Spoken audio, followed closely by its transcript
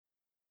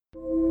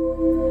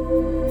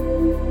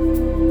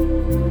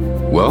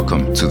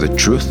Welcome to the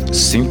Truth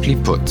Simply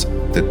Put,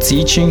 the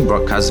teaching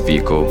broadcast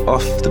vehicle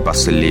of the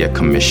Basileia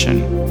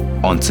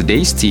Commission. On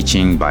today's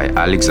teaching by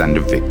Alexander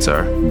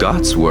Victor,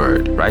 God's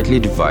Word rightly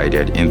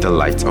divided in the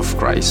light of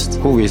Christ,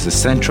 who is the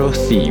central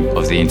theme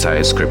of the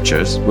entire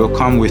scriptures, will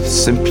come with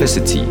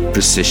simplicity,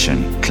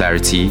 precision,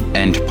 clarity,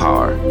 and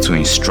power to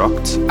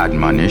instruct,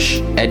 admonish,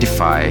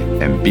 edify,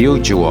 and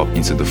build you up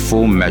into the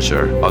full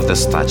measure of the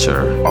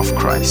stature of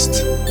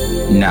Christ.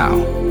 Now,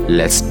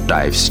 let's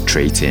dive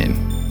straight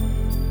in.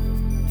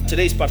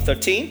 Today is part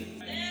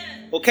 13.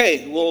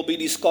 Okay, we'll be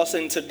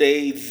discussing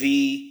today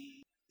the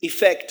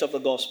effect of the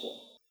gospel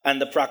and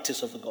the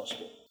practice of the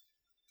gospel.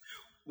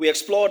 We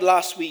explored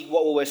last week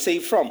what we were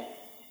saved from.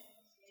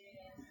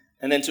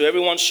 And then to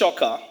everyone's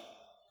shocker,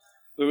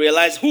 we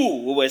realized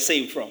who we were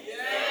saved from.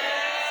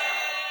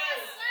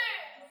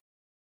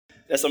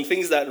 There's some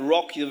things that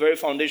rock the very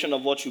foundation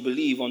of what you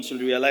believe until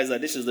you realize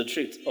that this is the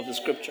truth of the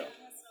scripture.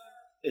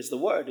 It's the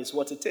word, it's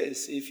what it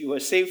is. If you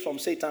were saved from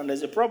Satan,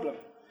 there's a problem.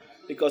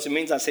 Because it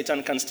means that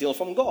Satan can steal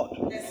from God.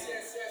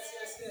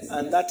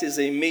 And that is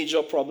a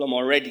major problem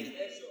already.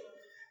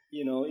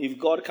 You know, if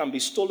God can be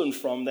stolen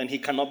from, then he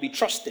cannot be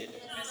trusted.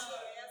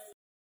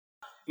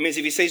 It means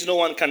if he says no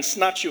one can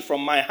snatch you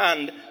from my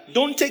hand,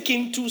 don't take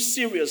him too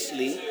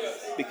seriously.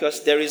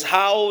 Because there is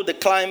how the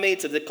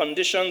climate, the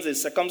conditions, the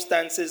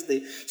circumstances,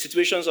 the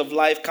situations of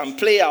life can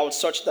play out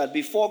such that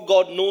before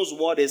God knows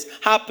what is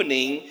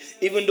happening,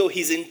 even though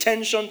his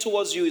intention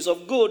towards you is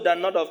of good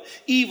and not of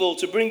evil,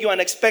 to bring you an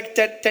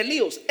expected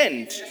teleos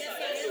end.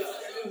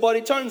 But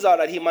it turns out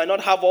that he might not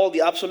have all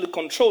the absolute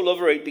control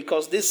over it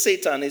because this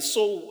Satan is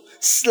so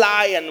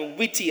sly and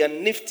witty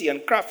and nifty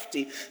and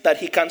crafty that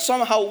he can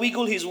somehow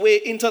wiggle his way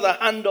into the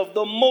hand of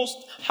the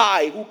Most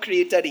High who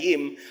created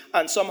him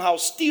and somehow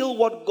steal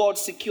what God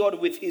secured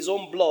with his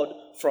own blood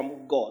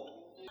from God.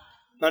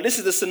 Now this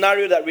is the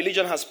scenario that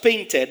religion has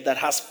painted that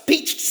has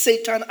pitched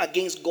Satan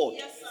against God.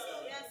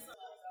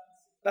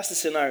 That's the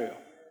scenario.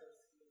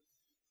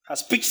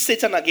 Has pitched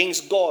Satan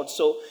against God.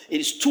 So it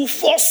is two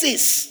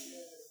forces.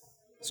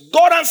 It's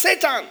God and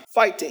Satan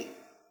fighting.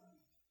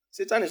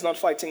 Satan is not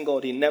fighting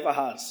God. He never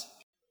has.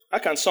 How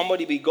can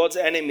somebody be God's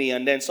enemy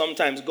and then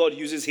sometimes God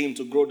uses him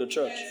to grow the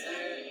church?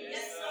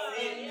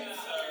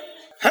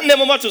 Hand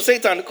them over to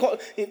Satan.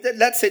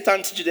 Let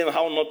Satan teach them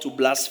how not to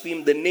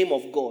blaspheme the name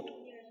of God.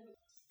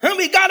 And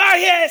we gather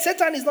here.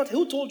 Satan is not.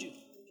 Who told you?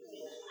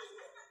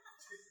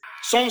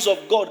 Sons of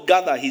God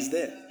gather. He's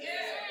there.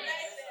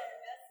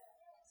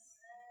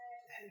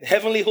 The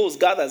heavenly host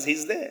gathers.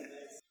 He's there.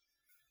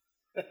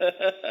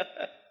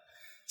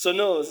 So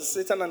no,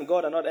 Satan and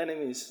God are not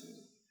enemies.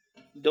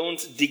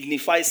 Don't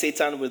dignify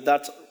Satan with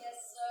that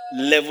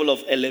level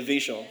of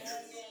elevation.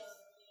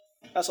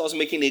 That's us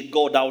making a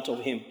God out of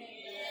him.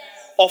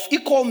 Of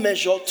equal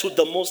measure to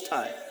the Most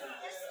High.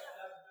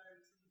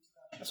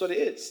 That's what it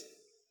is.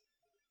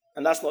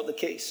 And that's not the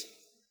case.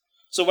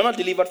 So we're not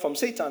delivered from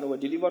Satan, we're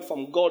delivered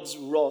from God's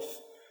wrath,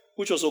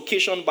 which was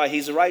occasioned by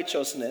his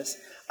righteousness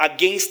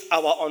against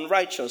our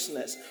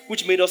unrighteousness,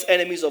 which made us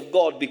enemies of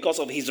God because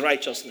of his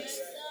righteousness.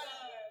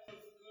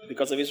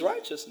 Because of his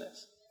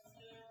righteousness.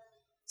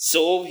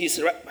 So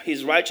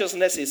his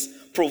righteousness is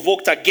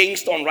provoked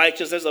against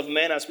unrighteousness of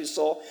men, as we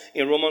saw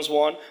in Romans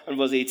 1 and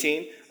verse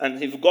 18.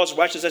 And if God's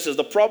righteousness is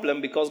the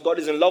problem, because God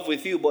is in love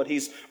with you, but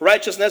his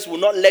righteousness will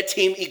not let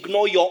him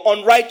ignore your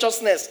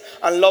unrighteousness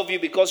and love you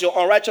because your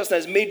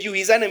unrighteousness made you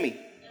his enemy.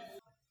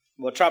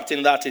 But trapped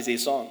in that is a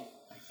son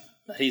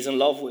that he's in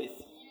love with.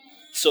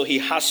 So he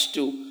has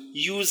to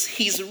use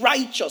his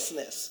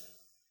righteousness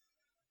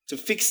to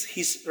fix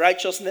his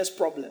righteousness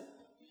problem.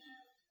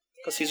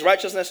 Because his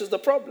righteousness is the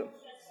problem.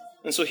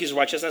 And so his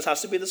righteousness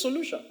has to be the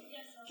solution.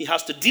 He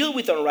has to deal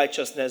with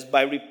unrighteousness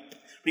by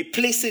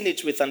replacing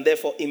it with and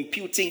therefore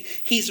imputing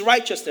his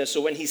righteousness.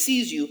 So when he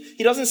sees you,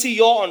 he doesn't see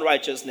your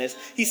unrighteousness.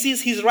 He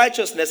sees his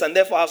righteousness and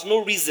therefore has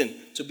no reason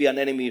to be an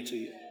enemy to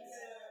you.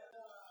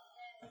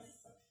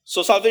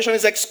 So salvation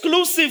is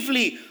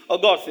exclusively a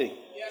God thing.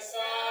 Yes,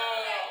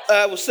 sir.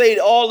 I will say it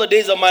all the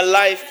days of my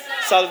life,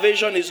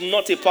 salvation is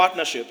not a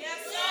partnership.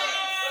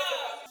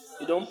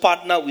 You don't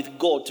partner with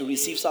God to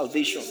receive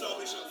salvation.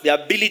 The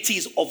ability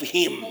is of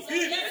him.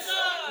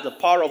 The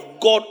power of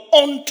God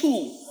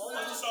unto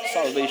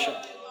salvation.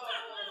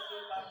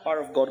 Power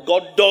of God.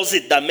 God does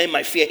it that men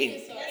might fear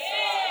him.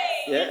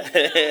 Yeah.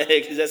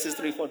 Ecclesiastes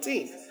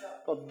 3:14.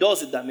 God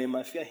does it that men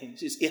might fear him.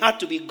 It had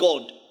to be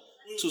God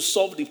to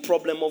solve the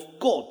problem of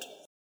God.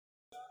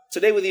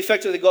 Today, with the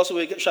effect of the gospel,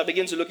 we shall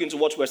begin to look into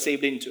what we're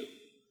saved into.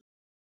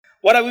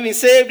 What have we been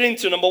saved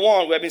into? Number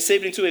one, we have been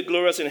saved into a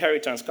glorious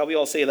inheritance. Can we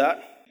all say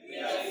that?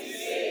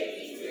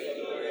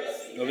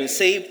 We have been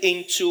saved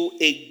into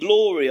a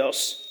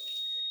glorious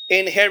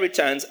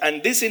inheritance,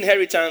 and this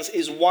inheritance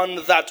is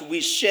one that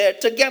we share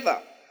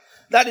together.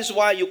 That is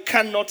why you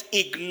cannot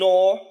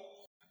ignore,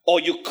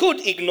 or you could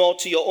ignore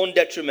to your own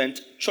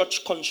detriment,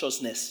 church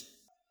consciousness.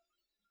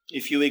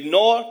 If you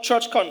ignore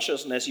church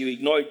consciousness, you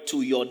ignore it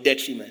to your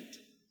detriment.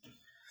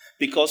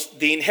 Because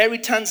the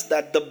inheritance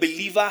that the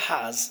believer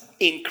has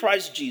in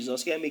Christ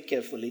Jesus, hear me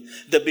carefully,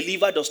 the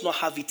believer does not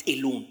have it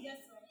alone.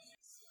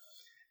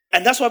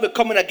 And that's why we're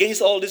coming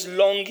against all these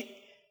long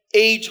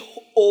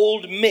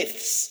age-old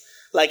myths,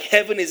 like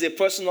heaven is a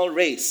personal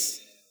race.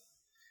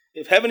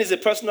 If heaven is a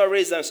personal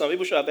race, then some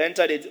people should have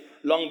entered it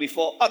long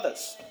before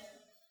others.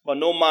 But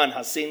no man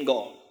has seen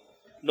God.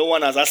 No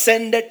one has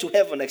ascended to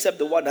heaven except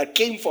the one that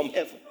came from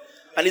heaven.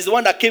 And it's the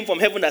one that came from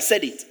heaven that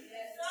said it.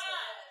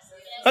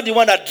 Not the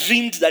one that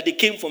dreamed that they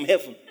came from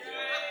heaven.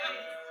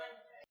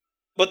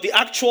 But the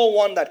actual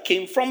one that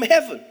came from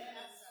heaven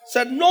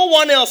said no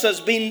one else has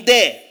been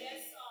there.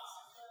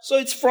 So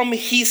it's from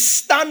his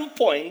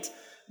standpoint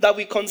that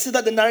we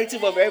consider the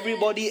narrative of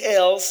everybody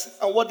else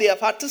and what they have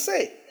had to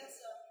say.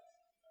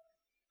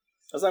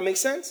 Does that make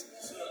sense?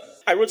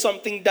 I wrote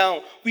something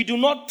down. We do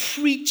not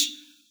preach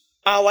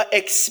our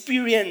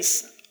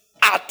experience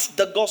at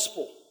the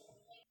gospel.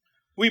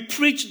 We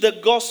preach the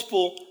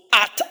gospel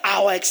at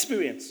our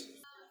experience.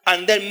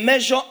 And then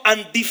measure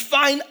and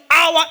define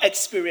our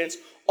experience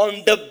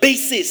on the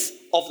basis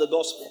of the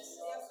gospel.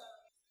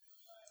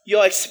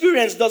 Your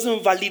experience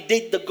doesn't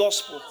validate the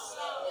gospel.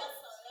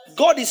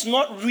 God is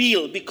not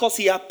real because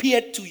he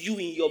appeared to you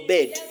in your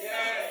bed.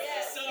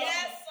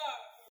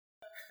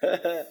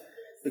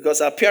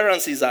 Because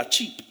appearances are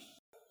cheap.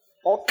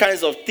 All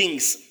kinds of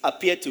things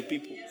appear to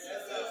people.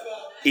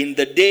 In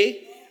the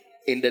day,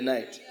 in the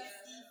night.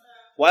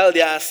 While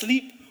they are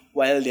asleep,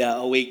 while they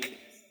are awake.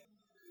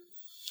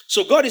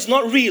 So God is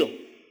not real.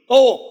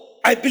 Oh,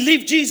 I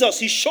believe Jesus,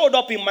 he showed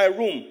up in my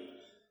room.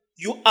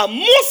 You are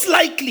most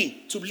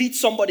likely to lead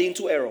somebody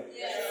into error.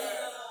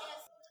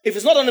 If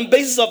it's not on the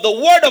basis of the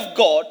word of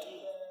God,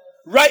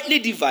 rightly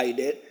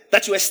divided,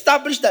 that you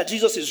establish that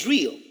Jesus is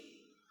real,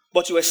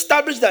 but you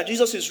establish that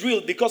Jesus is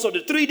real because of the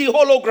 3D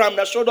hologram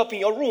that showed up in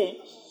your room,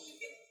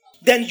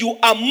 then you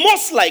are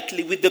most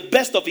likely, with the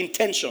best of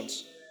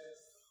intentions,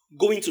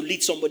 going to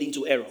lead somebody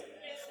into error.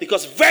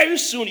 Because very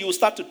soon you will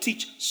start to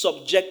teach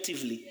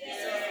subjectively.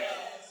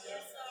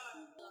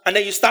 And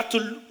then you start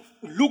to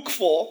look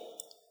for,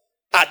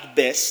 at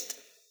best,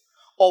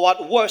 or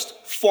at worst,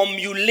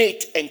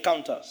 formulate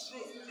encounters.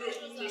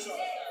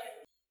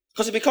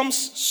 Because it becomes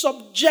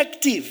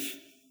subjective.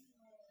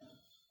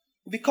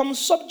 It becomes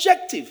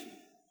subjective.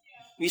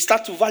 We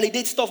start to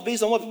validate stuff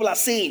based on what people are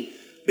saying,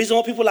 based on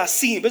what people are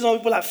seeing, based on what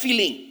people are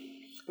feeling.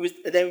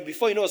 Then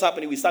before you know what's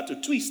happening, we start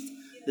to twist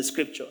the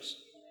scriptures.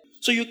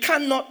 So you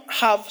cannot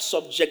have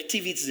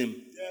subjectivism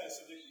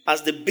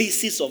as the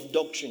basis of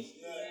doctrine.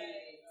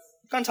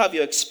 You can't have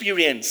your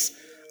experience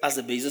as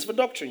the basis for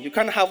doctrine. You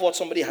can't have what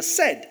somebody has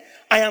said.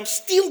 I am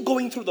still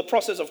going through the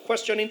process of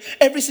questioning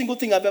every single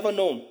thing I've ever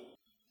known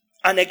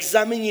and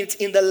examining it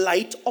in the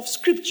light of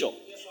Scripture.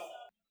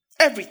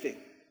 Everything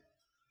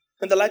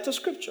in the light of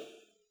Scripture.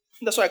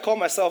 That's why I call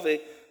myself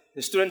a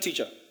student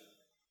teacher.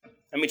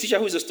 I'm a teacher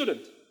who is a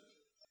student.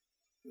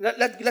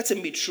 Let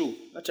him be true.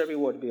 Let every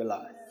word be a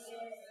lie.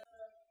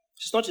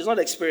 It's not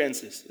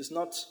experiences. It's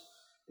not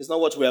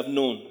what we have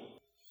known.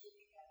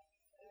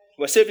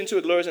 We're saved into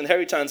a glorious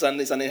inheritance,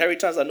 and it's an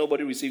inheritance that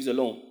nobody receives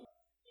alone.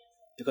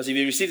 Because if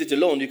you receive it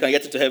alone, you can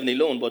get it to heaven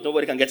alone, but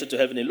nobody can get it to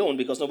heaven alone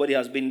because nobody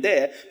has been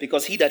there,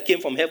 because he that came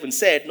from heaven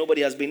said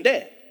nobody has been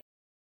there.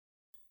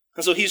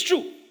 And so he's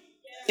true.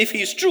 If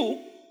he's true,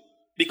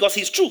 because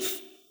he's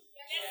truth,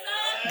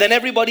 then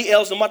everybody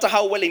else, no matter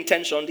how well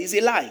intentioned, is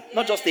a lie.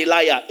 Not just a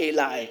liar, a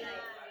lie.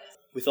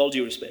 With all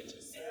due respect.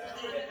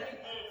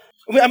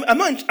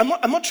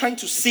 I'm not trying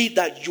to say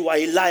that you are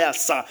a liar,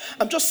 sir.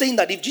 I'm just saying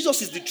that if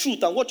Jesus is the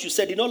truth and what you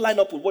said did not line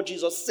up with what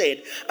Jesus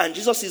said, and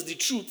Jesus is the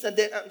truth, and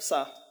then,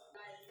 sir.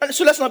 And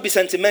so let's not be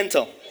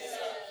sentimental.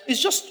 It's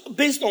just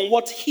based on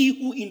what he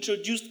who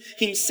introduced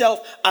himself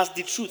as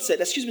the truth said.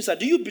 Excuse me, sir,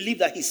 do you believe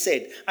that he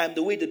said, I am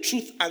the way, the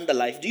truth, and the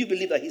life? Do you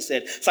believe that he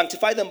said,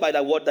 sanctify them by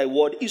thy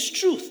word is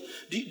truth?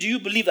 Do you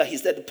believe that he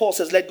said, Paul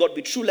says, let God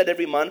be true, let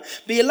every man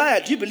be a liar?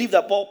 Do you believe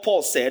that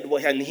Paul said,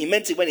 well, and he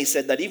meant it when he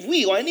said that if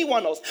we or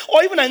anyone else,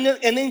 or even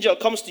an angel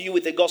comes to you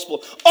with the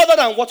gospel, other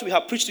than what we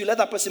have preached to you, let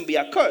that person be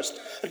accursed?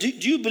 Do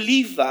you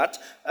believe that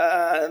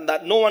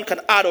no one can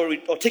add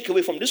or take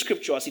away from this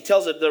scripture, as he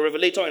tells the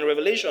revelator in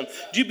Revelation?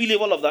 Do you believe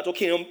all of that?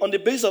 Okay, on the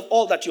basis of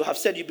all that you have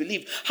said you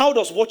believe, how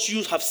does what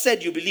you have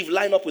said you believe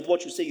line up with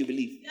what you say you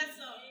believe? Yes,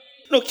 sir.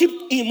 No, keep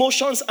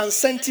emotions and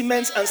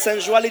sentiments and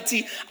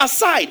sensuality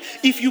aside.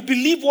 If you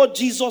believe what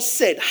Jesus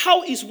said,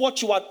 how is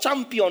what you are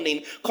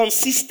championing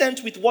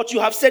consistent with what you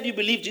have said you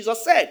believe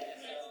Jesus said? Yes,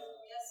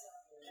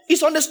 sir.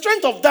 It's on the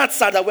strength of that,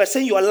 sir, that we're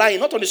saying you are lying,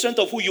 not on the strength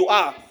of who you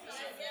are.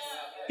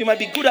 You might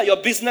be good at your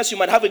business. You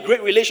might have a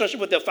great relationship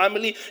with your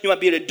family. You might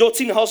be a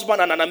doting husband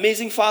and an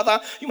amazing father.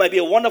 You might be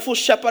a wonderful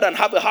shepherd and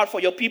have a heart for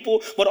your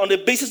people. But on the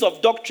basis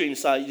of doctrine,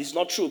 sir, it is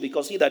not true,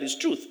 because he that is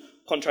truth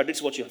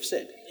contradicts what you have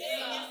said.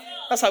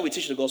 That's how we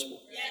teach the gospel.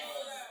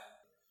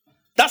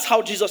 That's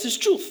how Jesus is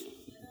truth.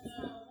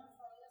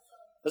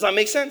 Does that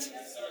make sense?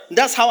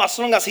 That's how, as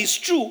long as he's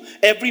true,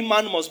 every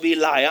man must be a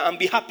liar and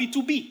be happy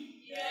to be.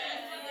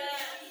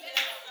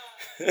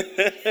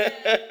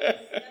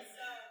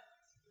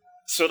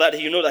 So that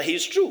you know that he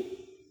is true.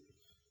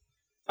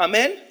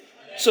 Amen?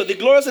 So the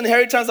glorious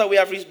inheritance that we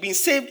have been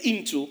saved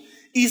into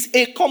is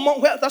a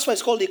commonwealth. That's why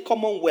it's called a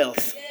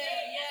commonwealth.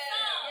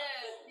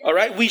 All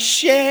right? We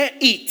share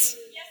it.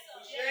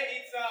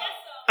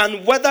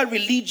 And whether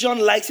religion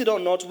likes it or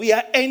not, we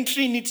are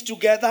entering it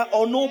together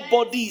or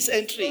nobody is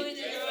entering.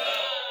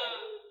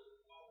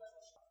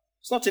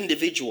 It's not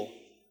individual.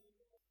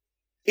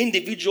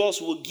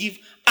 Individuals will give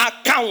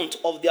account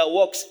of their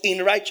works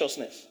in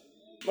righteousness,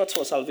 not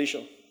for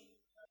salvation.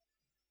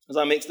 Does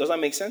that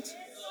make sense?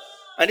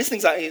 And these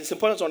things it's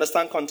important to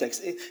understand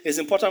context. It's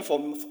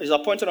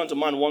appointed unto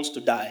man once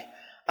to die.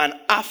 And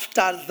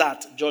after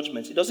that,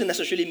 judgment. It doesn't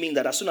necessarily mean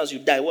that as soon as you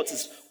die, what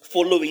is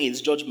following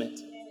is judgment.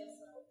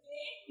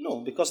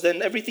 No, because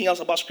then everything else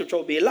about Scripture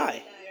will be a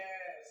lie.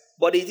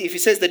 But if it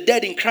says the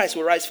dead in Christ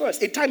will rise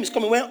first, a time is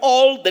coming when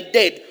all the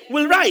dead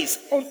will rise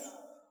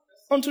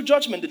unto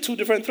judgment, the two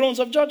different thrones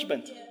of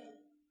judgment. Do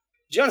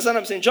you understand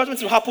what I'm saying?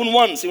 Judgment will happen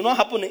once. It will not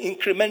happen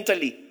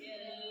incrementally.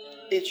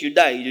 If you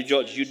die, you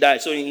judge. You die.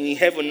 So in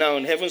heaven now,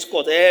 in heaven's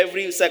court,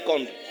 every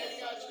second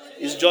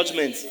is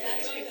judgment.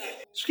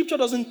 Scripture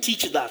doesn't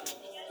teach that.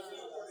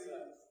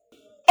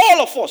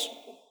 All of us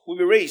will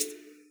be raised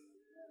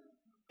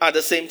at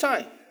the same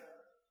time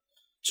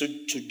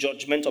to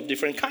judgment of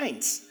different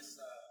kinds.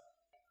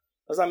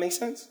 Does that make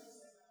sense?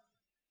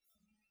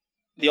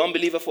 The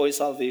unbeliever for his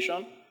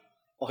salvation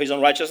or his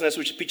unrighteousness,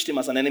 which pitched him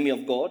as an enemy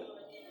of God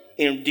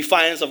in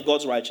defiance of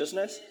God's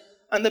righteousness,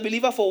 and the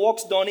believer for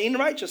works done in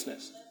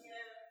righteousness.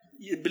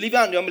 The believer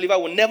and the unbeliever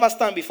will never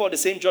stand before the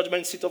same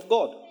judgment seat of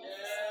God.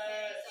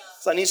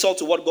 It's an insult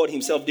to what God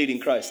himself did in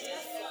Christ.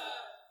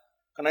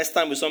 Can I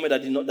stand with somebody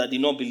that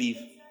did not believe?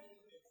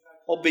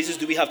 What basis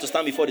do we have to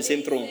stand before the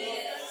same throne?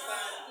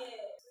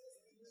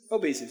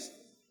 What basis?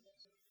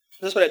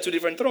 That's why there are two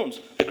different thrones.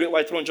 The Great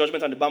White Throne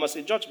judgment and the Bama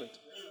Seat judgment.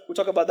 We'll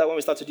talk about that when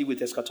we start to deal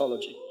with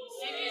eschatology.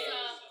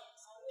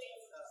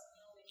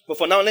 But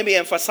for now, let me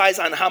emphasize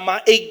and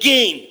hammer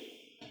again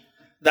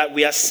that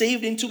we are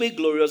saved into a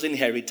glorious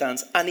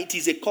inheritance, and it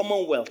is a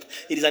commonwealth.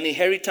 It is an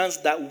inheritance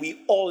that we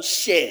all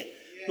share.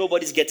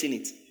 Nobody's getting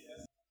it.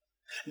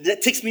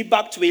 That takes me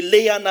back to a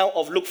layer now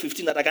of Luke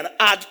 15 that I can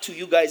add to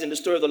you guys in the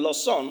story of the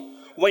lost son.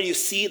 When you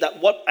see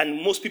that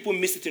and most people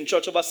miss it in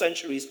church over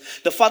centuries,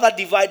 the father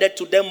divided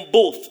to them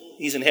both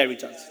his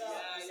inheritance.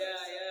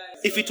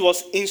 If it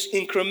was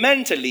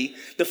incrementally,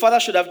 the father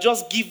should have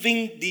just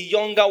given the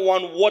younger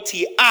one what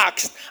he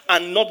asked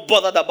and not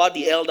bothered about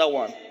the elder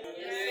one.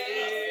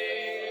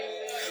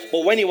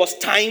 But when it was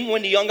time,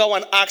 when the younger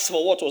one asked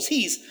for what was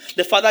his,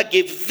 the father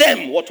gave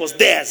them what was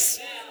theirs.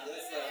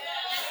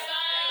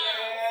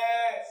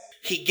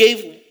 He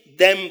gave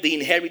them the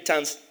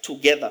inheritance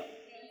together.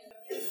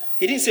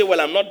 He didn't say, well,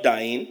 I'm not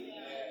dying.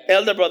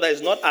 Elder brother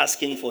is not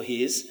asking for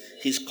his.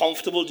 He's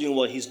comfortable doing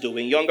what he's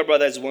doing. Younger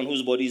brother is the one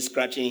whose body is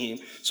scratching him.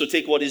 So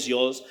take what is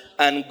yours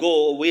and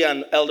go away,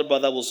 and elder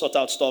brother will sort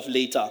out stuff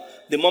later.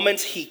 The moment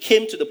he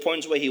came to the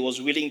point where he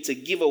was willing to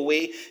give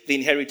away the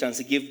inheritance,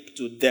 he gave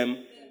to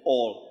them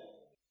all.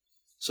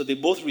 So they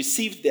both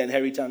received their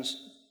inheritance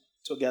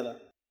together.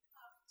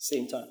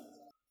 Same time.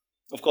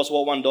 Of course,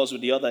 what one does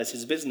with the other is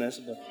his business.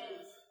 But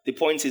the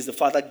point is the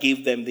father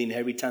gave them the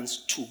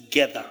inheritance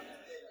together.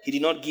 He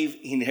did not give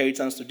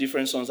inheritance to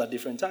different sons at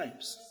different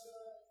times.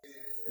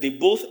 They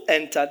both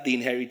entered the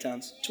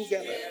inheritance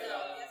together.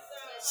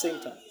 Same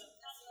time.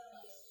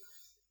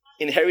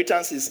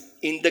 Inheritance is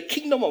in the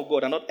kingdom of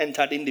God and not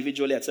entered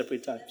individually at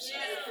separate times.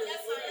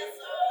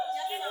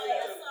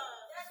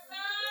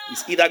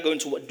 He's either going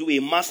to do a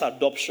mass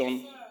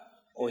adoption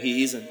or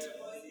he isn't.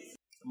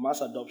 Mass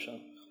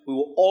adoption. We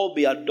will all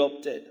be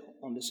adopted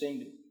on the same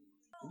day.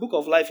 The book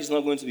of life is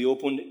not going to be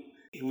opened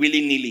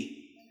willy-nilly.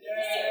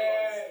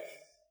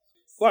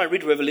 Go and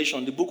read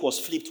Revelation. The book was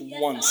flipped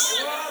once.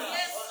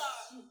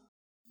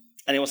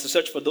 And it was to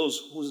search for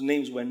those whose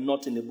names were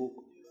not in the book.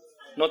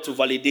 Not to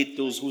validate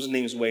those whose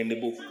names were in the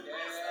book.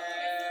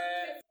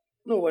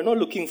 No, we're not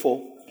looking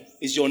for,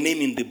 is your name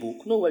in the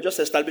book? No, we're just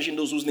establishing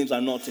those whose names are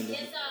not in the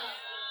book.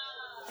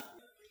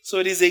 So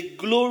it is a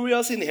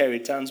glorious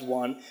inheritance,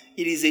 one.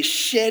 It is a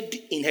shared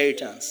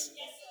inheritance.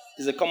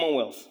 It's a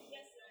commonwealth.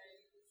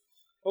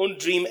 Don't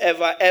dream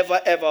ever,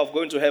 ever, ever of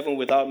going to heaven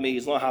without me.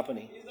 It's not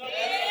happening.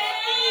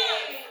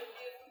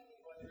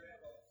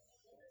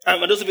 And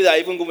for those of you that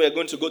even we are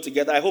going to go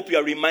together, I hope you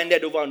are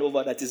reminded over and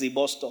over that it's a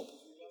bus stop.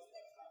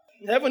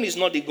 Heaven is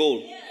not the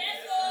goal.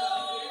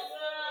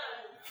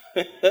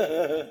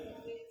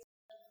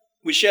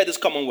 We share this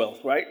commonwealth,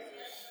 right?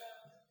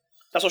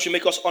 That's what should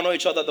make us honor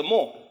each other the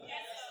more.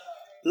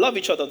 Love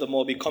each other the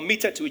more. Be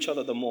committed to each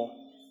other the more.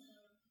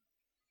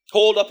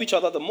 Hold up each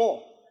other the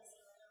more.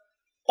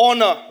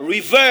 Honor,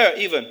 revere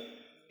even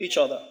each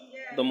other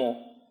the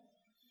more.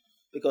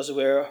 Because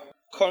we're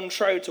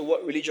contrary to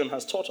what religion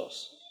has taught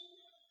us.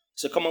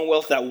 It's a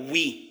commonwealth that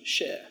we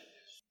share.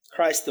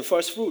 Christ, the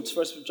first fruits,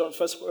 1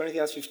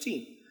 Corinthians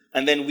 15.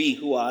 And then we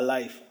who are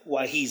alive, who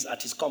are his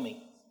at his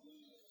coming.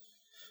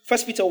 1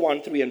 Peter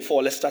 1, 3 and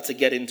 4. Let's start to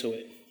get into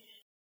it.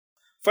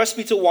 1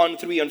 Peter 1,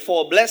 3 and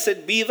 4.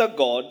 Blessed be the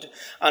God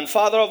and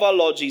Father of our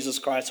Lord Jesus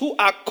Christ, who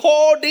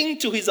according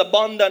to his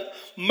abundant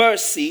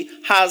mercy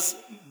has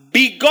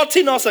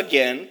begotten us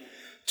again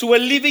to a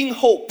living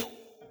hope.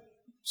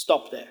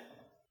 Stop there.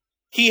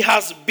 He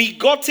has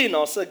begotten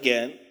us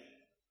again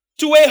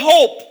to a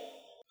hope.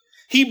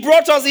 He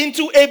brought us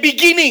into a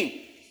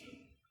beginning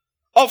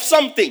of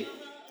something.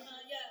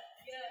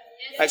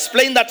 I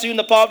explained that to you in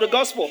the power of the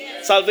gospel.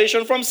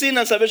 Salvation from sin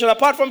and salvation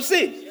apart from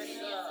sin.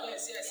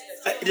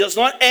 It does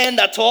not end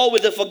at all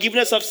with the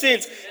forgiveness of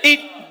sins.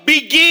 It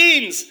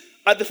begins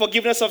at the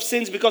forgiveness of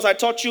sins, because I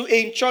taught you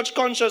in church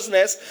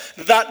consciousness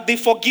that the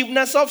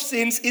forgiveness of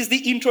sins is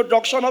the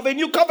introduction of a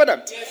new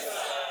covenant.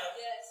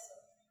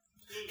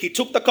 He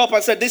took the cup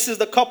and said, this is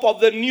the cup of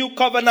the new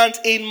covenant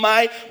in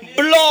my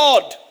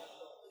blood.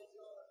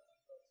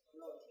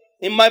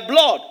 In my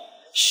blood,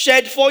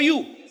 shed for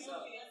you.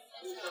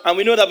 And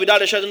we know that without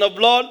the shedding of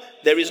blood,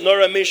 there is no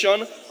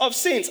remission of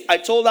sins. I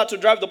told her to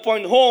drive the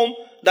point home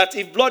that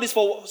if blood is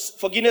for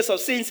forgiveness of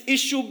sins, it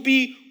should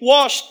be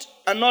washed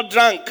and not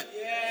drank.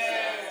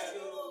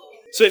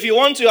 So if you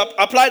want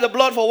to apply the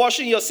blood for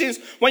washing your sins,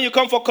 when you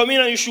come for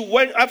communion, you should,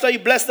 after you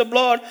bless the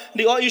blood,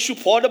 you should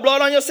pour the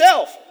blood on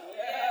yourself.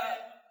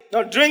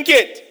 Not drink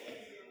it.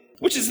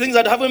 Which is things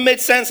that haven't made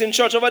sense in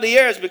church over the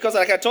years, because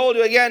like I told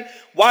you again,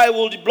 why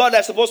will the blood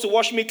that's supposed to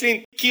wash me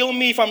clean kill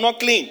me if I'm not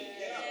clean?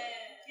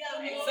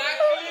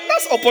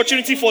 That's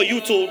opportunity for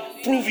you to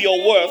prove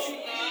your worth.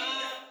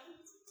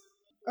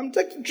 I'm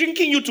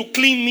drinking you to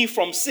clean me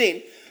from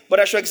sin, but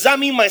I should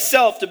examine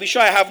myself to be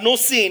sure I have no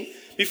sin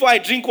before I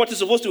drink what is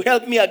supposed to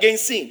help me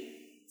against sin.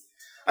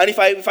 And if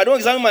I don't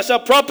examine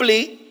myself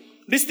properly,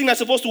 this thing that's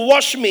supposed to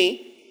wash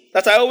me,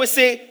 that I always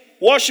say,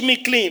 wash me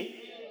clean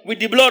with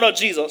the blood of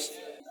Jesus,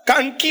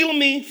 can kill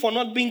me for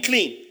not being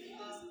clean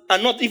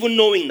and not even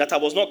knowing that I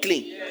was not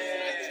clean.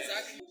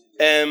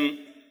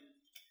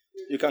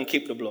 You can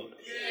keep the blood.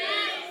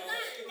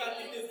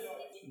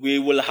 We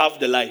will have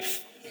the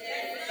life.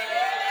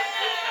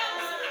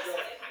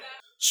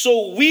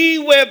 So we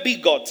were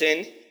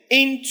begotten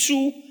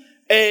into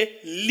a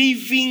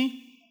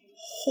living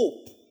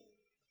hope.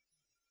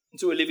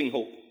 Into a living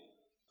hope.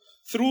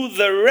 Through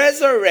the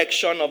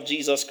resurrection of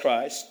Jesus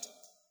Christ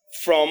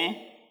from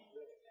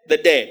the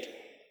dead.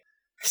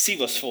 See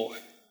verse 4.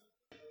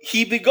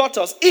 He begot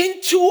us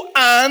into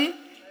an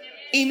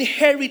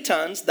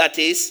inheritance that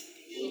is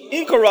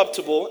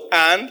incorruptible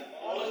and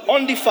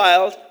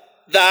undefiled,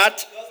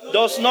 that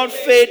does not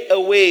fade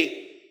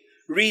away,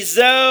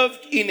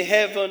 reserved in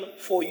heaven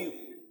for you.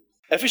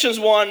 Ephesians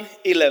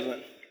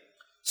 1:11.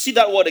 See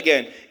that word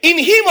again. In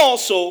him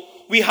also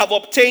we have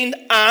obtained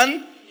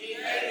an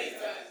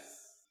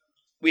inheritance.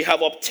 We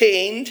have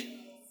obtained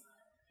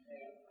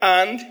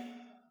an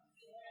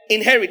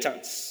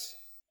inheritance.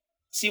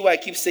 See why I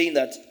keep saying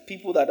that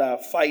people that are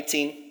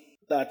fighting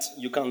that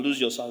you can lose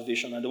your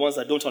salvation are the ones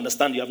that don't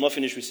understand you have not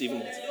finished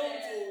receiving it.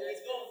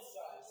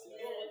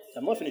 You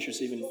have not finished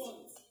receiving it.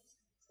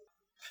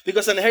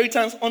 Because an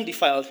inheritance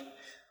undefiled,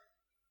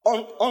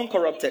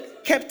 uncorrupted,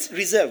 kept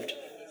reserved.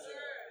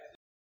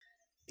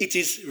 It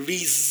is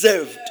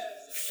reserved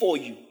for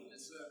you.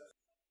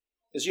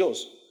 It's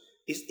yours.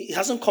 It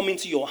hasn't come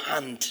into your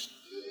hand,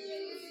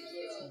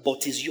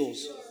 but it's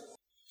yours.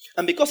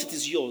 And because it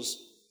is yours,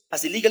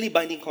 as a legally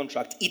binding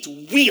contract, it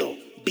will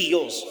be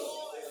yours.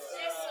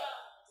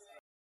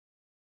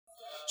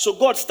 So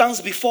God stands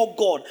before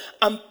God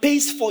and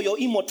pays for your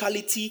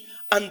immortality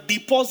and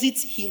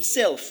deposits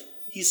himself,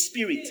 his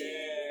spirit,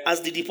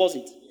 as the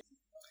deposit.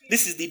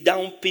 This is the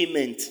down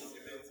payment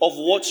of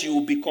what you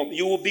will become.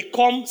 You will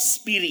become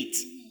spirit,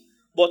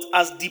 but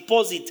as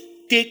deposit,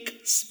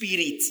 take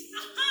spirit.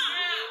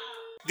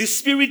 The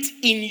spirit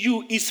in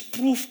you is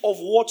proof of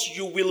what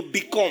you will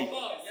become.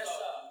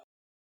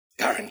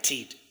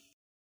 Guaranteed.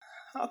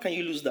 How can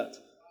you lose that?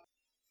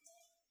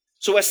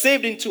 So we're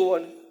saved into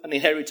an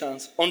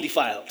inheritance,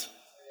 undefiled,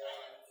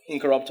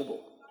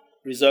 incorruptible,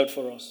 reserved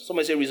for us.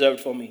 Somebody say, reserved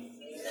for me.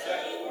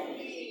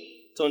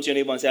 Turn to your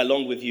neighbor and say,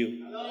 along with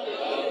you.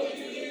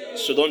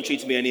 So don't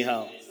treat me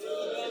anyhow.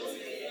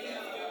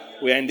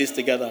 We are in this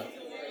together.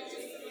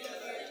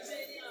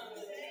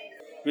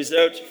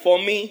 Reserved for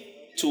me,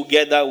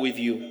 together with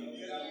you.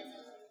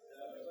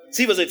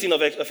 See verse 18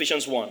 of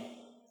Ephesians 1.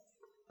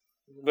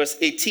 Verse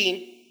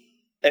 18,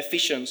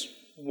 Ephesians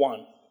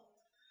 1.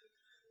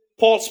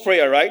 Paul's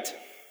prayer, right?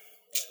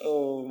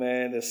 Oh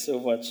man, there's so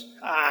much.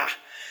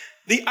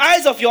 The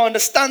eyes of your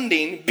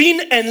understanding being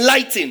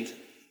enlightened.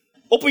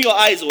 Open your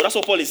eyes, that's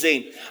what Paul is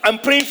saying. I'm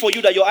praying for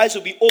you that your eyes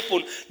will be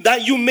open,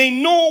 that you may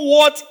know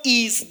what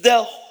is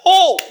the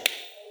hope.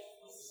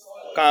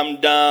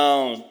 Calm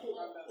down.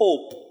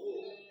 Hope.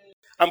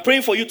 I'm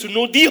praying for you to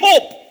know the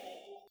hope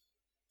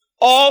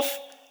of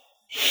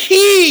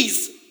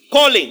his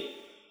calling.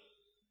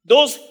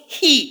 Those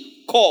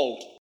he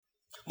called.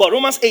 But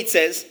Romans 8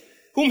 says,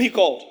 whom he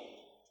called.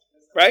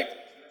 Right?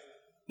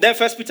 Then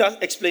 1 Peter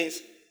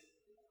explains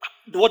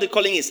what the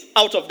calling is.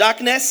 Out of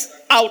darkness,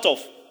 out of.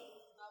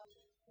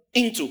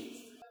 Into.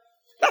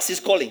 That's his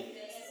calling.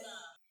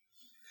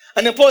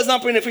 And then Paul is now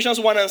praying in Ephesians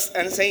 1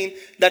 and saying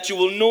that you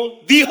will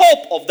know the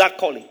hope of that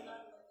calling.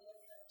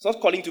 It's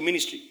not calling to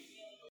ministry.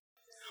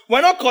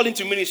 We're not calling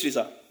to ministry,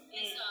 sir.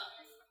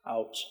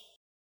 Ouch.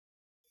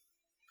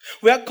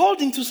 We are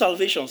called into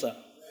salvation, sir.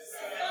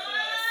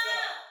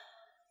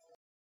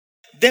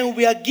 then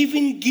we are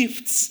giving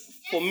gifts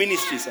for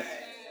ministry, sir.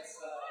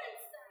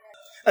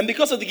 And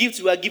because of the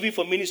gifts we are giving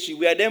for ministry,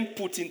 we are then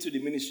put into the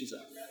ministry,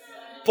 sir.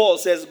 Paul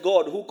says,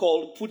 God who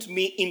called, put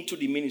me into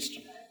the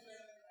ministry.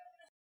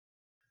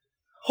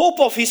 Hope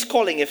of his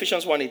calling,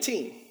 Ephesians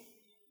 1:18.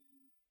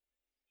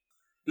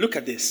 Look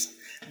at this.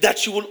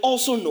 That you will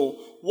also know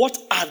what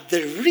are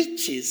the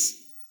riches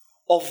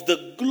of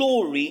the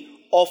glory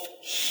of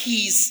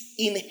his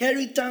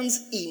inheritance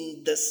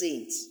in the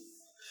saints.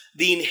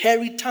 The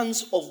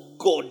inheritance of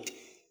God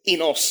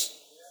in us.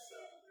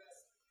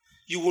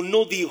 You will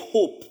know the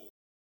hope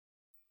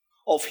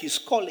of his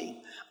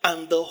calling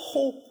and the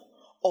hope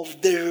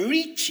of the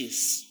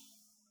riches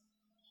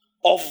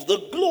of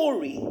the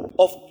glory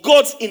of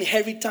God's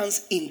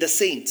inheritance in the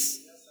saints.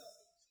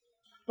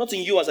 Not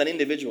in you as an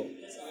individual.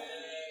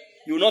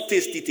 You will not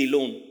taste it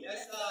alone.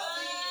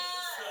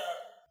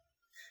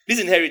 This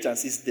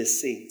inheritance is the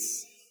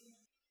saints.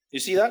 You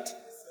see that?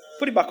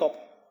 Put it back up.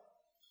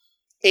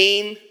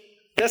 In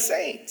the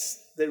saints.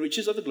 The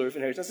riches of the glory of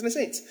inheritance in the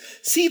saints.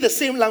 See the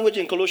same language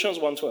in Colossians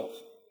 1:12.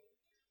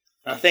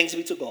 And thanks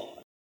be to God.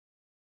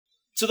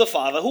 To the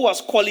Father who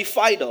has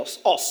qualified us.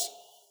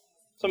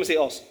 Somebody say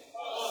us.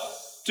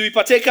 To be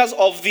partakers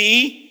of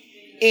the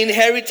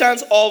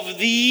inheritance of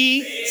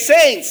the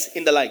saints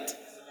in the light.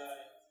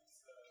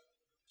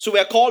 So we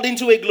are called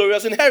into a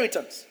glorious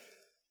inheritance.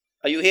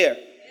 Are you here?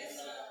 Yes,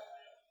 sir.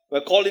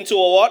 We're called into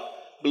a what?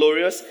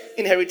 Glorious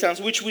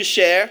inheritance which we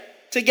share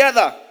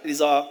together. It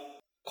is our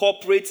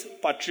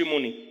corporate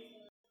patrimony.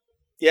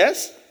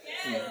 Yes?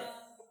 Yes.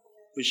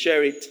 We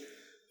share it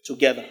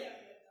together.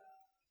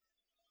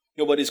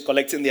 Nobody's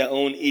collecting their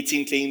own,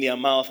 eating, cleaning their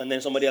mouth, and then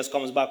somebody else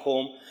comes back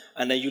home,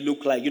 and then you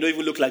don't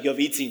even look like you've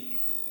eaten.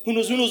 Who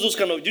knows those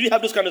kind of, do you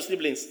have those kind of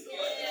siblings?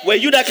 Yes. Were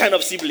you that kind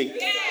of sibling?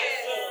 Yes.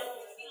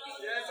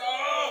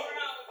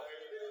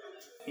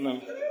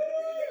 No.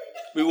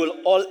 We will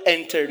all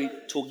enter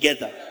it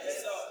together.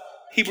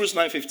 Hebrews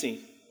 9:15.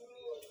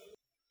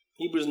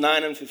 Hebrews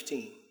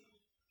 9:15.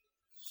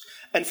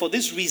 And for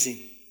this reason,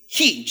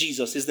 he,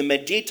 Jesus, is the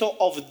mediator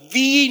of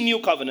the new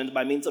covenant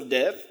by means of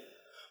death,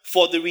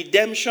 for the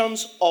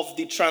redemptions of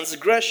the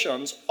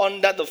transgressions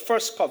under the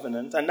first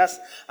covenant. And that's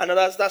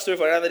story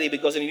for another day,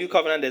 because in the new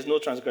covenant there's no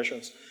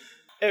transgressions.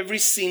 Every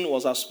sin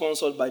was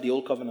sponsored by the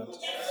old covenant.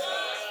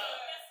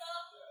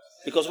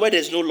 Because where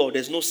there's no law,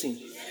 there's no sin.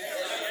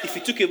 If he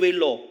took away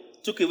law,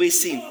 took away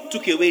sin,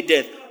 took away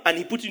death, and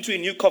he put into a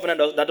new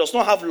covenant that does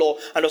not have law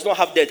and does not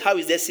have death, how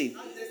is there sin?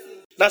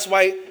 That's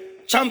why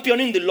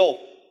championing the law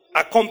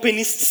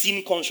accompanies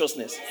sin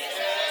consciousness.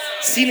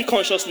 Sin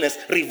consciousness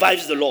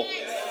revives the law.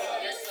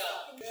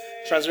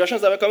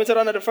 Transgressions that were committed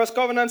under the first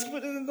covenant,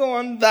 go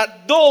on,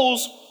 that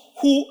those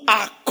who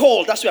are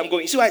called, that's where I'm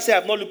going. You see why I say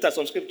I've not looked at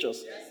some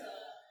scriptures?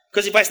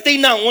 Because if I stay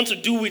now and want to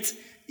do with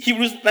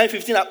Hebrews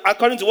 9:15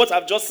 according to what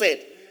I've just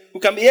said, we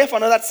can be here for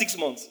another 6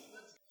 months.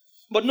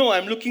 But no,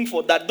 I'm looking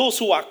for that those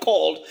who are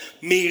called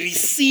may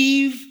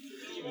receive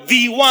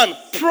the one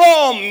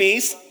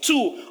promise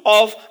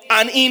of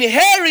an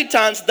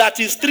inheritance that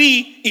is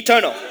 3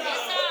 eternal.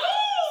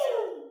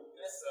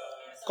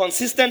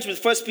 Consistent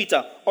with 1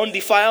 Peter,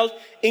 undefiled,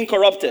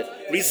 incorrupted,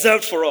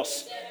 reserved for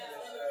us.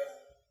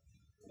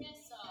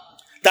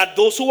 That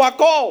those who are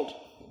called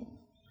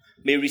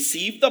may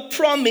receive the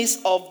promise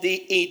of the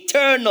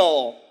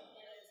eternal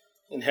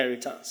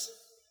inheritance.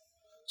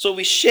 So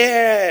we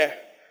share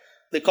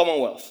the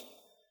commonwealth.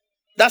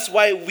 That's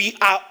why we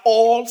are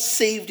all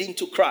saved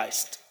into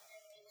Christ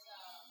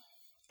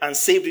and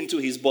saved into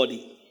his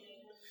body,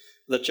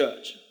 the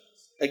church.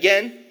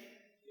 Again,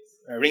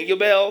 ring your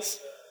bells,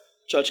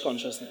 church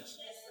consciousness.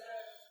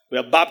 We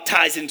are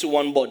baptized into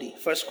one body.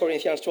 1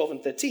 Corinthians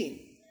 12:13.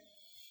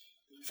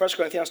 1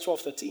 Corinthians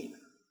 12:13.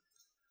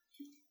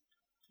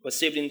 We're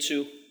saved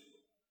into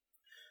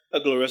a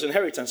glorious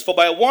inheritance. For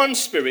by one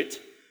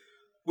Spirit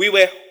we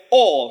were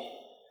all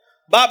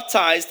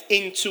baptized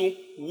into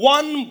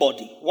one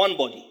body,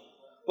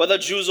 whether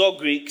Jews or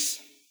Greeks,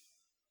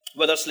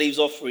 whether slaves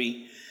or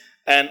free,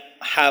 and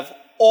have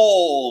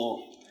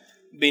all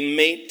been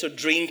made to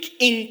drink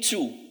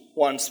into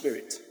one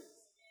Spirit.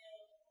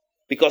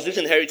 Because this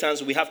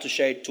inheritance, we have to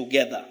share it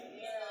together.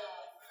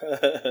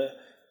 Are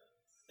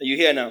you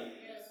here now?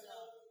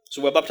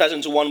 So we're baptized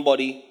into one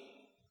body.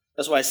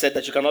 That's why I said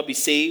that you cannot be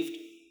saved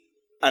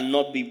and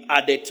not be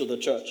added to the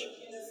church.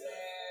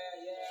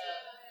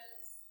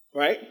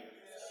 Right?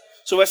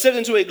 So we're saved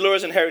into a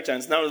glorious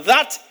inheritance. Now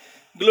that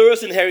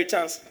glorious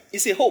inheritance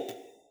is a hope.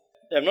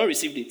 They have not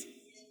received it.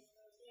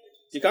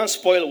 You can't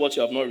spoil what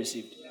you have not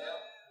received.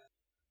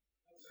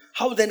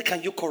 How then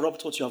can you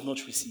corrupt what you have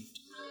not received?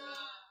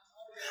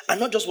 And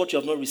not just what you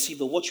have not received,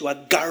 but what you are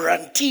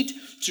guaranteed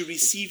to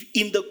receive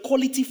in the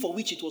quality for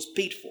which it was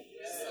paid for.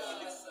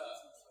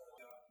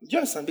 Do you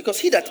understand? Because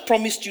he that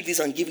promised you this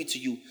and gave it to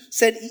you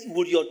said,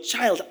 will your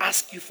child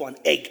ask you for an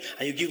egg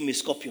and you give him a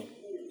scorpion?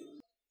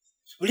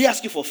 Will he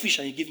ask you for fish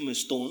and you give him a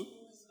stone?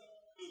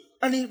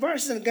 And the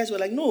Pharisees and the guys were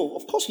like, no,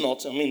 of course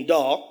not. I mean,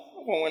 duh.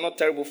 We're not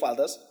terrible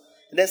fathers.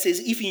 And then says,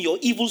 if in your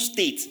evil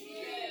state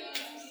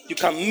you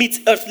can meet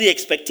earthly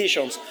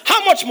expectations,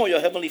 how much more your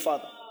heavenly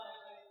Father?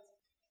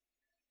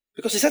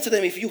 Because he said to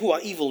them, if you who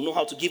are evil know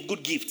how to give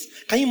good gifts,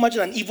 can you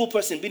imagine an evil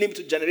person being able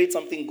to generate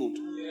something good?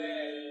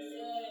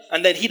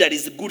 And then he that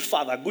is a good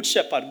father, good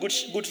shepherd,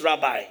 good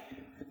rabbi,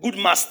 good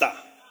master,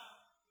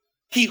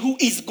 he who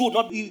is good,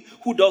 not he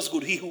who does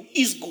good, he who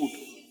is good.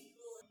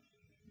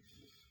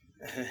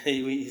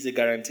 It's a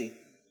guarantee.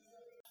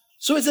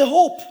 So it's a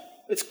hope.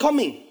 It's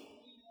coming.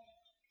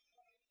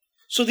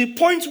 So the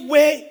point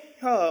where,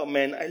 oh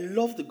man, I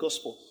love the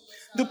gospel.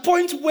 The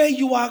point where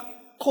you are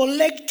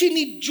collecting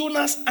it,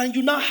 Jonas, and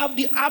you now have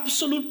the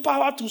absolute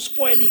power to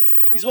spoil it,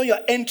 is when you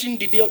are entering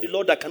the day of the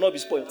Lord that cannot be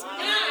spoiled.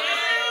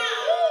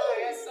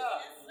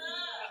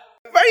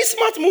 Very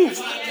smart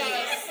move.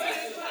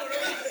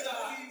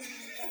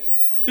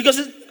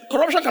 Because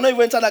corruption cannot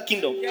even enter that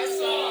kingdom.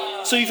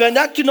 So if you're in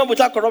that kingdom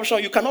without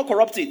corruption, you cannot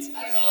corrupt it.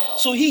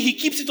 So he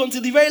keeps it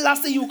until the very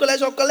last thing you collect.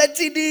 You're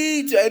collecting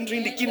it. You're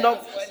entering the kingdom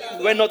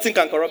where nothing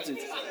can corrupt it.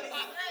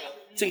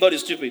 I think God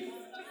is stupid.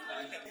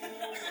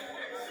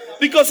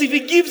 Because if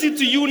he gives it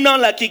to you now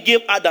like he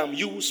gave Adam,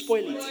 you will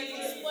spoil it.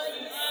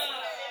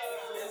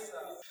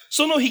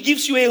 So no, he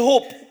gives you a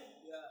hope.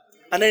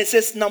 And then he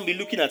says, now be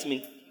looking at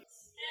me.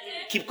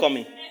 Keep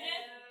coming.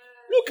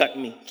 Look at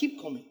me.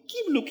 Keep coming.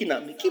 Keep looking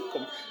at me. Keep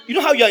coming. You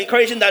know how you're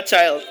encouraging that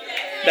child?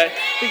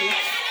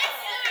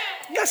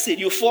 That's it.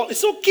 You fall.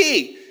 It's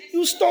okay.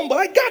 You stumble.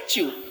 I got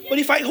you. But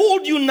if I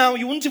hold you now,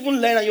 you won't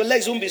even learn and your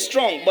legs won't be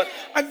strong. But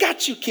I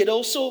got you,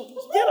 kiddo. So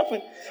get up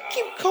and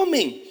keep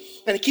coming.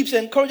 And he keeps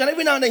encouraging. And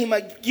every now and then he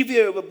might give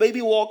you a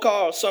baby walker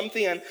or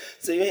something. And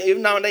so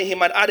every now and then he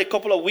might add a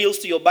couple of wheels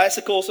to your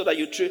bicycle so that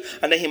you trip.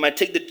 And then he might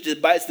take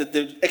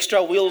the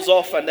extra wheels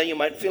off. And then you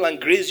might feel and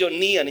graze your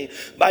knee. And he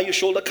buy you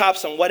shoulder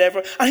caps and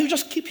whatever. And he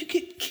just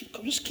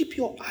keep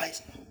your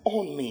eyes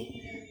on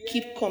me.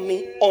 Keep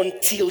coming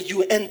until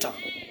you enter.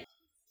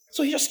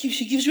 So he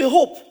gives you a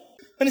hope.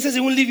 When he says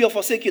he won't leave you or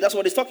forsake you, that's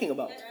what he's talking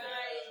about.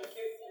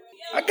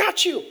 I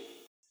got you.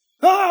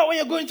 When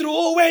you're going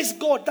through, where is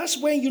God? That's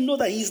when you know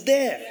that he's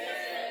there.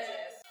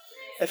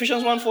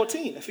 Ephesians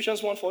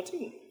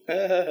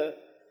 1:14.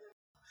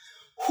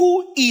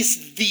 Who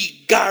is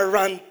the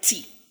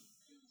guarantee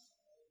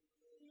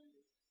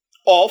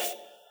of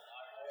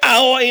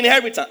our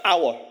inheritance?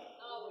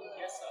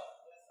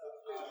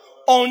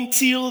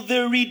 Until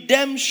the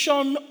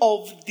redemption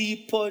of the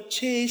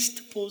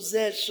purchased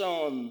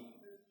possession.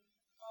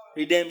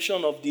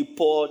 Redemption of the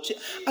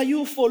purchase. Are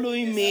you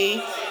following me?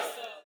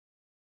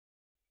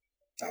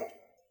 Now,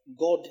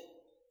 God,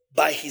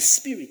 by his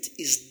Spirit,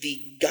 is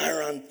the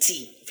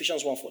guarantee.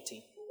 Ephesians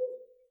 1:14.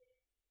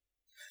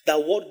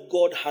 That what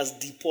God has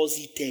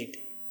deposited,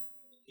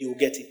 you will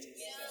get it.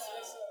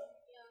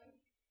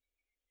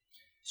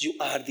 You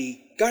are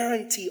the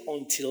guarantee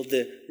until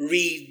the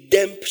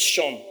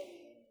redemption.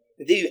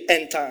 The day you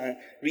enter and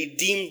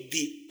redeem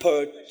the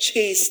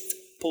purchased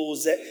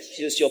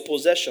possession. Your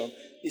possession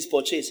is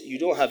purchased. You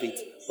don't have it.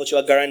 But you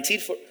are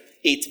guaranteed for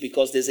it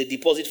because there's a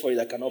deposit for it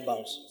that cannot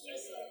bounce.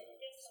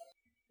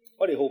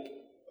 What a hope.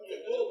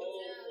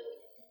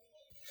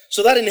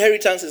 So that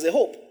inheritance is a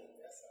hope.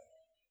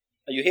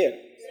 Are you here?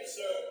 Yes,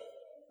 sir.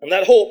 And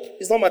that hope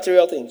is not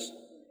material things.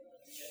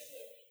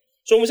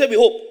 So when we say we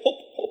hope.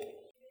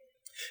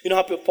 You know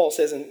how Paul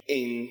says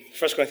in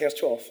 1 Corinthians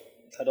 12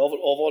 that of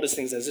all these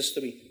things there's just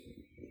three.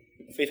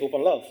 Faith, hope,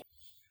 and love.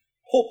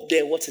 Hope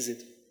there, what is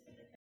it?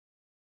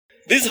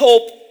 This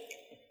hope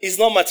is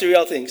not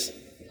material things.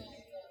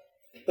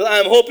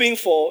 I'm hoping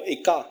for a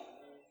car.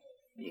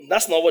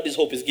 That's not what this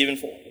hope is given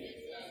for.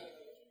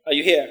 Are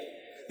you here?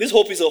 This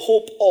hope is a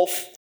hope of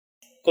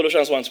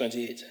Colossians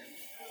 1:28.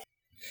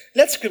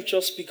 Let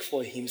scripture speak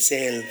for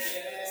himself.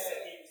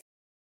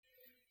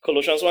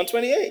 Colossians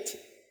 1:28.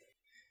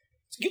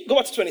 Go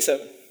back to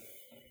 27.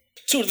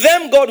 To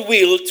them God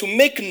willed to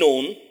make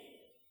known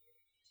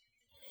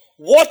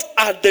what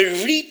are the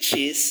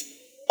riches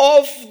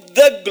of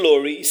the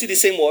glory. You see the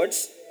same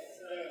words?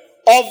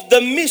 Of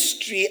the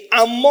mystery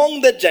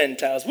among the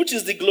Gentiles. Which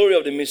is the glory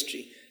of the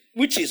mystery?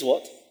 Which is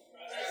what?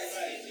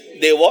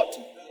 The what?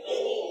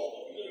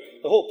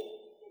 The hope.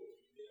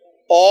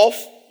 Of.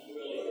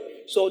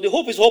 So the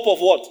hope is hope of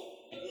what?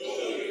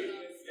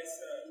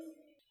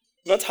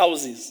 Not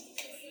houses.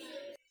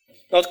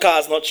 Not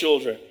cars, not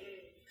children.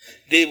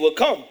 They will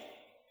come.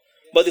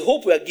 But the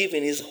hope we are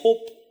given is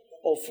hope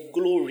of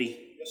glory.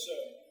 Yes, sir.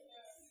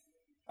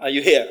 Are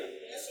you here?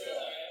 Yes,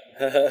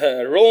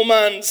 sir.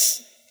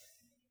 Romans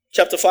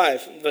chapter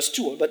 5, verse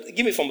 2. But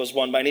give me from verse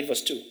 1, but I need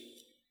verse 2.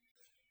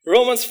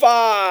 Romans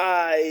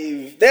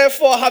 5.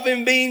 Therefore,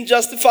 having been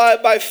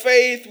justified by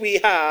faith, we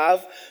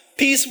have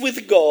peace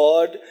with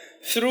God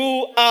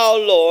through our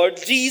Lord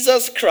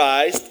Jesus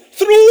Christ,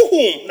 through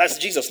whom, that's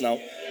Jesus now,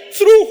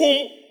 through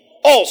whom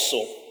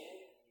also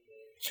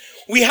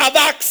we have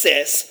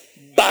access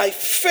by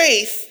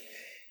faith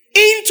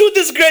into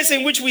this grace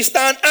in which we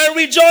stand and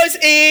rejoice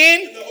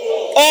in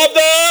of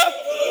the.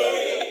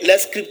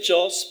 Let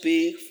scripture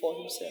speak for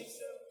himself.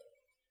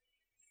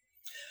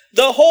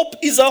 The hope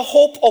is a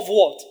hope of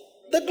what?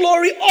 The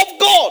glory of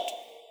God.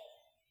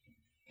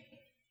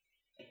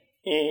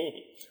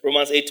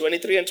 Romans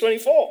 8:23 and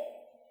 24.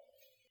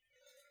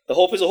 The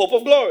hope is a hope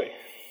of glory.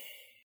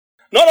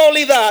 Not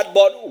only that,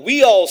 but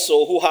we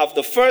also who have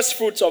the first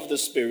fruits of the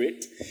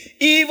Spirit,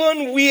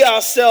 even we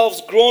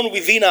ourselves grown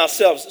within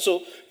ourselves.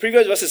 So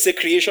previous verses say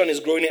creation is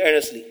growing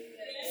earnestly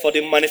for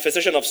the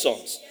manifestation of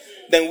sons.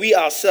 Then we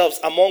ourselves,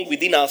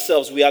 within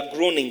ourselves, we are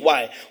groaning.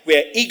 Why? We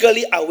are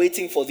eagerly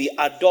awaiting for the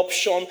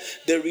adoption,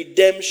 the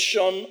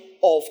redemption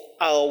of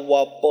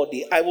our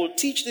body. I will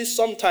teach this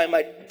sometime.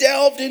 I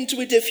delved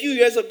into it a few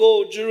years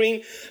ago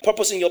during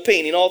Purpose in Your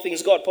Pain. In all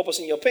things, God, purpose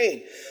in your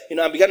pain.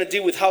 I began to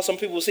deal with how some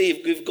people say,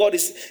 if God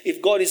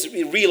is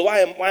real, why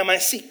am I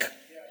sick?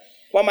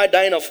 Why am I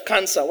dying of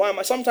cancer?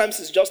 Sometimes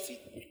it's just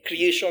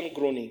creation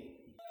groaning.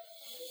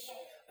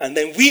 And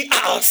then we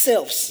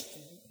ourselves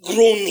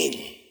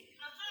groaning,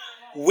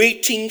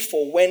 waiting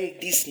for when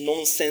this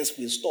nonsense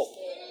will stop.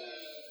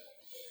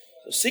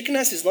 So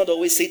sickness is not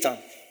always Satan.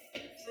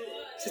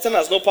 Satan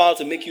has no power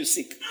to make you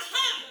sick.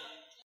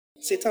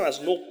 Satan has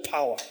no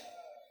power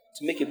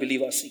to make a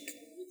believer sick.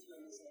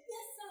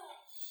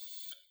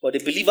 But the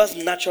believer's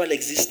natural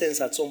existence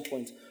at some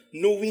point,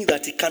 knowing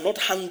that he cannot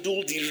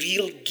handle the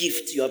real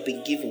gift you have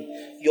been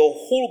given, your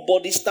whole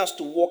body starts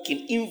to work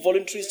in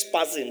involuntary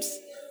spasms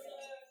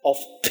of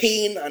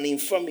pain and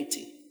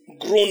infirmity,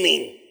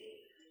 groaning.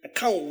 I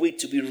can't wait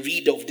to be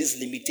rid of this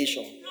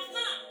limitation.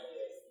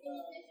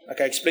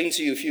 Like I explained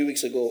to you a few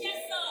weeks ago,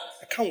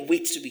 I can't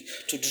wait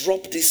to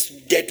drop this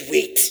dead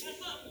weight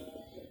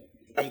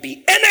and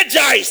be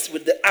energized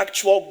with the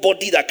actual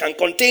body that can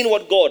contain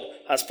what God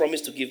has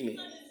promised to give me.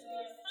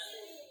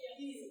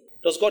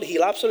 Does God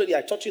heal? Absolutely.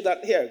 I taught you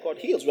that here. God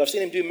heals. We have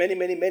seen him do many,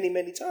 many, many,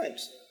 many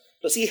times.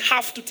 Does he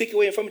have to take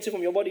away infirmity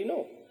from your body?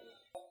 No.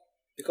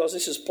 Because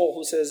this is Paul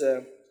who says,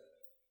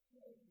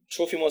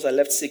 Trophimus I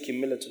left sick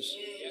in Miletus.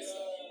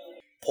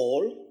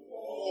 Paul?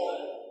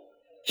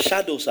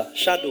 Shadow, sir.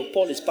 Shadow.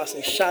 Paul is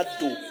passing.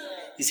 Shadow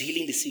is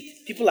healing the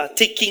sick. People are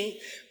taking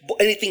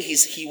anything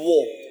he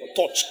wore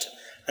or touched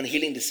and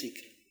healing the sick.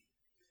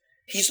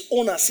 His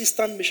own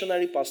assistant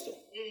missionary pastor.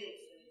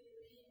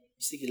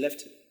 Sick, he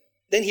left him.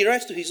 Then he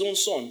writes to his own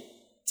son,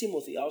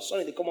 Timothy, our son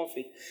in the common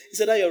faith. He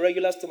said, "That your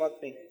regular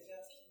stomach pain.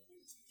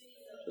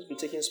 Just be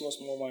taking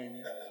small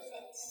wine."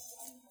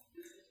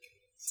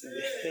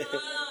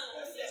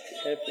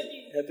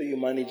 Helping you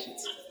manage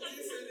it.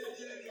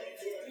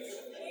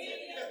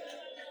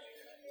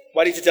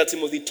 Why did he tell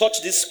Timothy,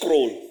 touch this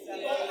scroll?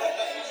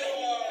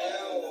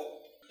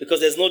 Because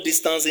there's no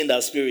distance in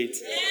that spirit.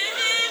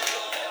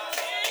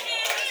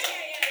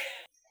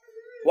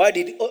 Why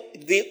did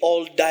they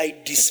all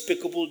die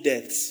despicable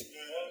deaths?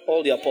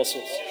 All the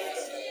apostles.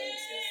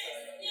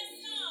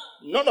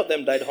 None of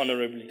them died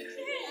honorably.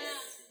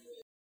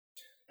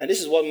 And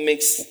this is what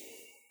makes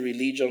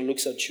religion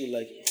looks at you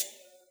like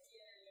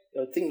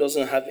your thing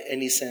doesn't have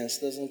any sense,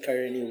 doesn't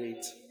carry any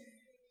weight.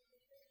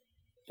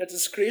 That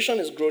this creation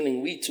is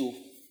groaning, we too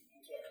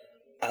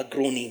are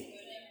groaning.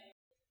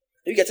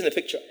 Are you getting the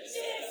picture?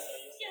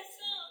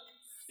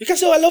 You can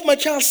say, "Oh, I love my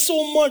child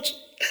so much."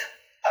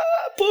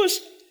 Push.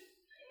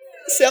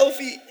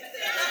 Selfie.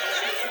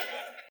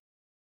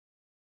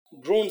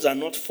 Groans are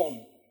not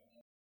fun,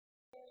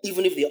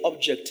 even if the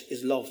object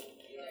is love.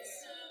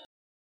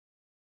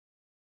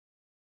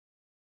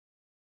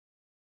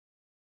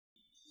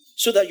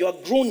 So that you are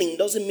groaning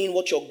doesn't mean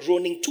what you're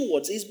groaning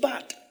towards is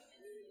bad.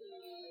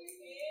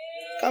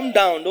 Calm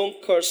down.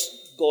 Don't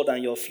curse God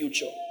and your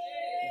future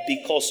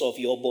because of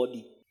your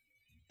body.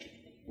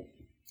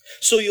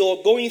 So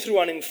you're going through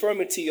an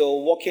infirmity,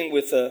 you're walking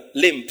with a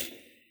limp.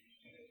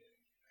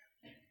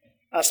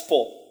 Ask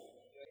Paul.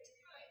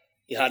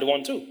 He had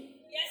one too.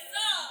 Yes,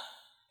 sir.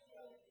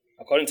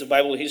 According to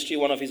Bible history,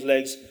 one of his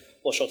legs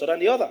was shorter than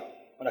the other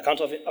on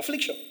account of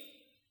affliction.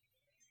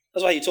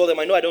 That's why he told them,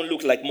 "I know I don't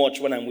look like much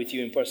when I'm with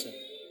you in person."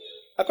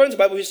 According to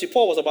Bible history,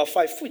 Paul was about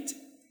 5 feet.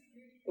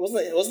 It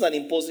wasn't an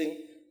imposing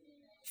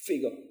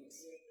figure.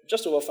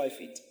 Just over 5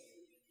 feet.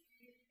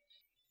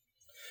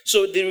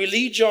 So the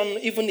religion,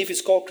 even if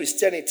it's called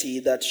Christianity,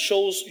 that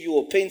shows you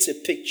or paints a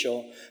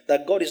picture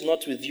that God is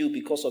not with you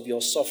because of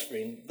your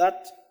suffering,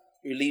 that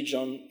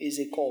religion is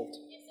a cult.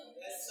 Yes,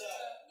 sir.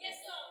 Yes,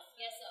 sir.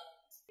 Yes,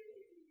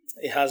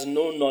 sir. It has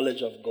no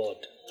knowledge of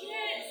God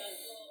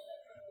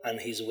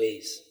and his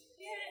ways.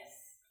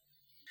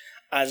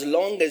 As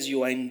long as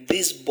you are in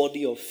this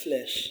body of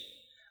flesh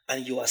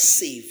and you are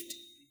saved,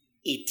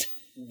 it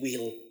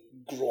will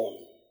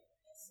groan.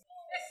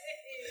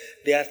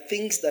 There are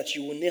things that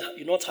you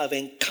will not have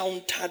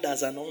encountered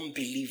as an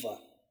unbeliever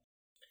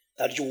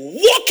that you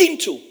walk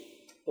into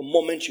the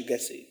moment you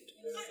get saved.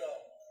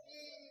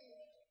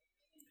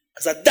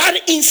 Because at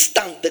that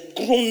instant, the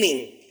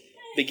groaning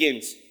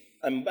begins.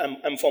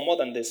 I'm for more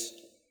than this.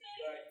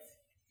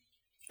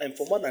 I'm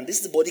for more than this.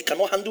 The body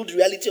cannot handle the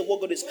reality of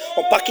what God is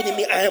unpacking in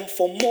me. I am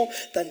for more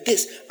than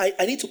this.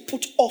 I need to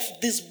put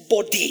off this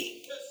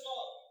body.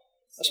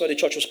 That's why the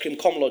church will scream,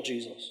 "Come, Lord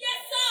Jesus."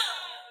 Yes, sir.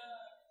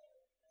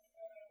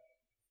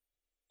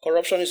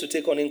 Corruption is to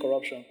take on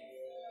incorruption.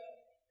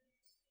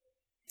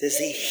 There's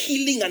a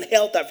healing and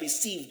health I've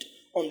received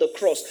on the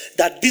cross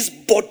that this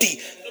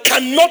body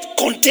cannot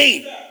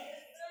contain.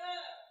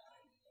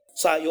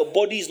 Sir, your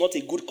body is not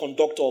a good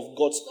conductor of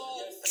God's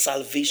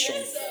salvation.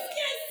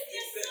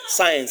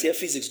 Science, here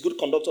physics, good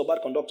conductor,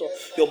 bad conductor.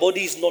 Your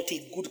body is not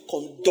a good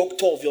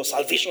conductor of your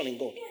salvation in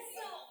God.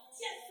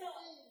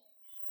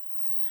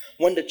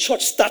 When the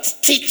church starts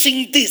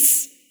teaching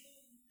this,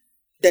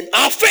 then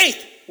our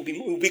faith will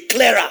be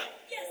clearer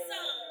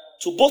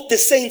to both the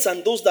saints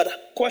and those that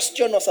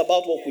question us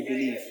about what we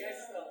believe.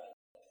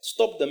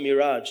 Stop the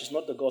mirage, it's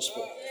not the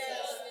gospel.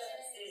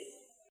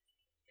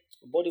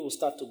 The body will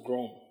start to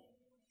groan.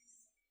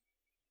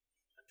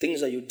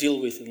 Things that you deal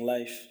with in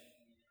life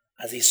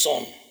as a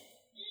son.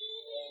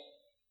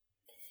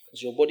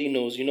 Because your body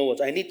knows, you know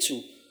what, I need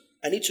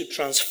to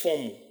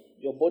transform.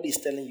 Your body is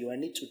telling you, I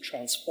need to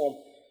transform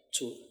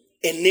to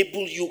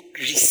enable you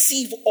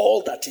receive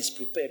all that is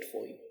prepared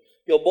for you.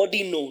 Your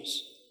body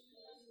knows.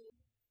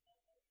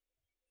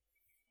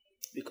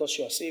 Because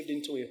you are saved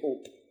into a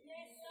hope.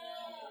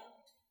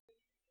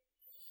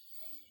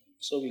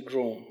 So we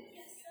groan.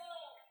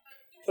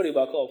 Put it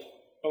back up.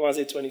 Romans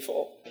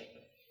 8:24.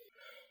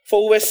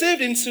 For we were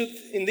saved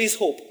in this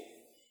hope.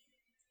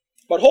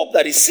 But hope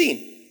that is seen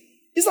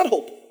is not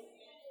hope.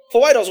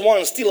 For why does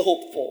one still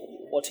hope for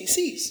what he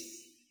sees?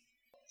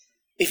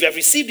 If you have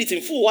received it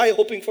in full, why are you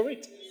hoping for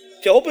it?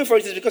 If you're hoping for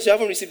it, it's because you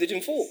haven't received it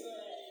in full.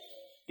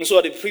 And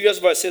so the previous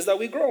verse says that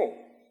we groan.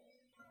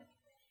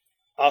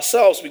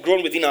 Ourselves, we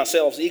groan within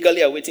ourselves,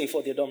 eagerly awaiting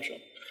for the adoption.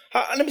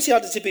 Let me see how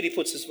the TPT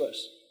puts this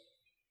verse.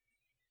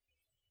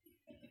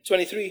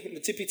 23 in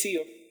the TPT.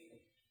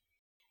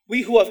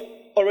 We who have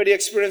already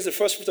experienced the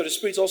first fruit of the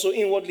Spirit also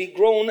inwardly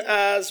groan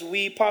as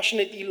we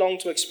passionately long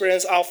to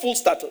experience our full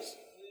status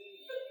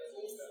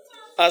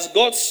as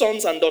God's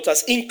sons and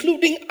daughters,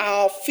 including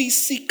our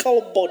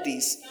physical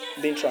bodies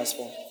being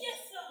transformed.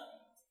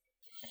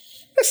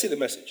 Let's see the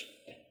message.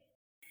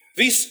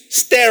 These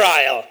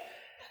sterile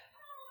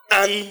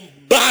and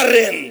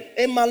barren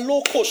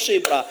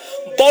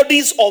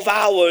bodies of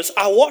ours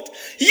are what?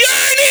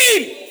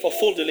 Yearning for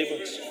full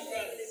deliverance.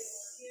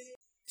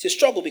 It's a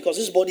struggle because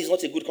this body is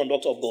not a good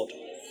conductor of God.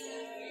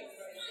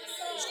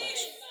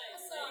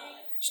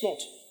 It's not.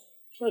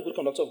 It's not a good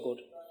conductor of God.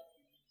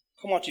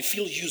 Come out, you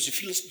feel used,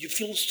 you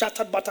feel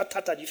shattered, battered,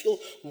 tattered, you feel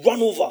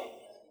run over.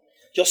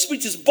 Your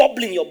spirit is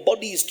bubbling, your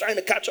body is trying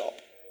to catch up.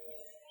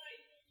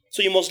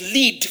 So you must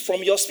lead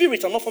from your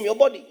spirit and not from your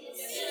body.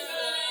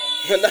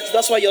 And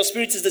that's why your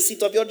spirit is the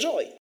seat of your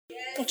joy,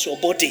 not your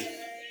body. You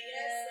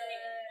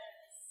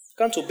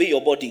can't obey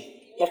your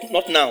body.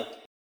 Not now.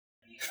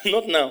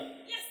 Not now.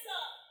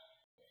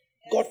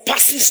 God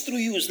passes through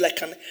you. It's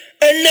like an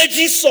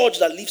energy surge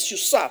that leaves you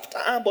sapped.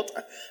 But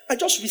I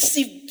just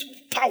received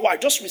power. I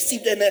just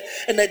received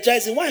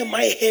energizing. Why am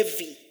I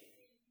heavy?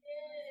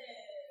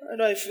 Why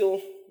do I feel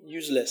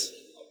useless?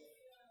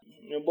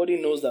 Your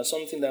body knows that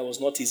something that was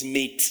not his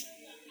mate.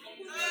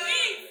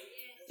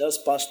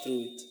 Just pass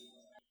through it.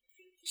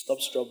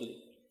 Stop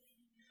struggling.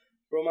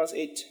 Romans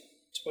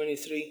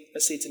 8:23.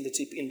 Let's see it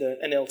in the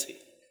NLT.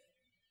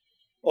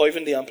 Or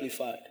even the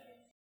Amplified.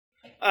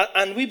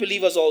 And we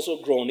believers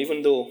also groan,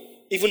 even though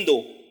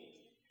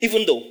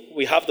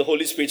we have the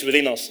Holy Spirit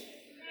within us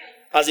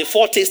as a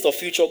foretaste of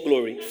future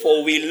glory.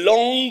 For we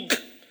long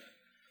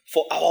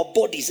for our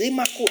bodies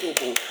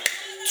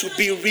to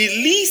be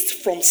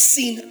released from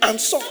sin and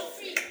sorrow.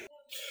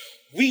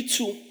 We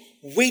too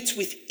wait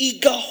with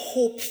eager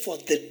hope for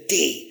the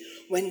day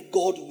when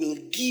God will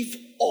give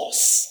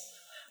us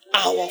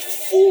our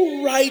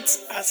full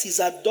rights as his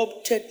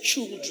adopted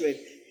children,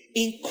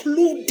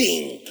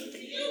 including.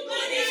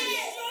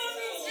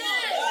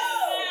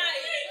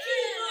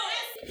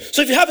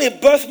 So if you have a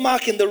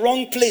birthmark in the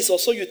wrong place or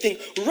so you think,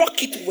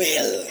 rock it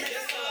well.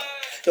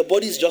 Your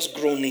body is just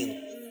groaning.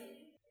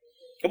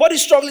 Your body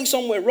is struggling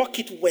somewhere, rock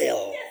it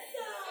well.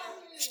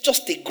 It's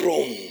just a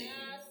groan.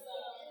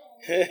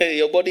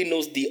 Your body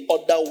knows the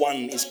other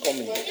one is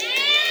coming.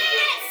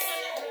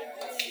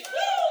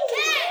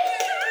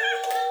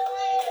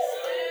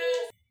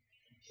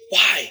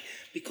 Why?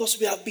 Because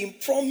we have been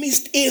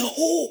promised a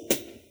hope.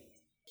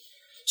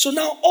 So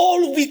now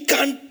all we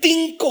can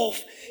think of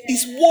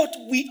is what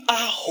we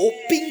are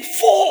hoping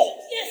for.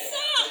 Yes,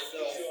 sir.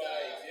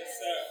 Yes,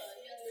 sir.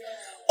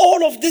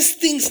 All of these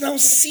things now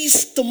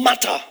cease to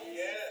matter.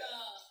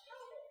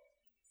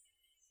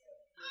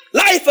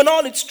 Life and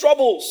all its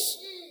troubles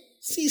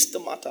cease to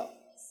matter.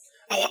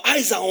 Our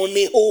eyes are on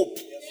a hope.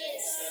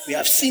 We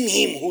have seen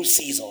him who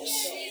sees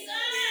us.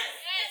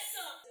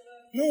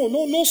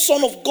 No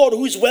son of God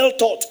who is well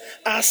taught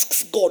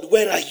asks God,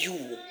 where are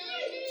you?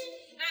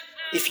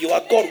 If you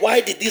are God, why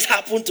did this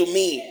happen to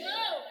me?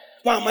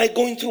 Why am I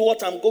going through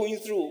what I'm going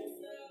through?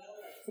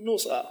 No,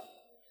 sir.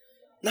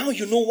 Now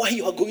you know why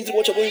you are going through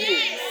what you're going through.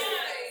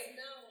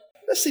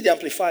 Let's see the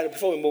Amplified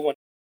before we move on.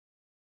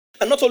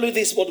 And not only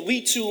this, but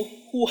we too,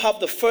 who have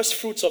the first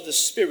fruits of the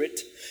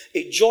Spirit,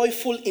 a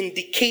joyful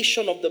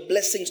indication of the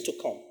blessings to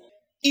come.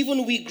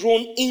 Even we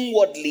groan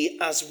inwardly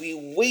as we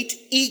wait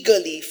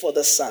eagerly for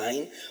the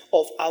sign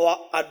of our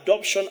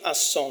adoption as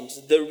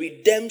sons, the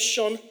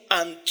redemption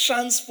and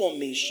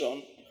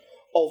transformation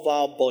of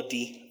our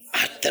body,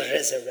 at the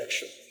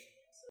resurrection.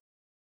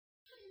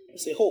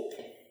 It's a hope.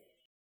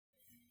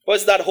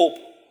 What's that hope?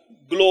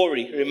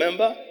 Glory,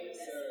 remember?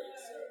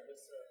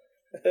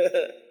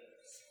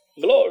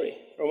 Glory.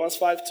 Romans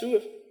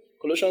 5:2,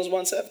 Colossians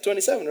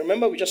 1:27.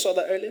 Remember, we just saw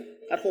that earlier?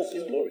 That hope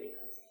is glory.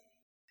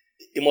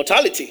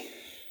 Immortality.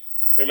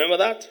 Remember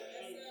that?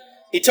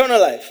 Eternal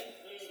life.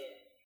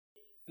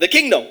 The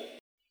kingdom.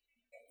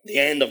 The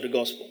end of the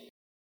gospel.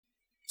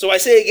 So I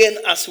say again,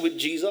 as with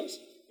Jesus,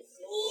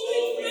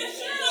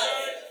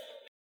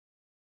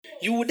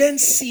 you will then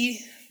see,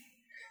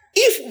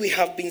 if we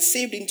have been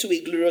saved into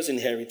a glorious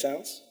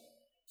inheritance,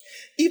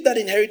 if that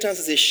inheritance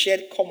is a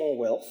shared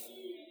commonwealth,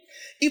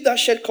 if that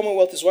shared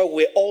commonwealth is why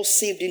we're all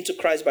saved into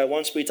Christ by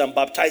one Spirit and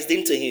baptized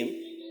into Him,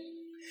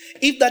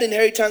 if that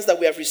inheritance that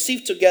we have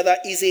received together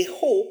is a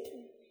hope,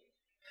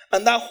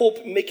 and that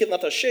hope maketh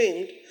not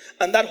ashamed,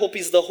 and that hope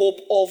is the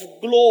hope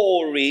of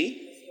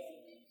glory,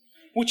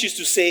 which is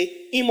to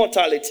say,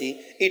 immortality,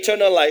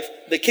 eternal life,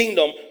 the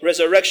kingdom,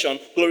 resurrection,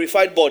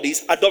 glorified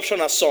bodies,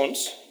 adoption as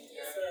sons,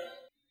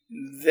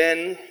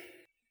 then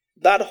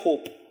that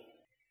hope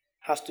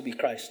has to be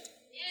Christ.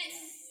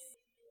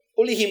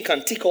 Only Him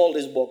can tick all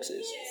these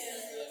boxes.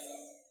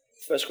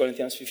 1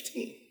 Corinthians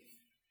 15,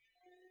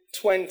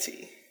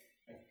 20,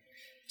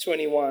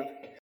 21.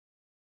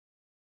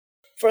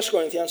 1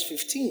 Corinthians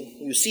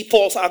 15. You see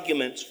Paul's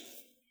argument.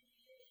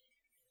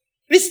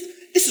 This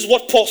is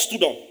what Paul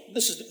stood on.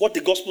 This is what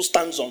the gospel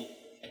stands on.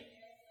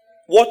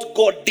 What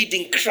God did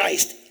in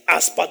Christ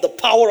as per the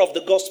power of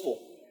the gospel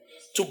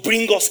to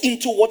bring us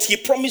into what He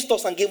promised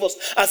us and gave us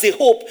as a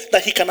hope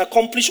that He can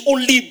accomplish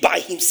only by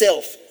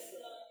Himself,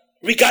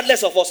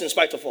 regardless of us, in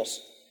spite of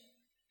us.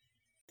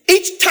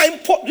 Each time,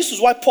 this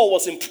is why Paul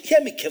was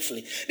hear me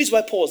carefully. This is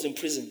why Paul was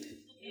imprisoned.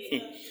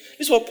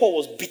 This is why Paul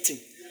was beaten.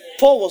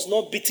 Paul was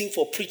not beaten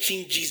for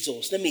preaching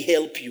Jesus. Let me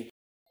help you.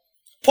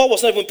 Paul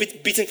was not even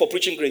beaten for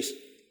preaching grace.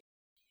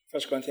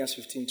 1 Corinthians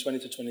 15, 20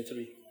 to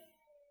 23.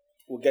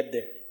 We'll get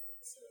there.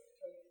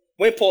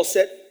 When Paul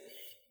said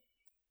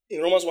in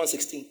Romans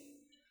 1:16,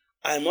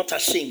 I am not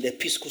ashamed,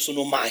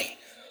 episkosonomai,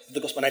 of the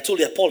gospel. And I told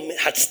you that Paul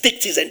had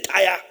staked his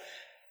entire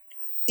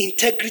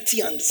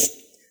integrity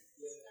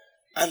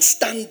and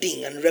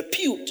standing and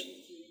repute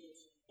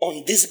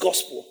on this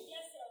gospel.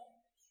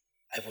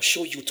 I will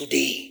show you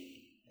today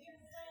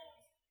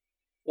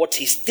what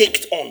he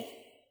staked on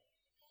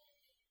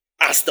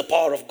as the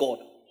power of God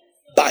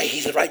by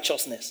his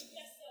righteousness.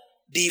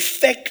 The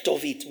effect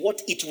of it,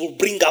 what it will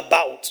bring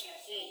about,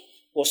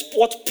 was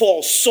what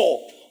Paul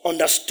saw,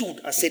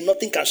 understood, and said,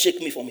 nothing can shake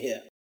me from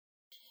here.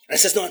 And he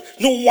says,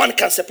 no one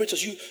can separate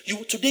us.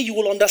 Today you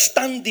will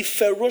understand the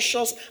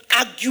ferocious,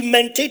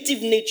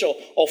 argumentative nature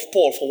of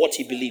Paul for what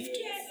he believed.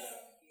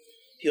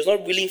 He was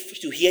not willing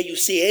to hear you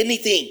say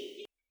anything.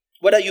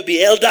 Whether you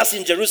be elders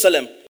in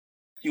Jerusalem,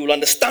 you will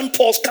understand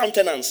Paul's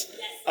countenance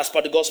as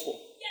per the gospel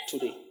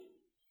today.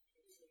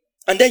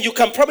 And then you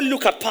can probably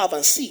look at Paul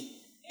and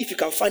see if you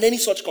can find any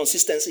such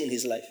consistency in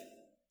his life.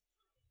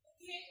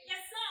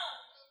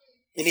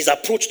 In his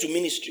approach to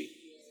ministry,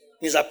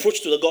 in his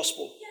approach to the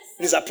gospel,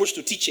 in his approach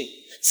to teaching.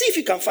 See if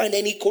you can find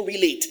any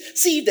correlate.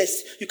 See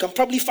if you can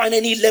probably find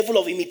any level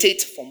of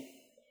imitate from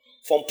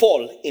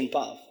Paul in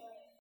Paul.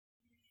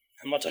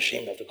 I'm not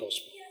ashamed of the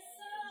gospel.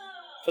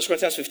 1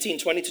 Corinthians 15,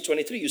 20 to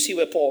 23, you see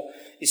where Paul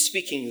is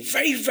speaking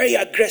very, very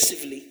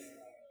aggressively.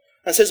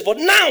 And says, but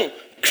now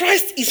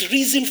Christ is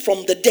risen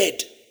from the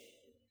dead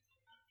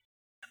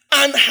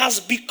and has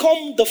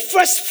become the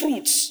first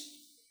fruits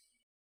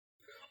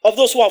of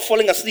those who are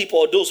falling asleep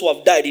or those who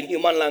have died, in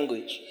human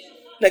language.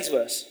 Next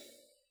verse.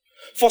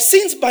 For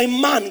since by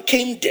man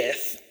came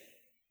death,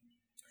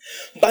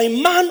 by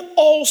man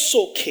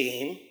also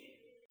came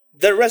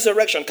the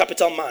resurrection,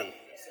 capital man,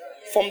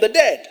 from the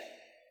dead.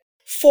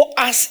 For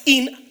as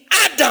in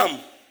Adam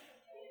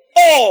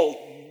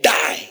all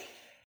die,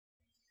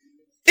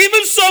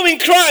 even so in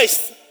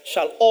Christ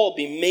shall all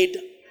be made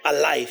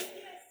alive.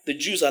 The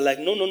Jews are like,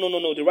 no.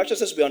 The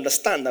righteousness we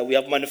understand that we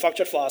have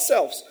manufactured for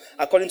ourselves,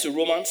 according to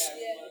Romans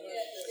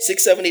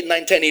 6, 7, 8,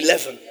 9, 10,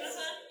 11.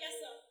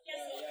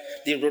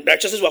 The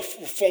righteousness we have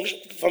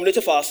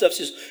formulated for ourselves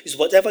is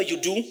whatever you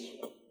do,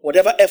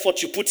 whatever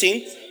effort you put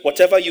in,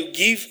 whatever you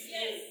give,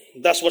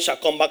 that's what shall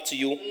come back to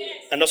you,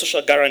 and also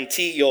shall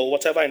guarantee your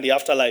whatever in the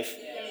afterlife.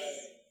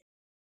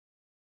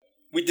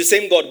 With the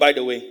same God, by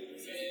the way.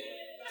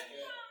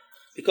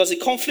 Because the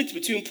conflict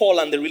between Paul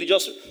and the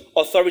religious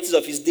authorities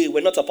of his day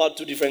were not about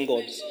two different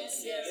gods.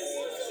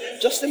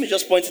 Let me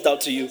point it out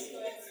to you.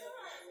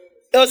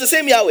 It was the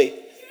same Yahweh.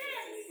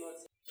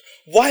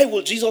 Why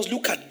will Jesus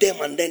look at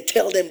them and then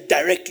tell them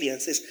directly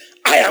and says,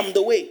 I am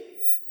the way?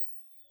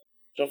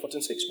 John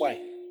 14:6. Why?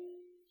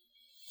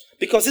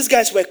 Because these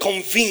guys were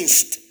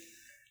convinced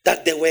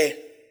that there were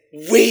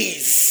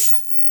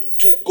ways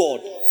to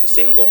God. The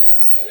same God.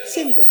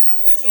 Same God.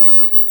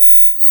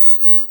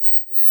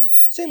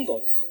 Same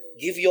God.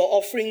 Give your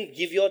offering,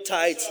 give your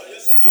tithes,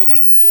 do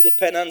the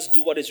penance,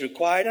 do what is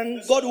required,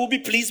 and God will be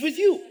pleased with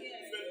you.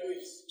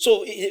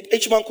 So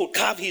each man could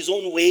carve his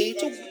own way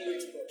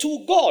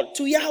to God,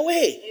 to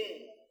Yahweh.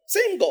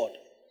 Same God.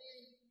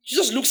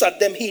 Jesus looks at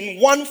them in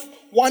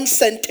one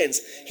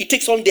sentence. He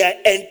takes on their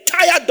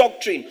entire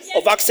doctrine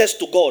of access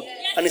to God.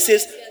 And he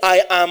says,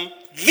 I am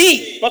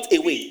the, not a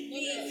way.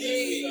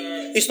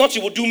 It's not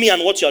you will do me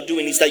and what you are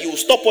doing. It's that you will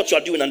stop what you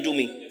are doing and do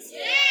me.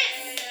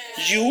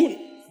 You,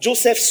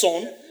 Joseph's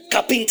son,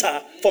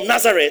 carpenter from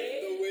Nazareth,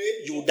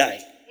 you will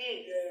die.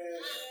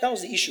 That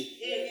was the issue.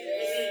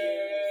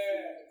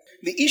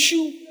 The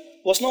issue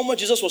was not what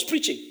Jesus was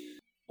preaching.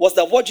 Was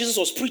that what Jesus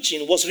was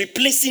preaching was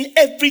replacing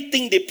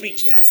everything they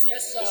preached. Yes, sir.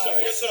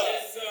 Yes, sir.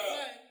 Yes, sir.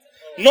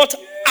 Not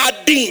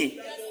adding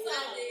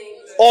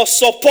or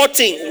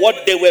supporting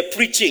what they were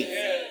preaching.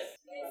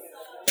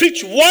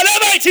 Preach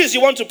whatever it is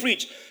you want to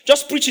preach.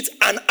 Just preach it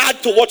and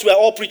add to what we are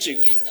all preaching.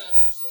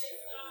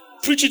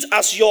 Preach it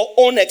as your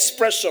own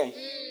expression.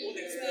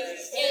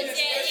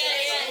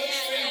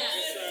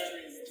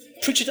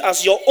 Preach it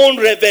as your own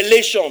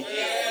revelation.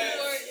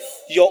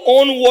 Your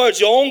own words,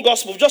 your own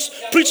gospel. Just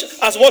preach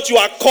as what you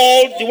are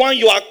called, the one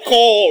you are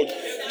called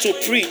to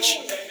preach.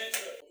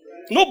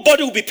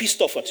 Nobody will be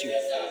pissed off at you.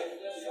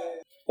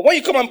 But when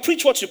you come and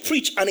preach what you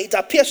preach and it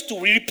appears to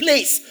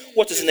replace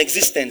what is in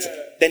existence,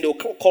 then they'll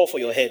call for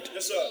your head.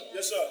 Yes, sir.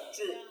 Yes, sir.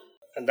 True.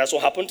 And that's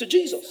what happened to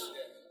Jesus.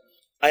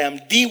 I am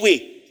the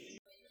way.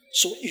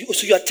 So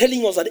you are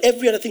telling us that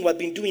every other thing we've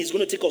been doing is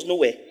going to take us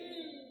nowhere.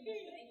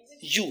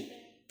 You,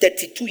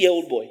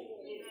 32-year-old boy.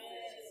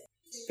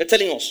 You're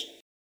telling us.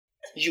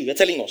 You're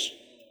telling us.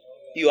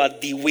 You are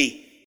the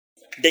way.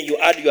 Then you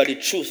add you are the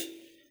truth.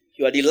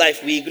 You are the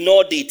life. We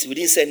ignored it. We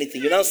didn't say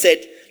anything. You now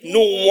said,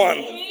 no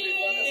one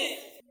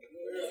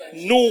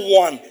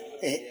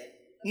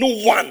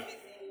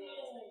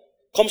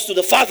comes to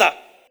the Father.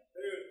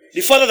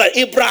 The Father that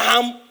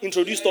Abraham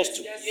introduced us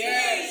to.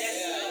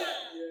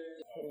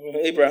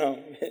 Abraham.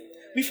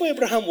 Before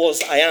Abraham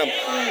was, I am.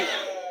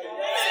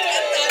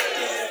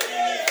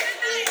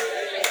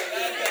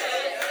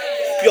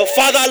 Your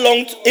father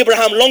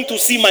Abraham longed to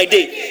see my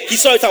day. He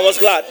saw it and was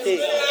glad. Hey.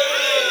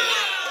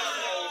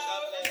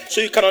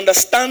 So you can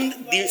understand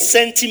the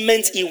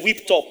sentiment he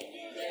whipped up.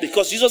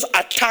 Because Jesus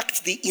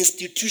attacked the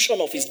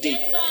institution of his day.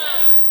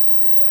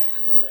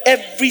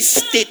 Every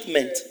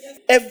statement,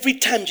 every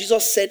time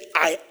Jesus said,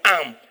 I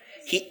am,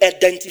 he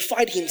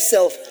identified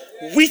himself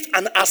with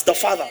and as the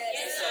Father.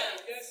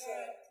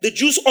 The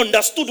Jews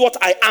understood what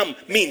I am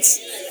means.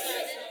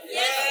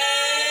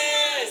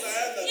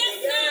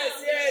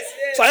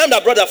 So I am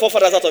that brought their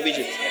forefathers out of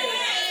Egypt.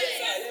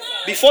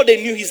 Before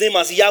they knew his name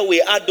as Yahweh,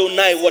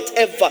 Adonai,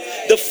 whatever.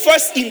 The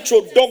first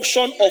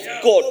introduction of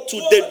God to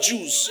the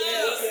Jews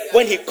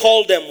when he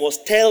called them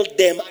was tell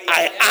them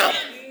I am.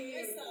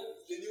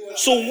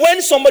 So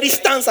when somebody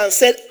stands and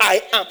said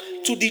I am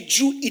to the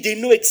Jew, they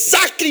know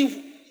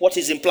exactly what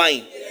he's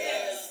implying.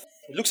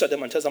 He looks at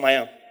them and tells them I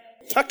am.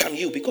 How can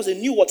you? Because they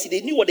knew what they heard.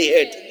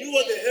 They knew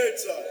what they heard,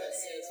 sir.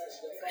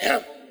 I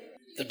am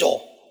the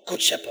door,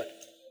 good shepherd,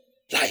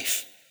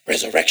 life,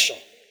 resurrection.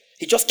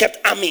 He just kept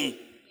arming.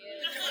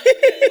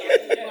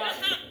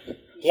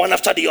 One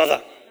after the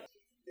other.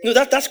 You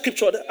know that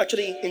scripture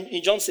actually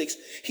in John 6,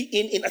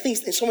 I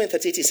think in somewhere in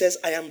 38 he says,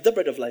 I am the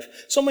bread of life.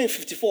 Somewhere in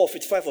 54 or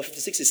 55 or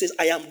 56 he says,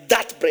 I am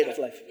that bread of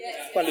life.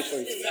 Go and look for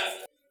it.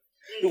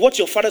 What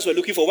your fathers were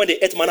looking for when they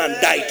ate manna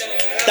and died.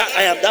 That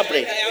I am that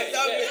bread.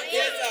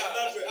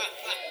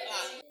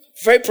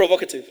 Very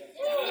provocative.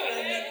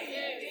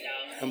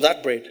 I'm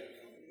that bread.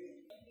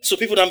 So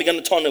people now began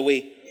to turn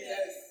away.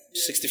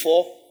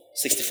 64,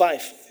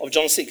 65 of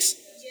John 6.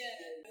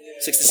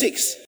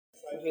 66.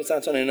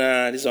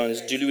 This one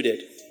is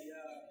deluded.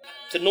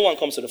 So no one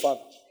comes to the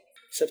Father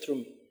except through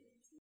me.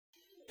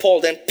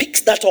 Paul then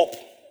picks that up.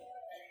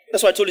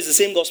 That's why I told you it's the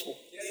same gospel.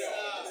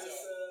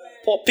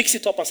 Paul picks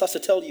it up and starts to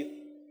tell you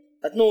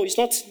that no, it's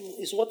not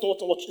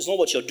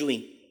what you're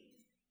doing.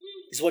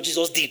 It's what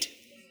Jesus did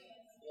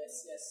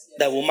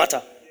that will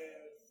matter.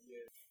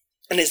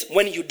 And it's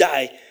when you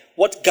die,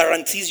 what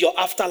guarantees your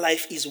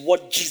afterlife is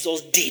what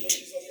Jesus did,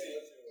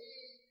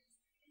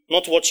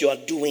 not what you are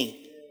doing.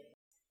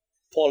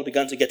 Paul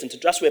began to get into.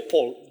 That's where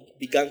Paul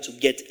began to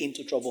get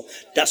into trouble.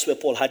 That's where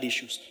Paul had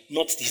issues,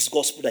 not his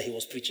gospel that he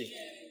was preaching,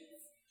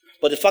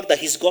 but the fact that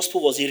his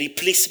gospel was a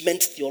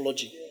replacement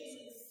theology,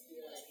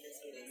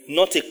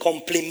 not a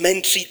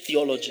complementary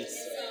theology.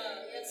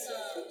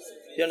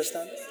 You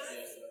understand?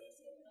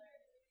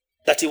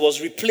 That he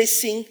was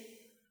replacing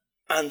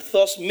and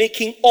thus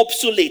making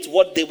obsolete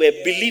what they were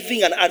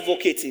believing and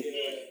advocating,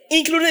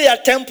 including their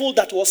temple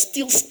that was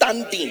still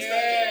standing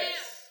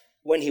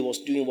when he was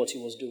doing what he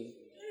was doing.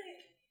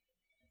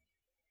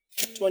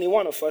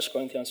 21 of 1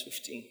 Corinthians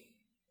 15.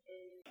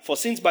 For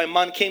since by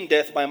man came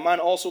death, by man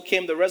also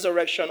came the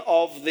resurrection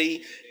of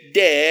the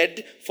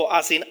dead. For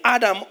as in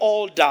Adam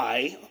all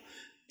die,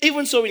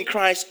 even so in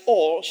Christ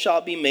all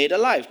shall be made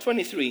alive.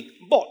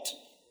 23. But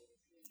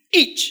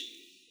each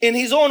in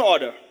his own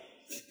order.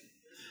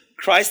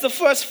 Christ the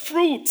first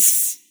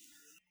fruits.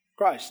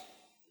 Christ.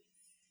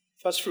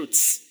 First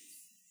fruits.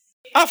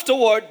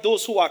 Afterward,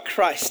 those who are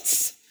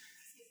Christ's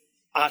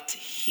at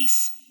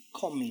his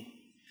coming.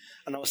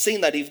 And I was saying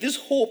that if this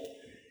hope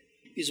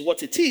is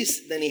what it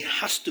is, then it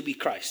has to be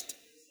Christ.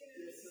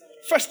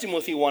 1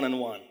 Timothy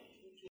 1:1.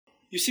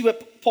 You see where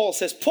Paul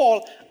says,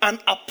 Paul, an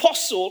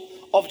apostle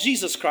of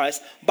Jesus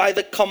Christ, by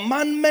the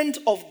commandment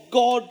of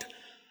God,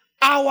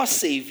 our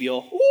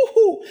Savior,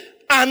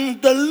 and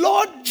the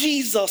Lord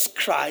Jesus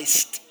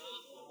Christ.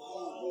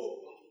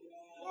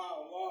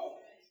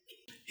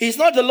 He's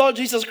not the Lord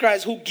Jesus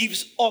Christ who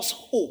gives us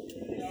hope.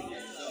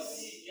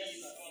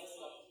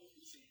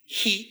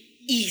 He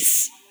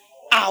is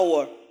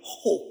our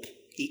hope.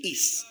 He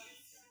is.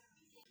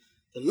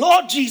 The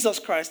Lord Jesus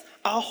Christ,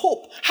 our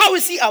hope. How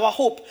is he our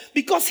hope?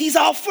 Because he's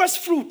our first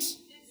fruit.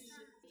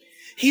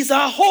 He's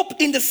our hope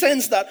in the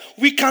sense that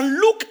we can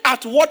look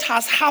at what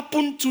has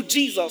happened to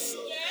Jesus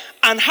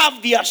and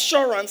have the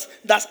assurance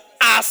that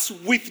as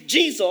with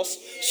Jesus,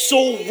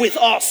 so with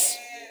us.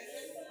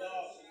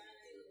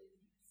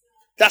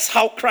 That's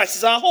how Christ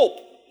is our hope.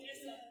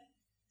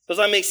 Does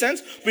that make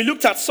sense? We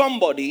looked at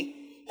somebody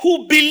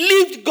who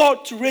believed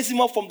God to raise him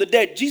up from the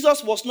dead.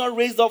 Jesus was not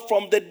raised up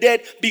from the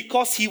dead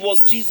because he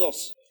was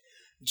Jesus.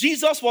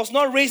 Jesus was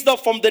not raised up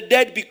from the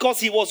dead because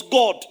he was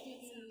God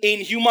in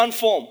human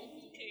form.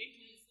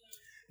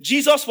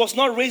 Jesus was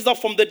not raised up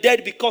from the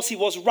dead because he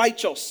was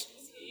righteous.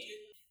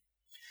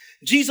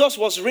 Jesus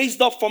was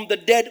raised up from the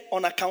dead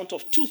on account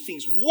of two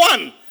things.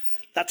 One,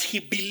 that he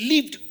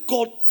believed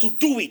God to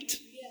do it.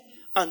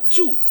 And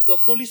two, the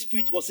Holy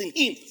Spirit was in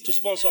him to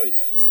sponsor it.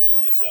 Yes, sir.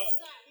 Yes, sir.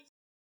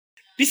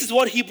 This is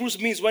what Hebrews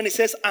means when it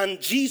says, and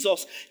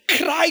Jesus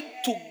cried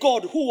to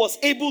God who was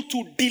able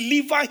to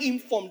deliver him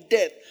from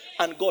death,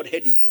 and God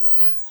heard him.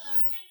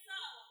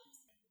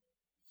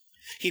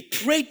 He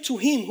prayed to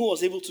him who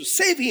was able to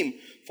save him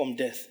from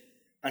death,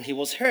 and he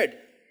was heard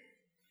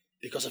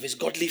because of his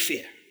godly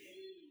fear.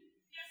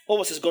 What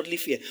was his godly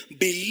fear?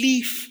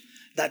 Belief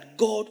that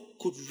God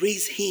could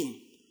raise him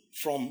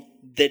from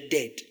the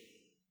dead.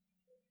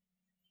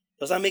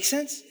 Does that make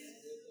sense?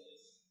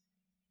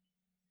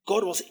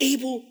 God was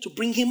able to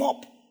bring him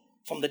up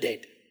from the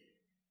dead.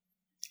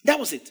 That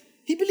was it.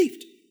 He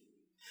believed.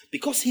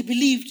 Because he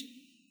believed,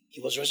 he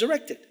was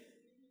resurrected.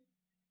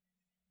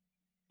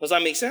 Does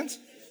that make sense?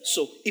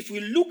 So, if we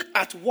look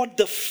at what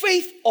the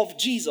faith of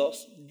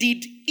Jesus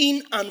did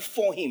in and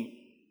for him,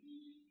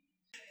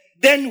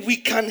 then we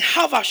can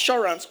have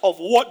assurance of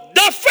what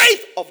the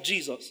faith of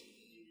Jesus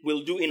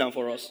will do in and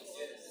for us.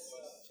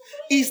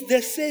 Is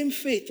the same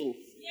faith.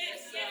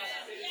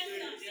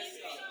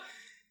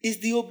 Is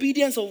the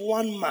obedience of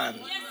one man.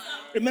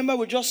 Remember,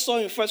 we just saw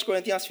in 1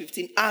 Corinthians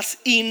 15, as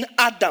in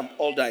Adam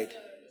all died,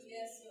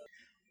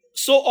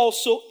 so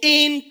also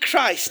in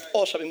Christ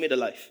all shall be made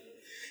alive.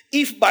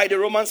 If by the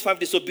Romans 5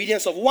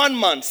 disobedience of one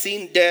man,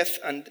 sin, death,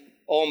 and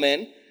all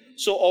men,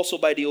 so also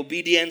by the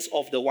obedience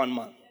of the one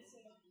man.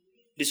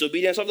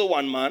 Disobedience of the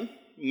one man,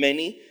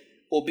 many.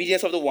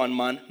 Obedience of the one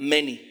man,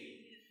 many.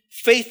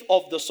 Faith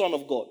of the Son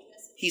of God.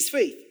 His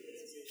faith.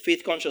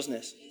 Faith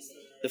consciousness.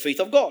 The faith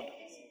of God.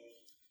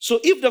 So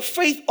if the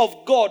faith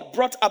of God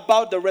brought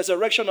about the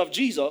resurrection of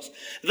Jesus,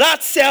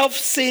 that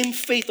same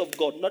faith of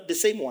God, not the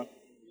same one.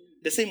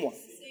 The same one.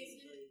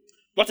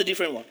 Not a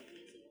different one.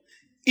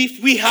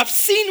 If we have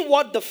seen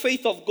what the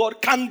faith of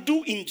God can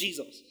do in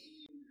Jesus,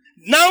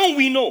 now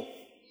we know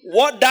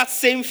what that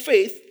same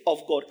faith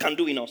of God can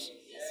do in us.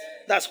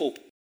 That's hope.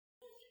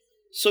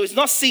 So it's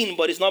not seen,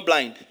 but it's not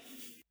blind.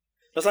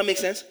 Does that make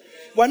sense?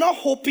 We're not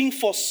hoping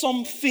for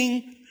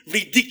something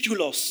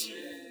ridiculous.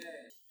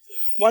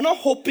 We're not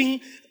hoping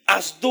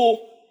as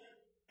though,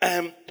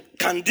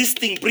 can this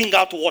thing bring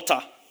out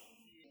water?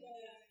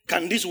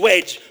 Can this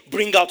wedge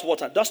bring out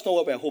water? That's not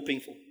what we're hoping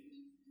for.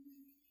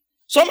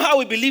 Somehow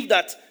we believe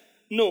that,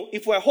 no,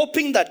 if we're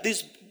hoping that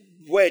this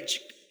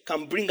wedge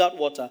can bring out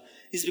water,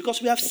 it's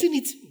because we have seen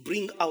it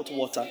bring out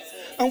water.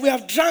 And we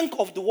have drank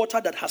of the water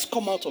that has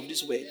come out of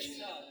this wedge.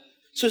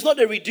 So it's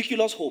not a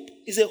ridiculous hope.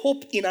 It's a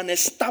hope in an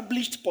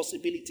established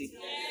possibility.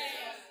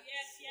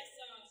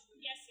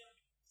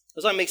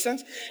 Does that make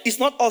sense? It's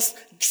not us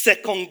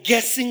second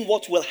guessing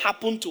what will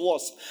happen to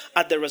us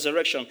at the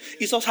resurrection.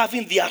 It's us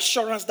having the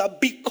assurance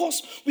that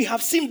because we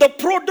have seen the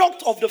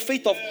product of the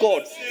faith of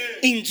God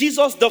in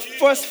Jesus, the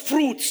first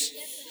fruits,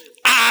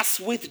 as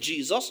with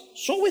Jesus,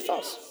 so with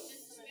us.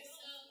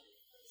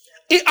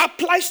 It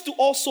applies to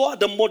also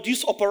the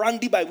modus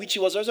operandi by which he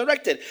was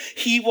resurrected.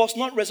 He was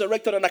not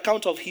resurrected on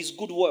account of his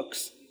good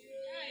works.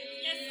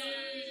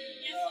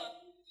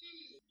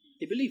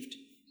 He believed.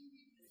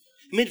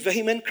 He made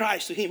vehement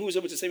cries to him who was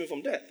able to save him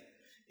from death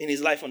in his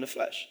life on the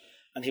flesh.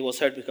 And he was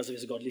heard because of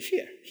his godly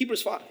fear.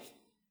 Hebrews 5.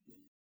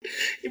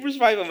 Hebrews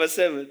 5 and verse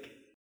 7.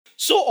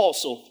 So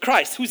also,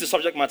 Christ, who is the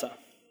subject matter,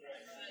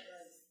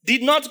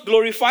 did not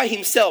glorify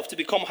himself to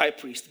become high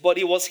priest, but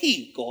it was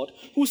he, God,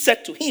 who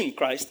said to him,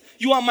 Christ,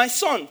 you are my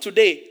son,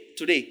 today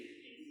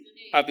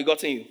I've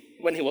begotten you,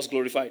 when he was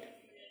glorified.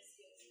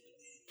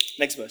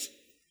 Next verse.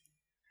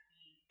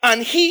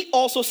 And he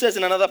also says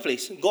in another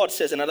place, God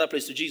says in another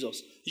place to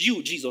Jesus,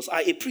 you, Jesus,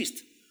 are a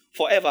priest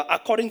forever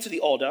according to the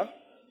order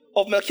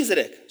of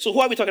Melchizedek. So who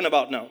are we talking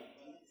about now?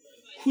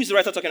 Who is the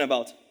writer talking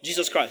about?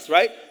 Jesus Christ,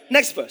 right?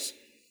 Next verse.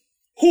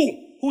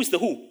 Who? Who is the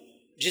who?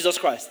 Jesus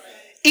Christ.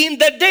 In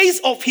the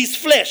days of his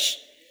flesh,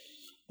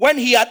 when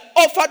he had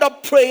offered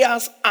up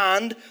prayers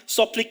and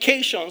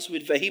supplications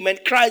with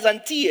vehement cries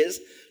and tears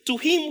to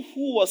him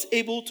who was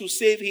able to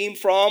save him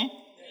from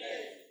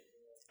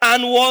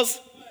and was,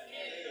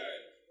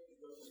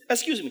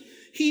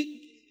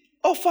 he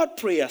offered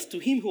prayers to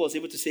him who was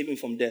able to save him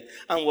from death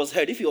and was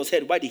heard. If he was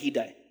heard, why did he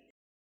die?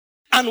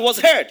 And was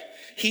heard.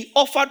 He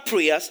offered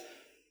prayers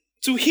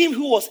to him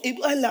who was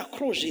able,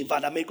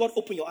 may God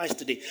open your eyes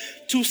today,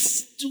 to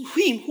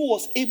him who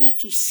was able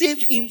to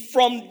save him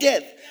from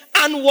death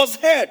and was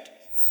heard.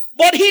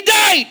 But he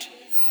died.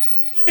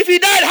 If he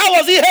died, how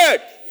was he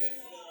heard?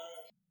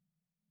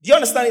 Do you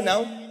understand it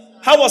now?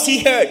 How was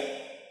he heard?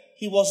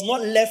 He was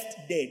not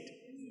left dead.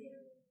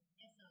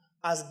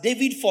 As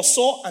David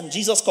foresaw and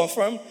Jesus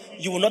confirmed,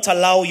 you will not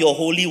allow your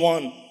Holy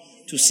One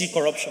to see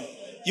corruption.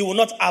 You will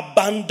not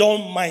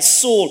abandon my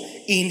soul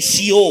in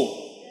Sheol.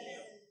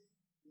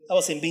 That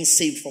was him being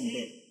saved from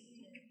death.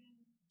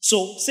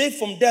 So, saved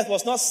from death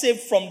was not saved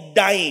from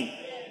dying,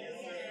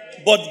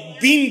 but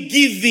being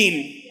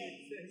given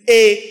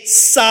a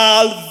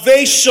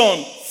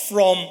salvation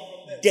from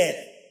death.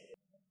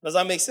 Does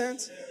that make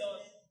sense?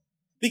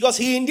 Because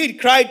he indeed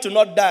cried to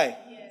not die.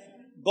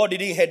 God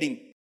didn't head him.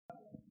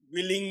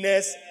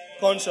 Willingness,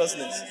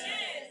 consciousness.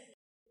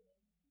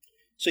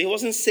 So he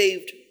wasn't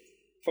saved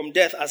from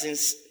death as in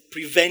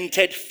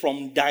prevented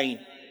from dying.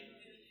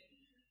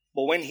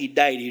 But when he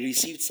died, he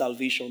received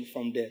salvation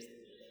from death.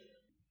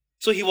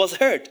 So he was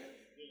heard.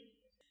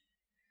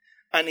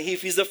 And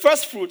if he's the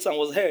first fruits and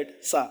was heard,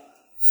 sir,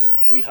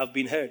 we have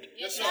been heard.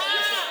 Yes, sir.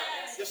 Yes,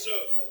 sir. Yes, sir.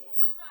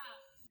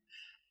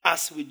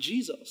 As with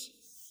Jesus,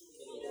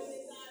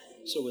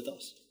 so with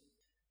us.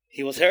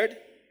 He was heard.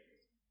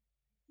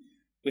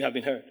 We have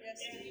been heard.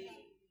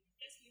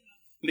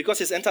 Because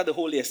he's entered the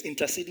holiest,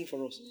 interceding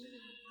for us.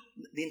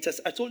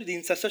 I told you the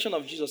intercession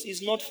of Jesus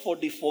is not for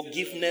the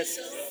forgiveness.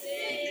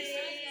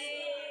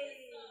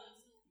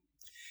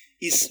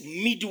 It's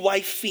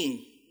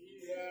midwifing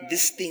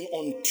this thing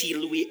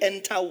until we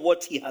enter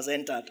what he has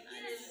entered.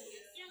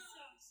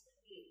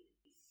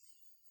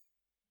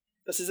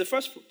 This is the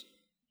first fruit.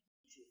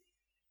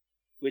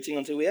 Waiting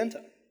until we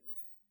enter.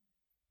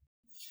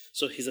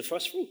 So he's the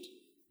first fruit.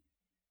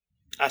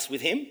 As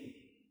with him,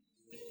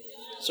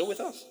 so with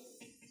us.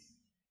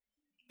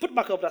 Put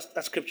back up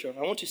that scripture.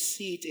 I want to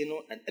see it in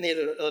any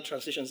other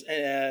translations,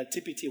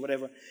 TPT,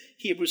 whatever.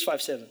 Hebrews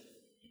 5:7.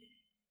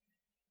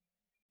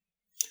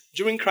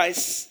 During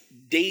Christ's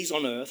days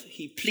on earth,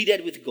 he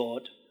pleaded with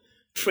God,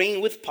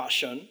 praying with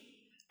passion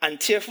and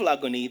tearful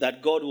agony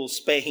that God will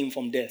spare him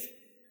from death.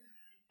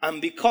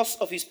 And because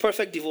of his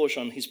perfect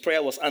devotion, his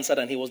prayer was answered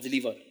and he was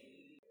delivered.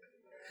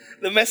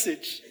 The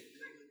Message.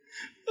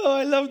 Oh,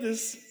 I love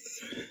this.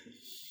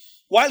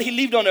 While he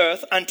lived on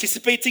earth,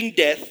 anticipating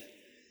death,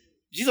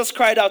 Jesus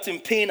cried out in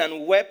pain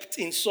and wept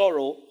in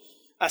sorrow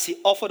as he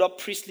offered up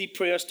priestly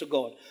prayers to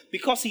God.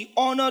 Because he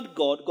honored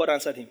God, God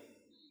answered him.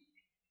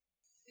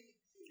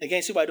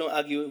 Again, see why I don't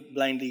argue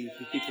blindly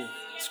with people,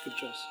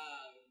 scriptures.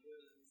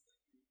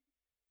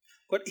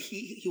 But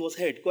he was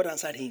heard. God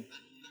answered him.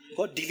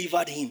 God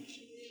delivered him.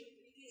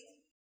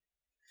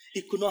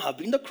 It could not have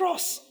been the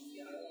cross.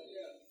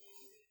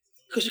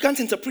 Because you can't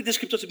interpret the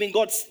scripture to mean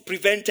God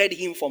prevented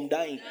him from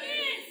dying.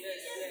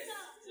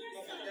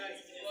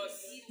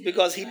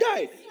 Because he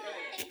died.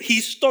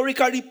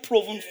 Historically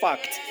proven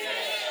fact.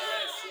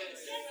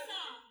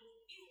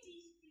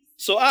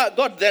 So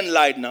God then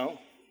lied now.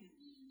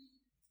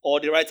 Or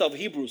the writer of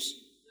Hebrews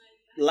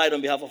lied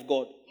on behalf of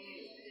God.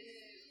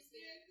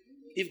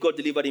 If God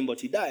delivered him but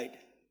he died.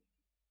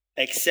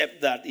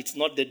 Except that it's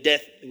not the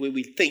death the way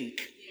we think.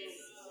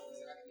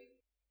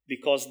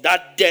 Because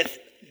that death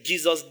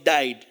Jesus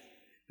died,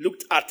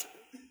 looked at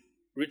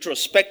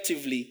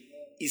retrospectively,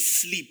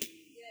 is sleep.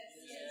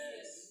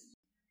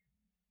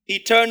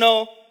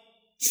 Eternal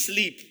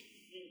sleep.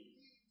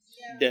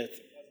 Death.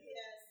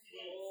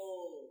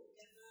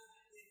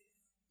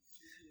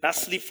 That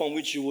sleep from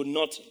which you would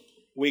not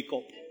wake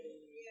up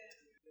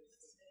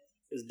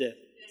is death.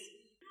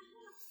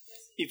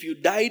 If you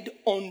died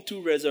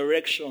unto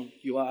resurrection,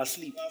 you are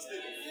asleep.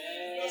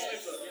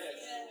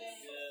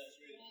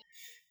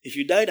 If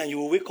you died and you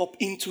will wake up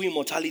into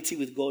immortality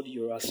with God,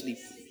 you are asleep.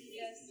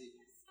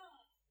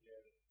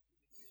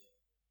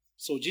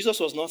 So Jesus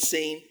was not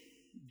saying,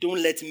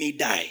 don't let me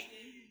die.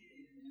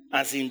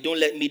 As in, don't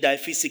let me die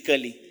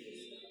physically.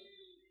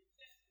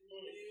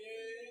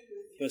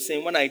 He was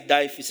saying, when I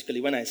die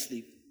physically, when I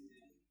sleep,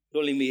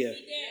 don't leave me here.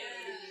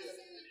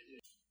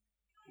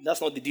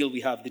 That's not the deal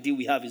we have. The deal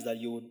we have is that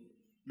you would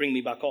bring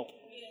me back up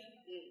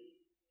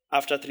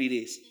after 3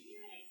 days.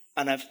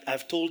 And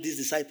I've told these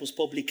disciples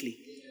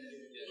publicly.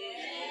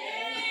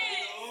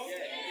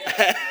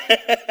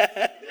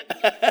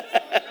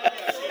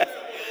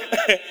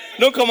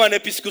 Don't come on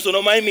episcopal, so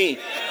don't mind me.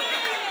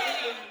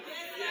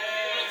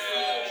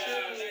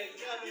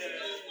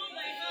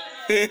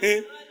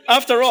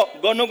 After all,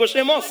 God no go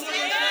shame us.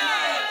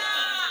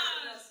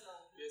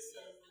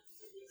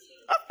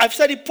 I've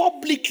said it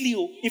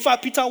publicly. In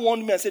fact, Peter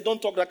warned me and said,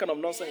 don't talk that kind of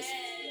nonsense.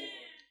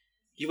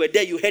 You were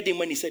there, you heard him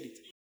when he said it.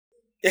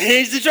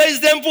 He destroyed his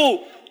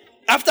temple.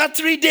 After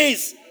 3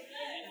 days,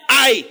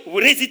 I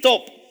will raise it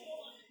up.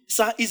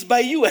 Sir, it's by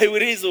you I will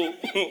raise it.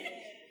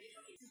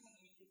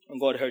 And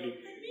God heard him.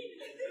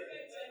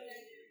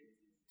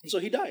 And so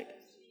he died.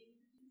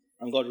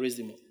 And God raised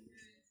him up.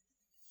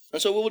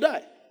 And so we will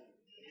die.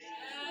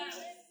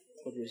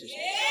 God raised us up.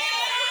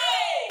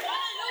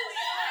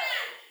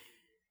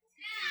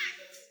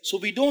 So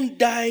we don't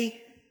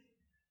die.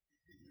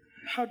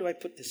 How do I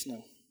put this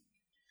now?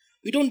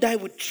 We don't die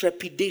with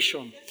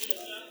trepidation.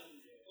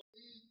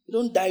 We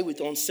don't die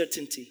with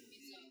uncertainty.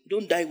 We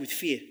don't die with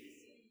fear.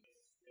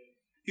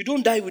 You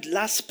don't die with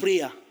last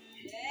prayer.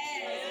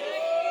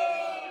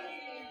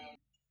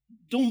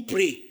 Don't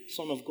pray,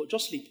 Son of God.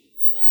 Just sleep.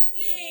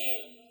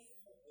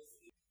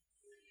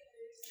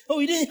 Oh,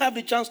 you didn't have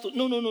the chance to.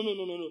 No.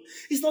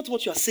 It's not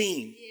what you are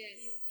saying.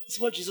 It's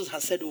what Jesus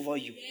has said over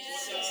you.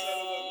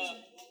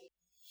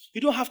 You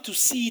don't have to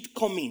see it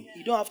coming.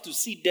 You don't have to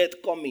see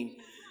death coming.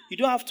 You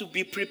don't have to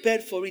be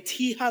prepared for it.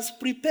 He has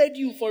prepared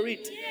you for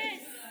it.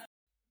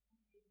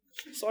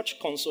 Such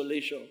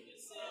consolation.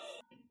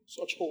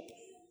 Such hope.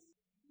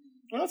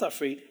 We're not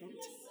afraid.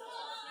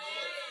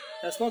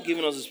 That's not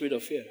giving us the spirit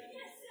of fear.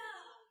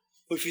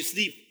 But if you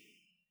sleep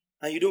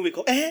and you don't wake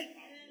up,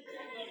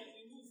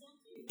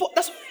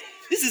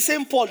 this is the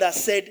same Paul that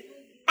said,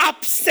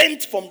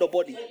 absent from the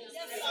body.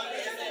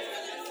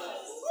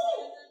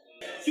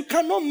 You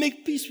cannot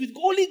make peace with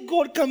God. Only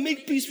God can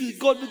make peace with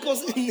God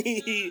because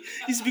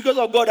it's because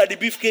of God that the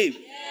beef came.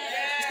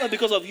 It's not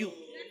because of you.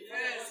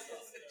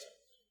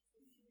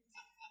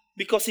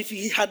 Because if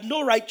he had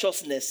no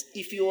righteousness,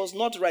 if he was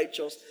not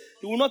righteous,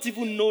 he would not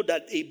even know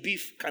that a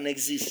beef can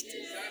exist.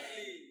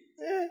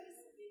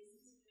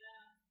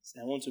 So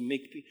I want to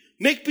make peace.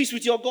 Make peace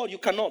with your God. You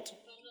cannot.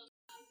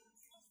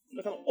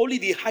 Only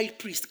the high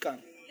priest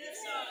can.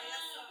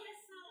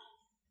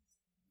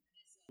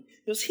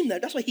 It was him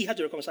that's why he had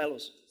to reconcile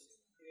us.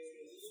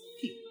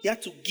 He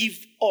had to give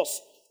us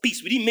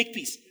peace. We didn't make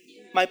peace.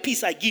 My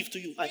peace I give to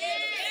you.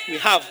 We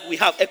have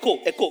echo.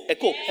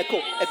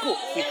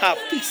 We have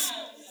peace.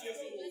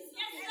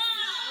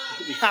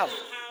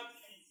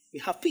 We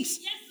have peace.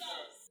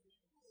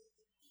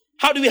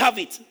 How do we have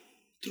it?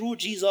 Through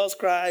Jesus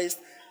Christ,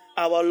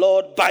 our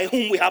Lord, by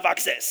whom we have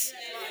access.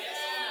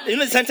 You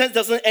know the sentence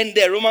doesn't end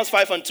there. Romans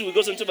 5:2. It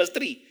goes into verse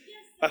 3.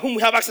 By whom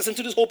we have access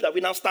into this hope that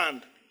we now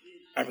stand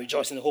and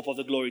rejoice in the hope of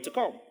the glory to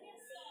come.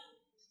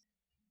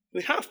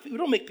 We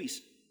don't make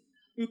peace.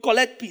 We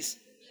collect peace.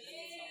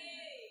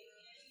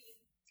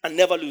 And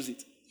never lose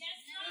it.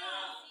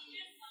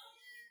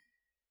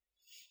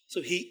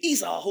 So he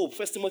is our hope.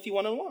 1 Timothy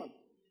 1:1.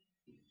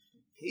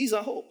 He is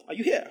our hope. Are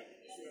you here?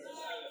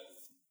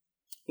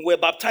 We're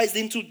baptized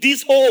into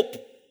this hope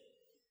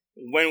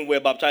when we're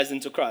baptized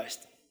into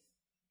Christ.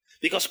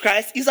 Because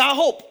Christ is our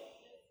hope.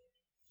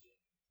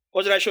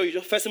 What did I show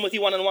you? 1 Timothy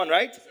 1:1,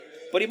 right?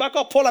 But he back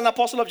up, Paul, an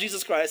apostle of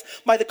Jesus Christ,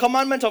 by the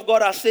commandment of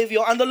God our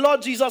Savior and the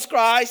Lord Jesus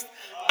Christ,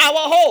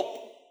 our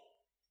hope.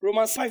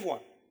 Romans 5:1.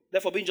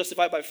 Therefore, being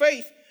justified by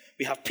faith,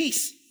 we have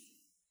peace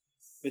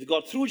with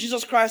God through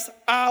Jesus Christ,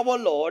 our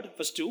Lord.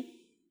 Verse 2.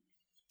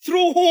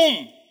 Through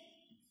whom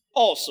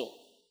also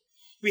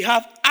we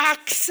have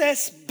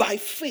access by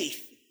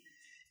faith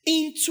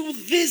into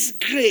this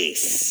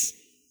grace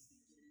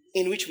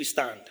in which we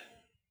stand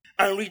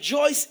and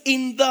rejoice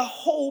in the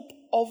hope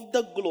of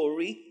the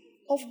glory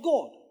of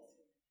God.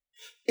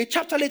 A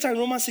chapter later in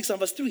Romans 6 and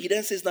verse 3, he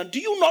then says, now do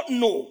you not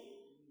know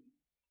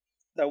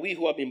that we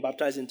who have been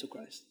baptized into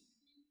Christ,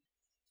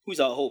 who is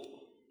our hope,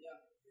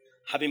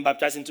 have been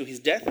baptized into his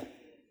death?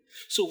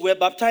 So we're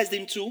baptized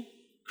into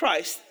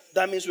Christ.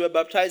 That means we're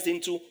baptized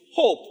into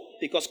hope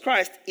because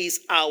Christ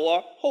is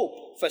our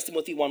hope. 1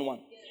 Timothy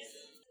 1:1.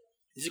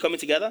 Is it coming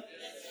together?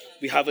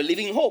 We have a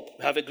living hope.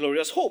 We have a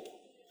glorious hope.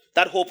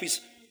 That hope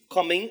is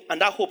coming,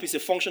 and that hope is a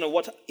function of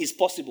what is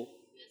possible.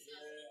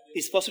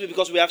 It's possible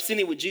because we have seen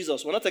it with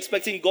Jesus. We're not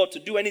expecting God to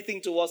do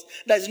anything to us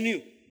that is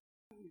new.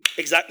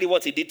 Exactly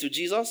what he did to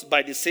Jesus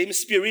by the same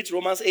Spirit,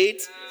 Romans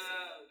 8.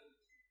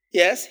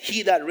 Yes,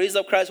 he that raised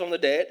up Christ from the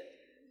dead,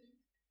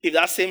 if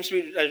that same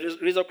Spirit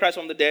that raised up Christ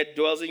from the dead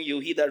dwells in you,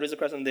 he that raised up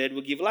Christ from the dead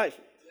will give life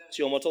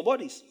to your mortal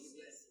bodies.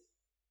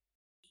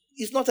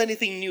 It's not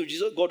anything new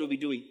God will be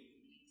doing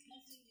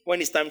when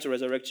it's time to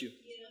resurrect you.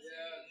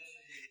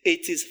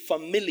 It is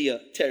familiar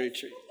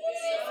territory.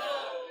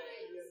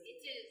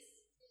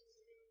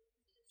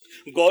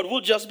 God will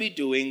just be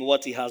doing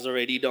what he has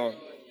already done.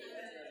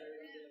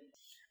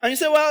 And you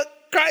say, well,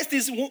 Christ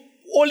is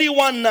only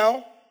one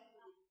now.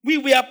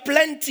 We are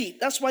plenty.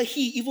 That's why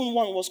he, even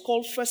one, was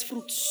called first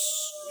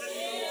fruits.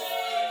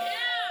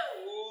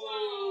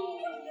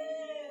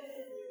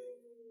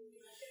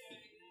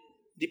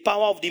 The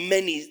power of the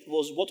many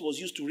was what was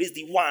used to raise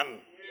the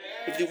one.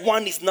 If the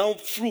one is now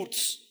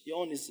fruits,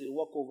 your own is a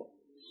walkover.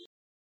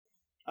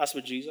 As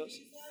for Jesus,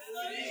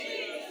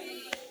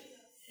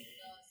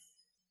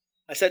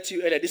 I said to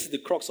you earlier, this is the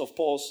crux of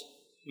Paul's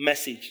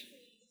message.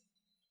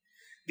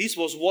 This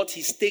was what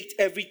he staked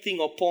everything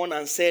upon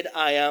and said,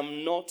 I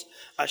am not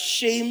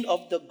ashamed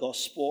of the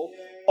gospel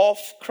of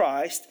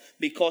Christ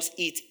because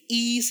it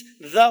is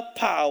the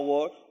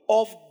power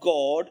of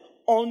God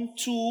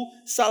unto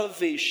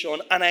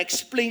salvation. And I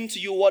explained to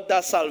you what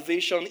that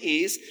salvation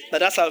is.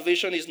 That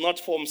salvation is not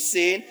from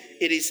sin.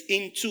 It is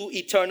into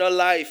eternal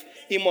life,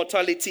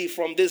 immortality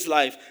from this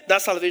life.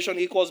 That salvation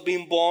equals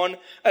being born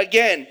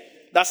again.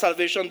 That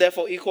salvation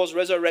therefore equals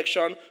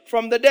resurrection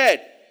from the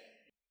dead.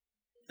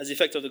 As the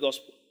effect of the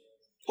gospel.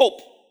 Hope.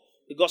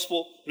 The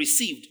gospel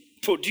received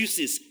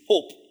produces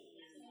hope.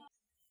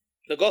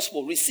 The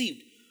gospel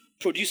received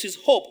produces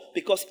hope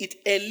because it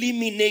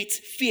eliminates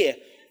fear.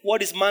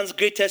 What is man's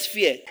greatest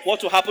fear?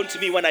 What will happen to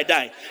me when I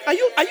die? Are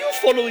you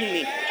following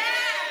me?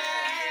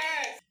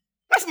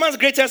 That's man's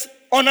greatest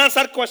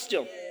unanswered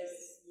question.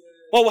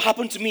 What will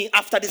happen to me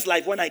after this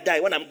life when I die,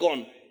 when I'm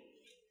gone?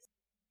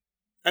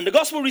 And the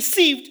gospel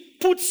received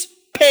puts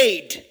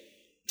paid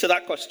to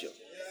that question.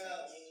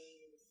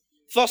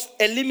 Thus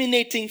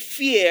eliminating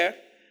fear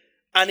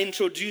and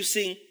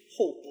introducing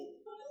hope.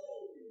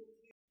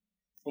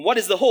 And what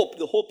is the hope?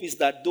 The hope is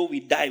that though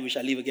we die, we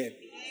shall live again.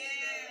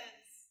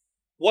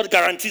 What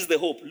guarantees the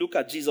hope? Look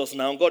at Jesus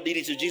now. God did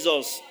it to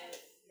Jesus.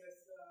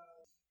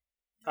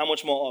 How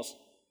much more us?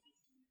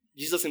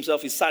 Jesus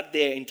himself is sat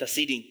there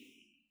interceding,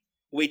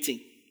 waiting.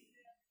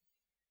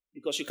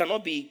 Because you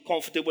cannot be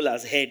comfortable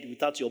as head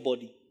without your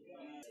body.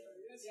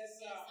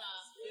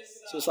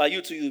 So, sir,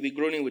 you too, you'll be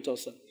groaning with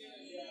us, sir.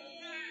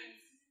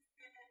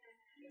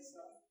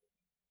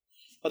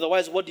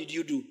 Otherwise, what did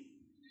you do?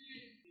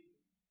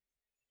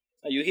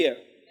 Are you here?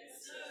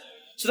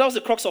 So that was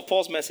the crux of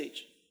Paul's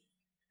message.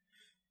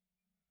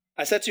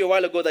 I said to you a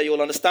while ago that you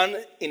will understand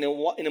in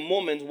a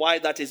moment why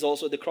that is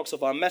also the crux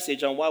of our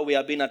message and why we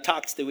are being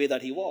attacked the way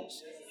that he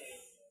was.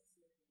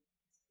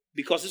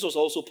 Because this was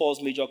also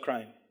Paul's major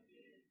crime.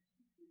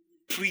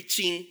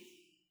 Preaching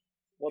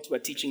what we're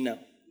teaching now.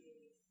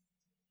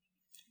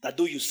 That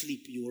though you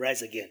sleep, you will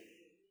rise again.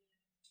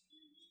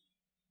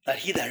 That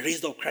he that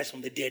raised up Christ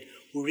from the dead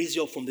will raise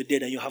you up from the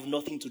dead and you have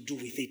nothing to do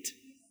with it.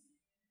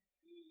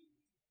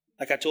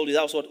 Like I told you,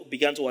 that was what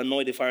began to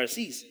annoy the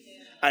Pharisees.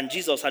 And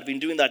Jesus had been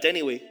doing that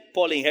anyway.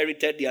 Paul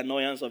inherited the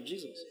annoyance of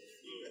Jesus.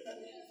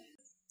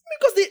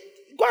 Because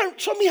go and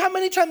show me how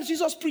many times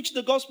Jesus preached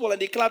the gospel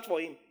and they clapped for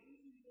him.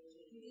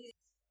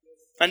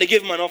 And they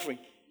gave him an offering.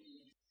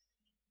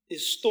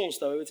 It's stones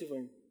that were waiting for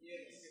him.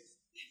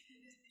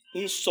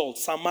 Insult,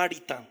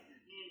 Samaritan,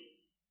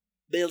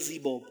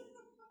 Beelzebub,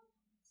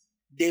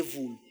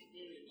 devil,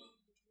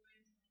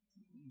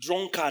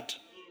 drunkard,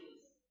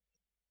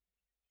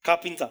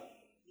 carpenter.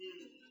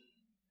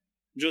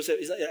 Joseph,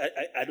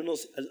 I don't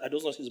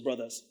know his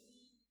brothers.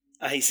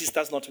 And his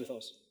sisters not with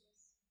us.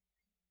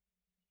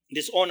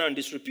 Dishonor and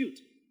disrepute.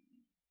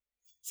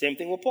 Same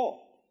thing with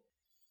Paul.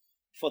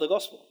 For the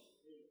gospel.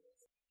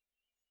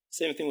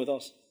 Same thing with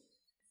us.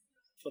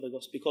 For the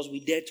gospel. Because we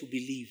dare to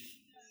believe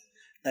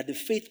that the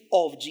faith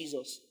of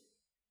Jesus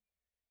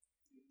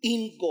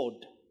in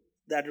God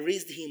that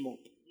raised him up,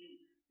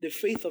 the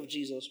faith of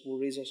Jesus will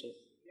raise us up.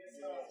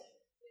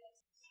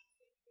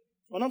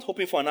 We're not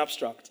hoping for an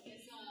abstract.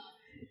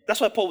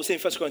 That's why Paul was saying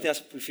in 1 Corinthians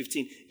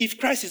 15, if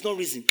Christ is not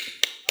risen,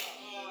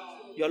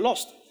 you're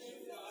lost.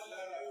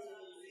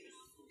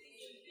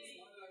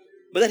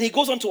 But then he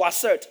goes on to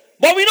assert,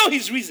 but we know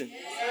he's risen.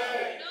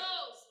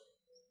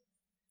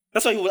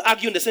 That's why he will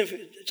argue in the same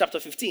chapter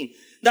 15,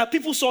 that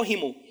people saw him.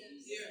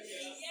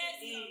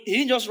 He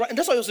didn't just, and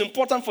that's why it was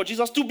important for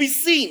Jesus to be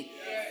seen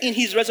in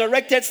his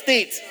resurrected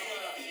state.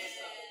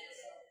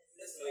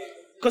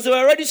 Because they were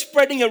already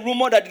spreading a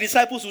rumor that the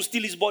disciples would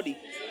steal his body.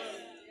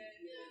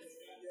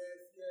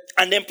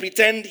 And then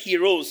pretend he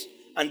rose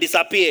and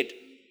disappeared.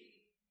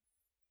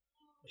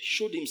 He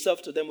showed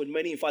himself to them with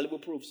many infallible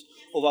proofs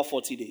over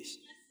 40 days.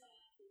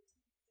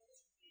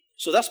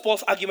 So that's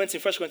Paul's argument in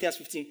 1 Corinthians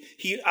 15.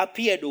 He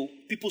appeared though,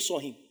 people saw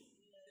him.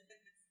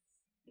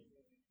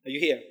 Are you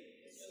here?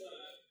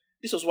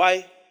 This was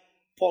why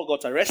Paul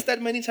got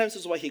arrested many times.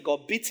 This is why he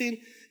got beaten.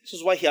 This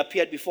is why he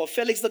appeared before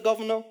Felix the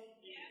governor.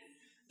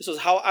 This was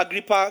how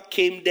Agrippa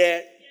came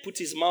there, put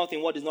his mouth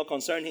in what did not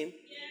concern him,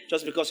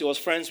 just because he was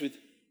friends with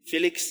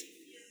Felix.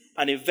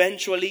 And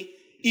eventually,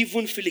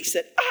 even Felix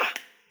said,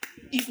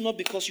 if not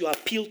because you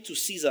appealed to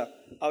Caesar,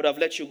 I would have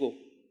let you go.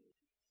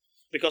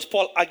 Because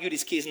Paul argued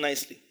his case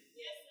nicely.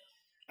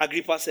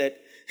 Agrippa said,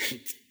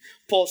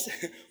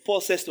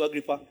 Paul says to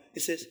Agrippa, he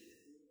says,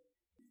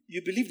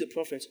 you believe the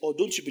prophets or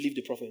don't you believe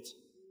the prophets?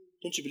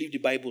 Don't you believe the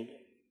Bible?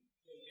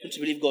 Don't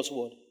you believe God's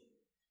word?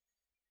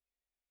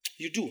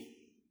 You do,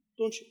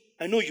 don't you?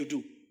 I know you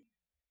do.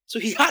 So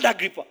he had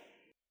Agrippa.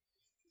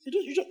 He said,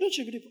 don't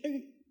you believe?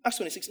 Acts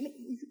 26. No,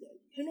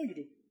 I know you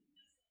do.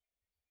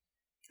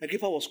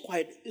 Agrippa was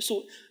quiet.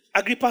 So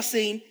Agrippa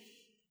saying,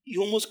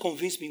 you almost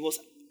convinced me, was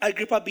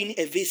Agrippa being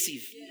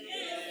evasive.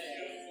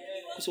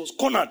 Because he was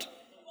cornered. He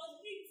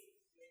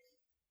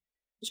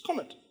was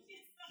cornered.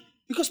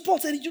 Because Paul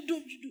said, you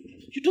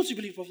don't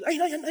believe prophets. I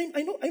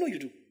know you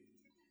do.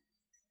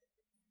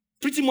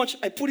 Pretty much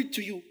I put it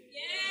to you.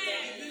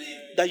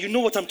 That you know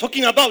what I'm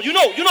talking about. You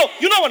know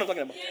what I'm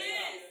talking about.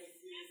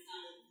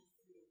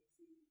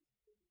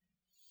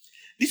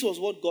 This was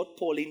what got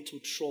Paul into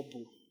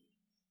trouble.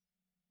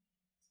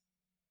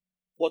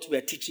 what we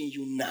are teaching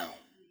you now.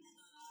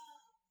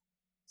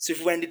 So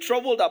if we're in the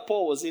trouble that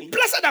Paul was in,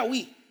 blessed are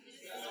we.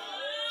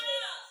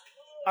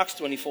 Acts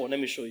 24, let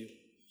me show you.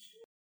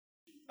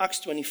 Acts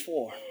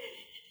 24.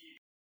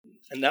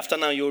 And after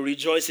now, you'll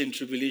rejoice in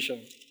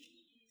tribulation.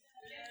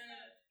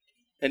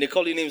 And they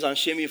call you names and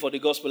shame you for the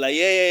gospel. Like,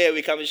 yeah,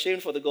 we can be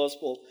shamed for the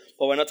gospel,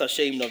 but we're not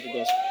ashamed of the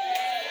gospel.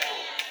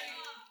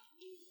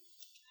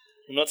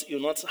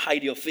 You'll not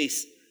hide your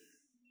face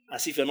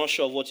as if you're not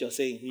sure of what you're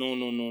saying.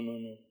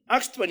 No.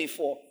 Acts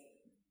 24.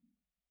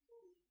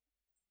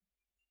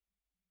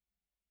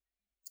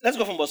 Let's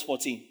go from verse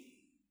 14.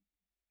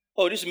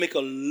 Oh, this will make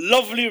a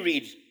lovely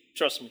read.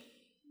 Trust me.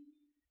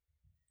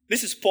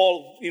 This is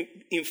Paul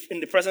in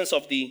the presence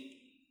of the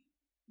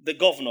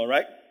governor,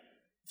 right?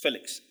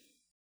 Felix.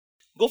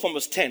 Go from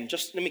verse 10.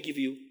 Just let me give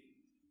you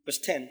verse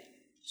 10.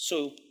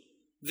 So,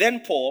 then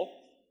Paul,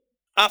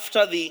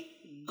 after the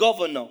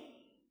governor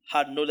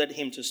had noted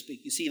him to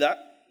speak. You see that?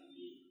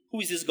 Who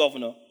is this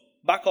governor?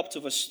 Back up to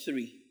verse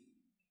 3.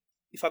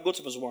 If I go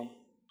to verse 1.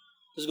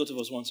 Let's go to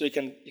verse 1 so you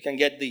can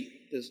get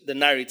the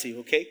narrative,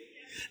 okay?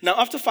 Now,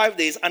 after 5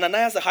 days,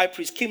 Ananias the high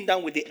priest came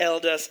down with the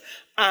elders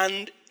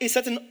and a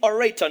certain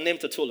orator named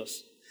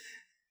Tertullus.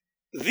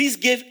 This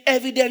gave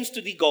evidence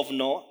to the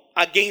governor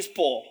against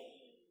Paul.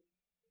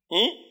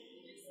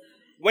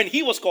 When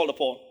he was called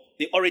upon,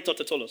 the orator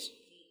Tertullus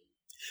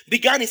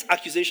began his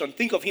accusation.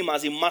 Think of him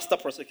as a master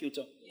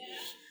prosecutor.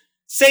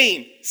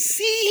 Saying,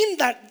 seeing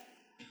that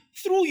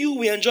through you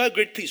we enjoy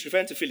great peace,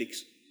 referring to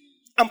Felix,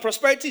 and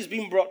prosperity is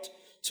being brought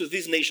to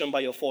this nation by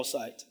your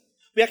foresight.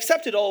 We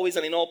accept it always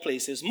and in all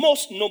places.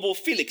 Most noble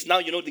Felix, now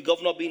you know the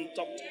governor being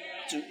talked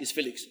to is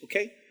Felix,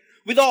 okay?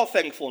 With all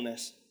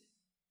thankfulness.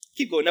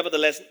 Keep going.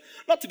 Nevertheless,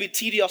 not to be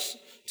tedious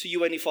to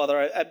you any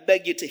further, I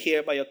beg you to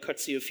hear by your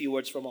courtesy a few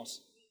words from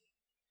us.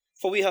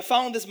 For we have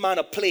found this man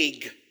a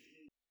plague,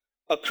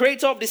 a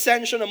creator of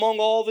dissension among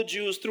all the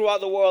Jews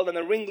throughout the world and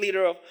a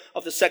ringleader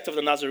of the sect of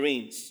the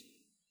Nazarenes.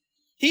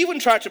 He even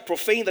tried to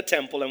profane the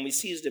temple, and we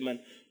seized him and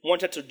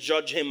wanted to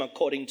judge him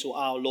according to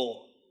our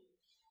law.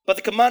 But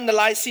the commander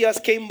Lysias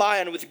came by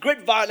and with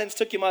great violence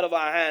took him out of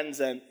our hands,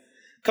 and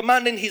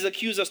commanding his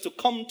accusers to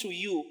come to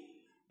you,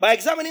 by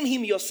examining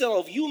him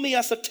yourself, you may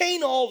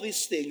ascertain all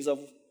these things of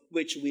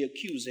which we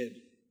accuse him.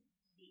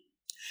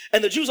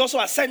 And the Jews also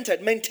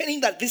assented,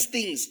 maintaining that these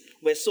things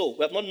were so.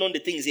 We have not known the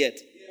things yet.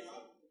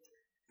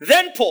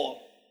 Then Paul,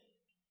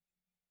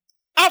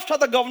 after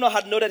the governor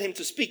had noted him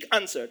to speak,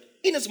 answered,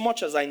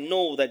 inasmuch as I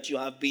know that you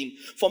have been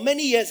for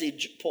many years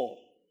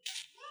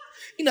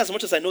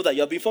inasmuch as I know that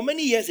you have been for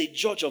many years a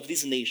judge of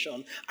this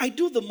nation, I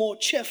do the more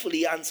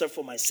cheerfully answer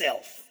for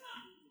myself.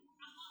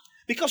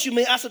 Because you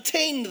may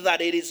ascertain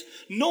that it is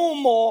no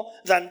more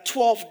than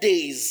 12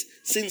 days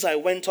since I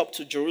went up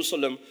to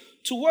Jerusalem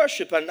to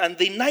worship, and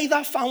they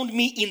neither found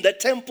me in the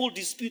temple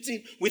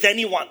disputing with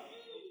anyone,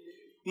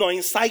 nor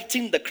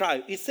inciting the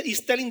crowd.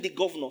 He's telling the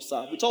governor,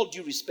 sir, with all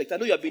due respect, I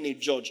know you have been a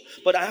judge,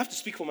 but I have to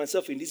speak for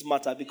myself in this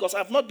matter because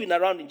I've not been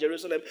around in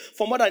Jerusalem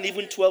for more than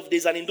even 12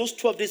 days. And in those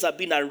 12 days I've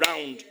been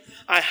around,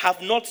 I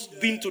have not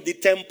been to the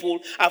temple.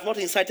 I've not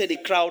incited the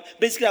crowd.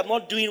 Basically, I'm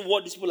not doing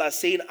what these people are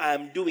saying I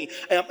am doing.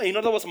 In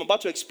other words, I'm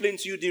about to explain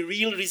to you the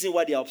real reason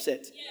why they are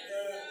upset.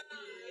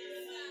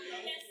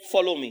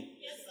 Follow me.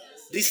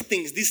 These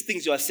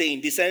things you are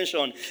saying,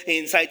 dissension,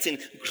 inciting,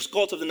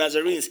 cult of the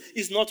Nazarenes,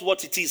 is not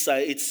what it is.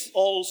 It's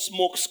all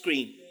smoke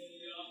screen.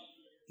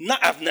 Now,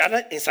 I've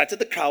never incited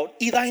the crowd,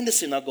 either in the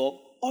synagogue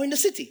or in the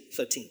city.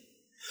 13.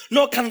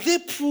 Nor can they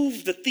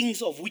prove the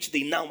things of which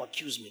they now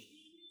accuse me.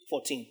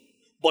 14.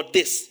 But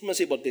this. I'm going to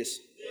say but this.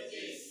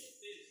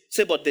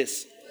 Say but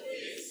this.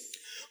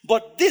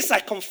 But this I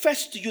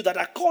confess to you that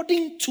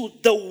according to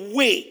the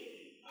way,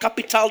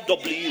 capital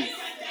W,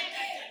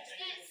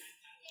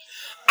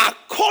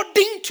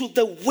 according to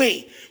the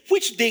way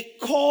which they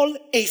call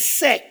a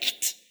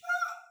sect,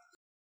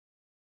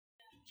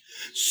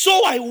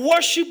 so I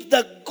worship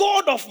the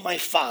God of my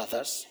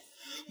fathers,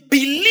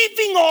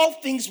 believing all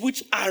things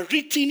which are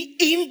written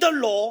in the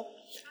law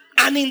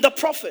and in the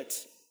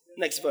prophets.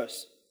 Next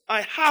verse.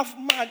 I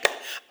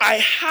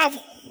have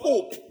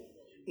hope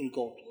in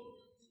God.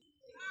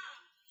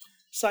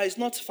 So it's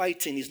not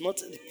fighting,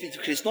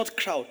 it's not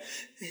crowd.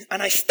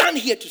 And I stand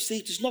here to say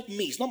it is not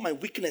me, it's not my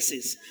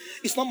weaknesses,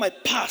 it's not my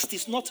past,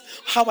 it's not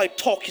how I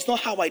talk, it's not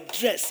how I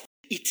dress.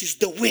 It is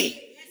the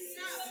way.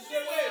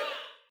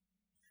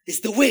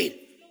 It's the way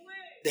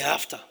they're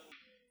after.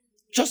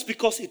 Just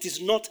because it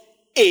is not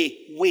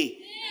a way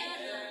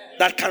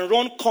that can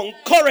run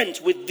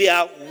concurrent with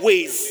their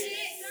ways.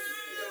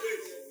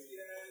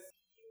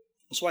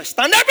 So I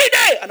stand every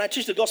day and I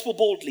teach the gospel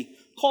boldly.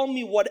 Call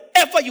me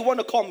whatever you want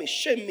to call me.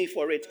 Shame me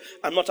for it.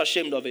 I'm not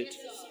ashamed of it.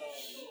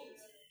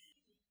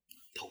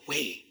 The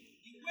way.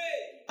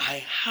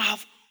 I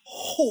have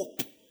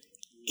hope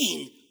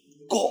in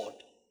God.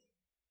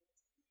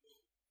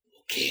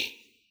 Okay.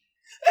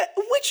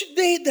 Which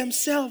they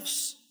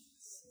themselves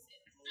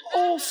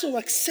also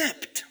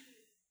accept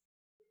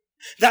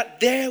that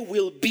there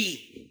will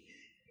be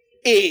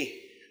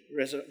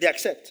they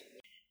accept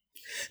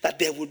that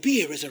there will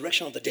be a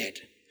resurrection of the dead.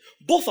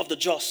 both of the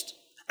just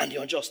and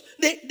the unjust.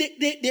 They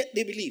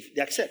believe,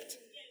 they accept.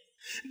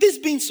 This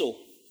being so,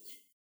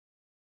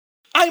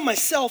 I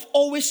myself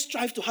always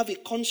strive to have a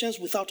conscience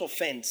without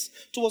offense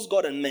towards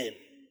God and men.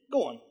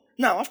 Go on.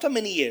 Now, after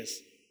many years,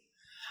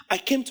 I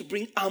came to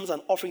bring alms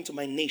and offering to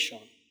my nation,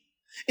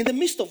 in the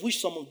midst of which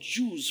some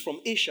Jews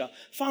from Asia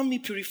found me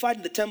purified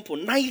in the temple,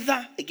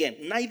 neither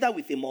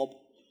with a mob,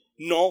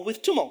 nor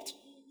with tumult.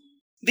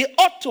 They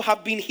ought to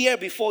have been here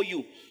before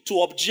you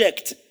to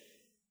object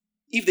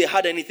if they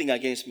had anything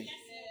against me.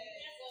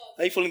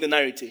 Are you following the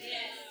narrative?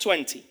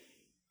 20.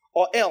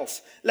 Or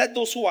else, let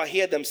those who are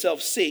here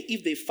themselves say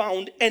if they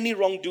found any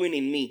wrongdoing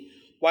in me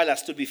while I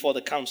stood before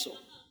the council.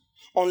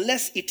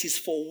 Unless it is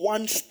for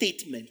one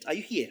statement. Are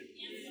you here?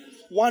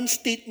 One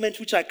statement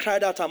which I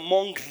cried out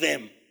among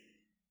them.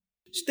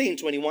 Stay in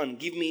 21.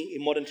 Give me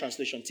a modern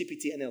translation.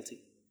 TPT NLT.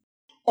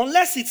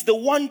 Unless it's the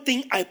one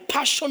thing I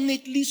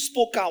passionately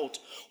spoke out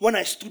when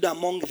I stood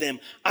among them.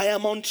 I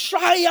am on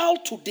trial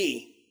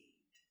today.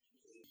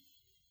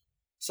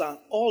 Sir,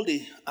 all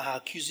they are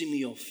accusing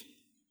me of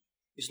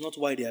is not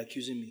why they are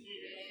accusing me.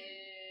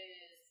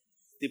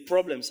 The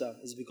problem, sir,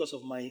 is because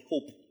of my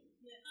hope.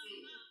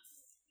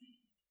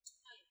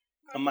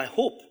 And my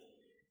hope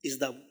is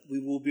that we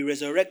will be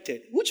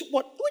resurrected, which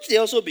they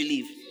also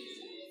believe.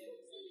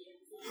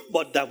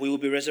 But that we will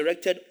be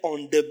resurrected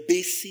on the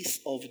basis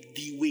of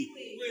the way.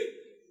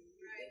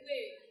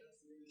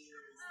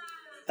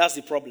 That's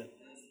the problem.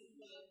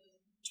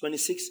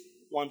 26,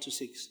 1-6.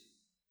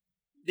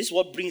 This is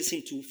what brings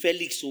him to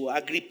Felix, to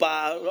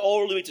Agrippa,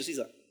 all the way to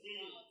Caesar.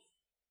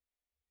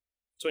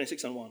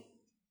 26 and 1.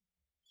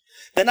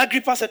 Then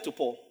Agrippa said to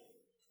Paul,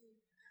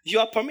 you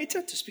are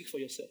permitted to speak for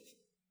yourself.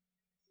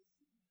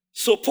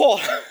 So Paul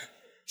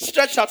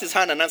stretched out his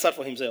hand and answered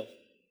for himself.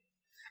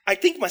 I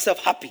think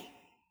myself happy,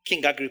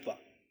 King Agrippa,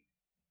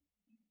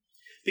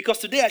 because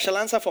today I shall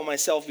answer for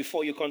myself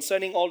before you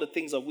concerning all the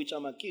things of which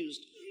I'm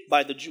accused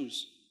by the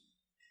Jews.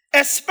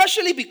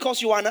 Especially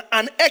because you are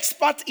an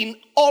expert in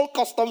all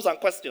customs and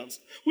questions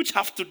which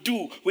have to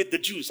do with the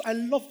Jews. I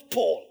love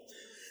Paul.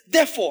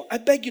 Therefore, I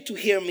beg you to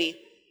hear me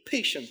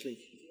patiently.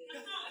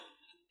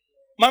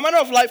 My manner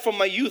of life from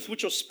my youth,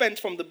 which was spent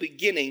from the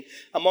beginning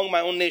among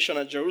my own nation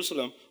at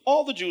Jerusalem,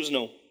 all the Jews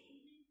know.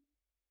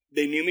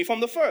 They knew me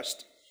from the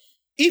first,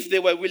 if they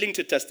were willing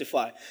to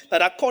testify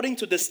that according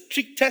to the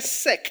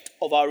strictest sect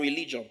of our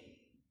religion,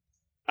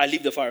 I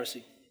live the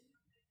Pharisee.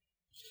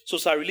 So,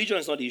 sir, religion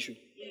is not the issue.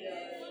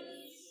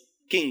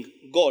 King,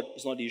 God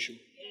is not the issue.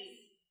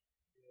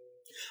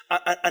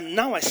 And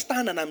now I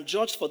stand and I'm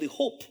judged for the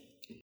hope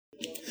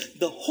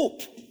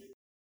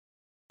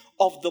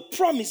of the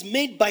promise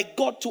made by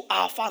God to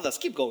our fathers.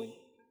 Keep going.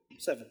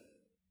 7.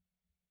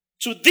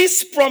 To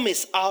this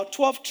promise, our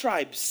 12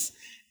 tribes,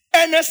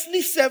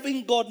 earnestly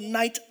serving God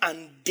night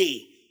and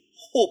day,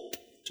 hope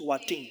to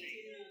attain.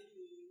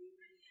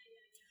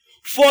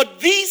 For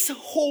this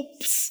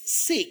hope's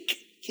sake,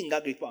 King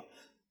Agrippa,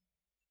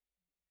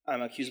 I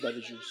am accused by the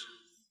Jews.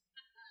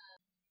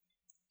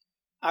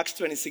 Acts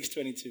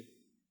 26:22.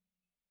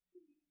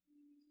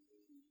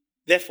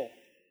 Therefore,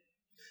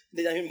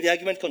 the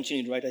argument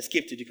continued, right? I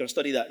skipped it. You can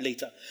study that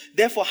later.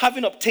 Therefore,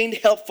 having obtained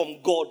help from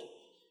God,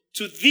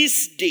 to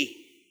this day,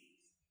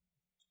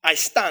 I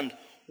stand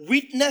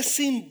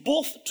witnessing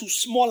both to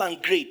small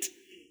and great,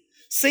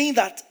 saying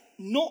that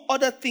no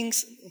other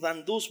things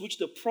than those which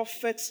the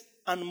prophets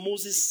and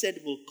Moses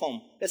said will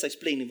come. Let's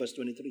explain in verse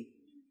 23.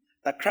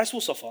 That Christ will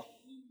suffer,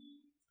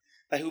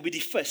 that he will be the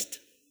first.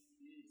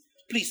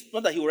 Please,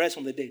 not that he will rise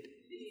from the dead.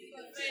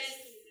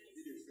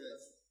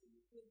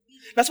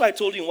 That's why I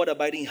told you in What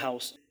Abiding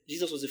House,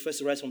 Jesus was the first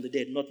to rise from the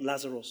dead, not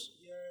Lazarus.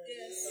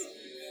 Yes.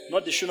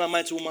 Not the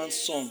Shunammite woman's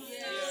son.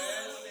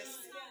 Yes.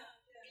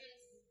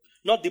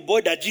 Not the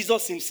boy that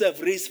Jesus himself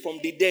raised from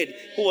the dead,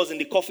 who was in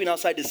the coffin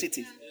outside the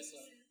city. Yes,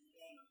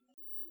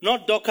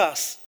 not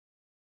Dorcas.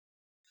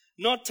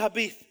 Not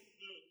Tabith.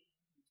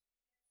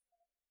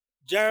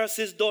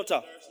 Jairus'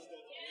 daughter.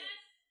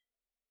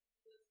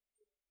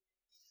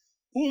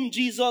 Whom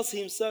Jesus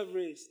himself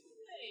raised.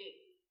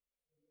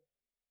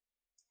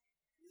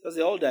 Because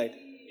they all died.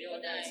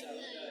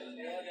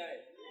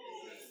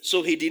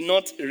 So he did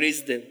not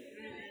raise them.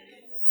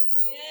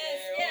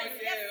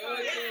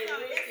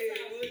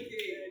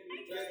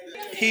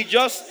 He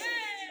just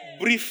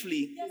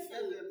briefly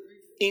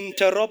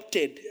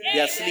interrupted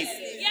their sleep.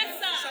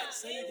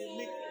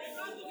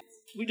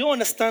 We don't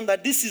understand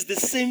that this is the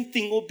same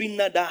thing,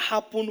 Obinna, that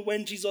happened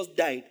when Jesus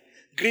died.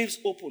 Graves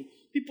open.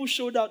 People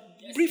showed up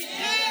briefly.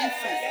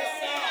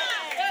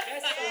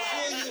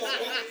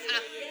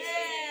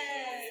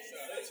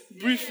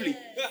 Briefly.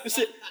 You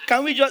say,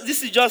 can we just,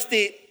 this is just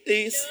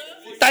a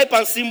type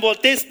and symbol,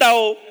 taste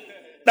out,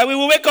 that we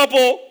will wake up,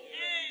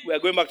 we are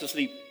going back to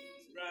sleep.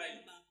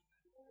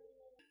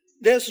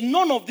 There's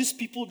none of these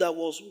people that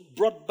was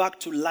brought back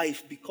to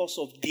life because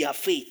of their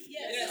faith.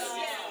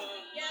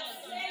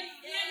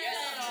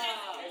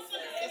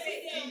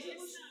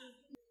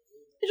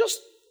 It's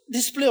just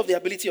display of the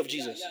ability of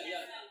Jesus.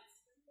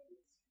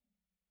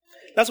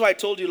 That's why I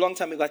told you a long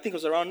time ago. I think it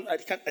was around, I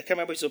can't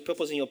remember if it was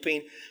Purpose in Your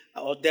Pain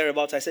or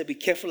thereabouts. I said, be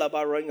careful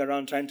about running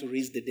around trying to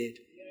raise the dead.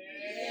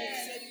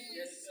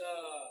 Yes, sir.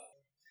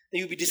 And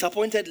you'll be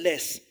disappointed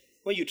less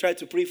when you try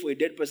to pray for a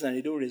dead person and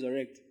they don't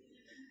resurrect.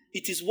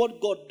 It is what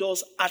God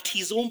does at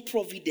his own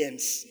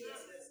providence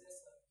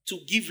to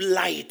give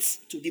light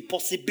to the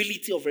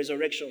possibility of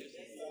resurrection.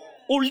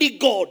 Only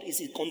God is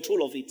in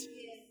control of it.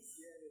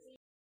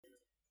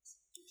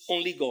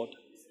 Only God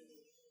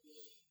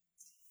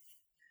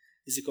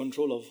is in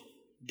control of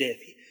death.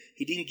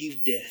 He didn't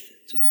give death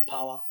to the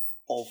power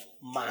of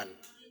man.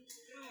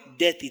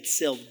 Death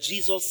itself,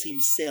 Jesus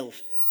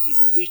himself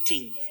is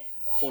waiting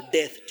for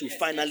death to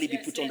finally be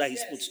put under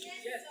his footstool.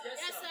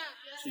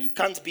 So you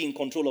can't be in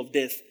control of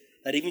death,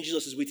 that even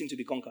Jesus is waiting to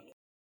be conquered.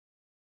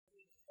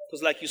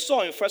 Because like you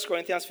saw in 1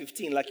 Corinthians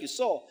 15, like you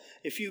saw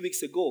a few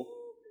weeks ago,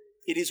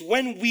 it is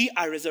when we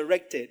are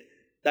resurrected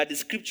that the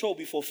scripture will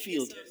be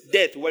fulfilled.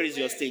 Death, where is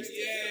your sting?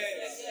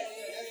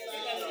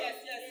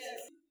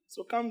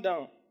 So calm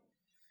down.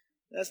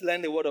 Let's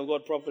learn the word of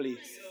God properly.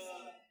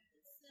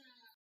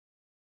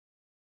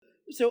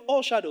 So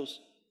all shadows.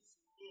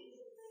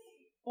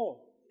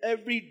 All.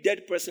 Every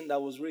dead person that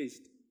was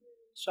raised.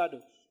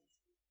 Shadow.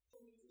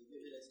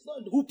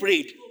 Who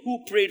prayed?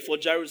 Who prayed for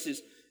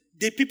Jairus'?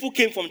 The people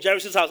came from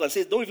Jairus' house and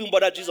said, don't even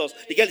bother Jesus.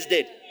 The girl is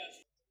dead.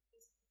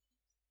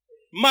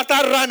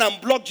 Martha ran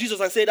and blocked Jesus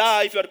and said,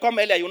 if you had come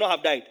earlier, you would not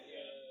have died.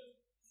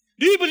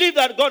 Do you believe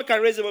that God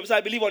can raise him up?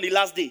 I believe on the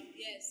last day.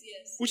 Yes,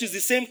 yes. Which is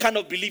the same kind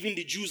of believing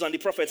the Jews and the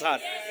prophets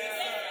had.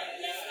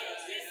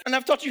 And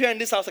I've taught you here in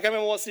this house. I can't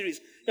remember what series.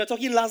 You're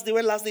talking last day.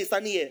 When last day is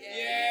standing here?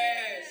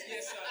 Yes,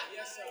 yes, sir.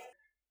 Yes, sir.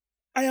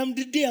 I am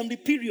the day, I'm the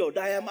period.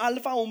 I am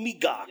Alpha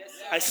Omega.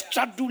 I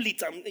straddle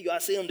it. You are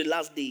saying on the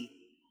last day.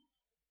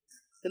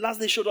 The last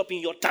day showed up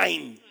in your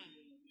time.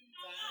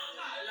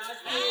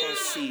 I can't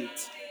see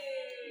it.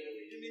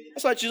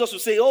 That's why Jesus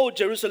would say, oh,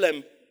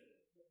 Jerusalem,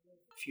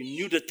 if you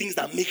knew the things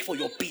that make for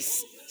your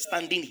peace,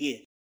 standing here.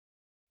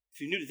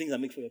 If you knew the things that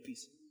make for your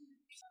peace.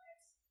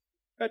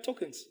 There are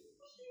tokens.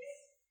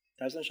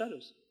 Types and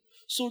shadows.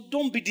 So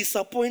don't be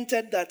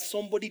disappointed that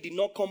somebody did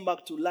not come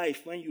back to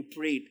life when you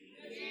prayed.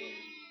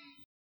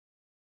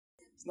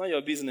 It's not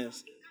your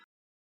business.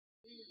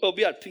 Oh,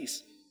 be at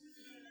peace.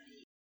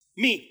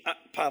 Me,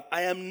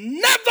 I am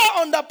never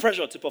under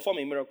pressure to perform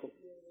a miracle.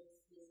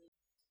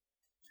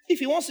 If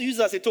he wants to use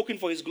it as a token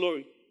for his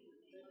glory,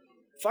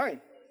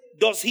 fine.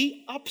 Does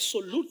he?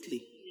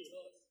 Absolutely.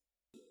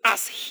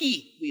 As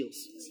he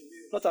wills.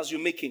 Not as you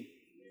make him.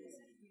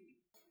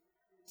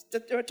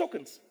 There are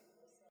tokens.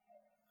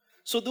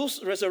 So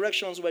those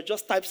resurrections were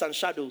just types and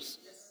shadows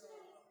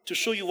to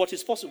show you what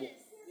is possible.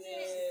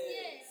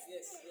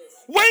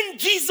 When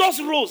Jesus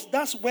rose,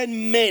 that's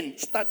when men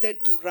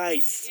started to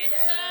rise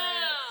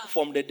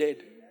from the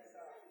dead.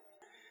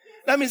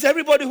 That means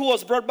everybody who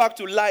was brought back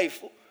to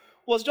life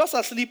was just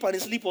asleep and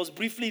his sleep was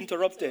briefly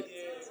interrupted.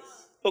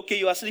 Okay,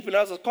 you are sleeping.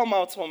 Now come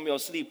out from your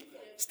sleep.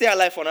 Stay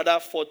alive for another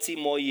 40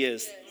 more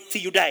years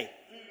till you die.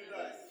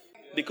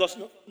 Because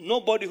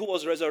nobody who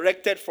was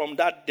resurrected from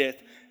that death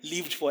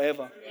lived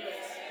forever.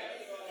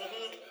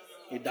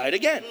 He died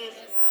again.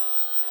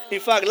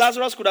 In fact,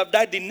 Lazarus could have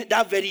died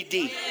that very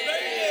day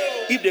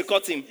if they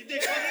caught him.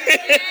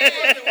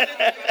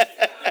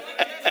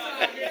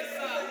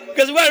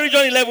 Because when I read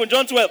John 11,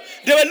 John 12,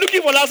 they were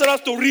looking for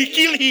Lazarus to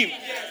re-kill him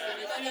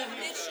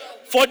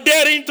for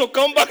daring to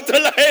come back to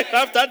life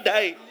after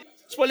dying.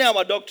 Spoiling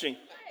our doctrine.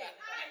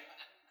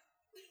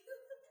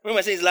 When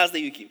I say his last day,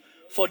 you keep.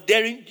 For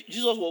daring,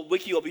 Jesus will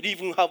wake you up. You didn't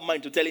even have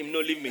mind to tell him, no,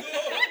 leave me.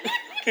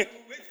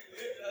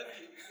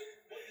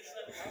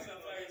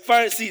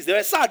 Pharisees, they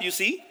were sad, you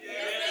see.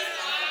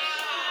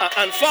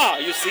 And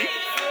far, you see.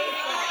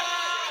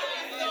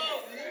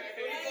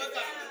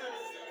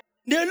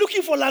 They were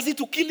looking for Lazarus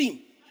to kill him.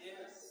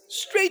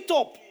 Straight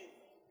up.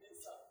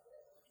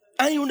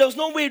 And there was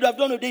no way he would have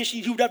done a day,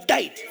 he would have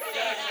died.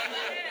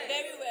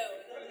 Very well.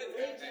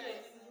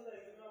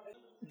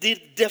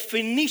 The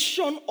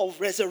definition of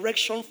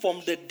resurrection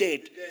from the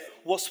dead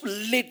was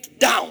laid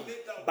down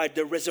by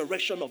the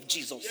resurrection of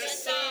Jesus.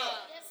 Yes, sir.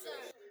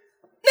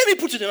 Let me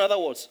put it in other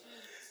words.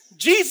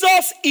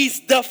 Jesus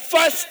is the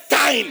first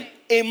time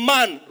a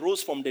man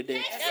rose from the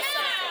dead. Yes, sir.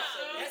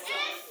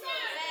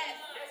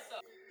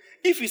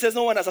 If he says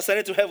no one has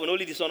ascended to heaven,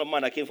 only the Son of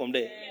Man that came from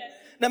there,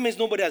 that means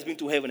nobody has been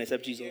to heaven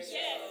except Jesus.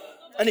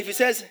 And if he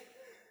says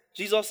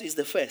Jesus is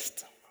the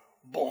first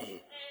born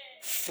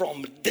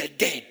from the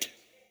dead,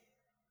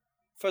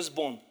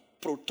 firstborn,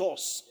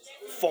 protos,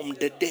 from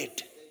the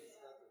dead,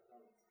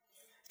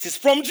 it is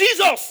from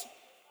Jesus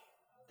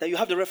that you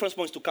have the reference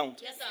points to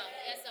count. Yes, sir.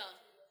 Yes, sir.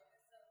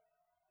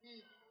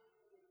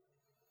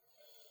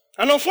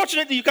 And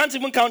unfortunately, you can't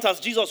even count as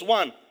Jesus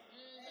 1.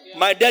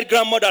 My dead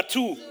grandmother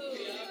 2.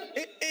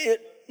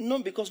 No,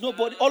 because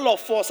nobody, all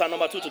of us are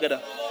number 2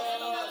 together.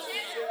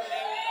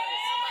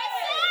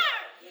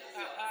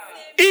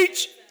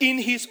 Each in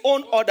his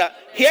own order.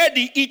 Hear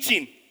the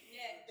eating.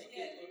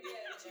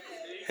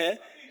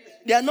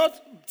 There are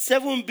not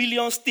 7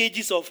 billion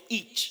stages of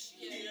each.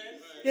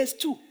 There's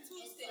 2.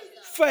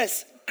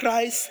 First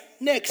Christ,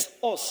 next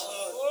us.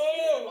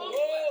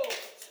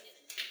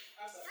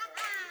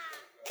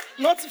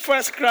 Not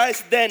first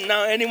Christ, then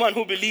now anyone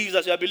who believes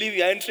as you believe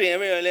you are entering.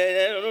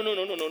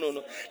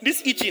 No.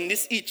 This each.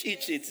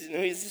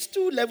 It's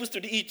 2 levels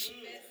to the each.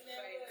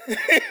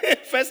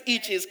 First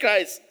each is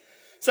Christ.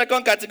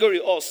 Second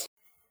category, us.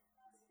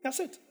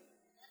 That's it.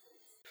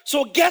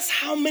 So guess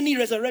how many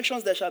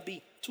resurrections there shall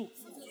be? 2.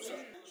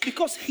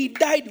 Because he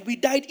died, we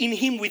died in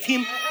him, with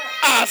him,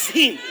 as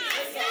him.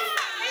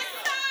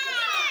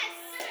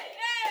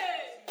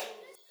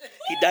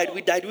 He died,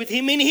 we died with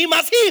him, in him,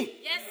 as him.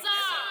 Yes, sir.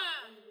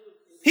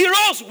 He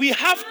rose, we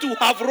have to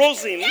have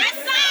risen. Yes,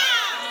 sir.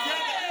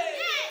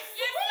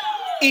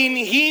 In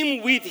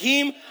him, with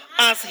him,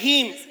 as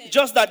him.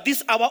 Just that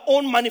this, our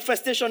own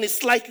manifestation, is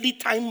slightly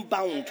time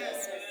bound.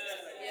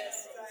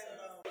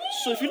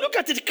 So if you look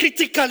at it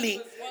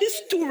critically,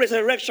 these 2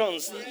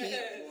 resurrections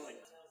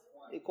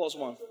equals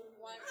 1.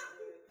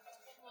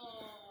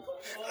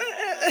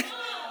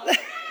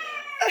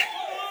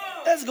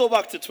 Let's go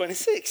back to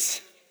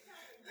 26.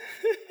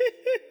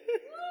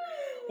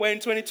 We're in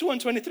 22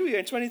 and 23. You're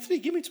in 23.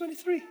 Give me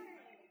 23.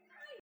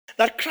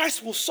 That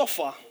Christ will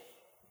suffer.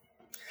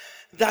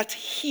 That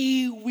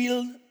he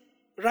will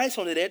rise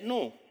from the dead.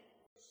 No.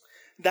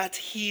 That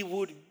he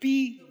would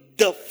be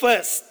the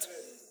first.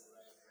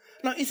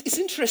 Now, it's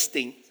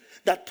interesting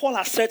that Paul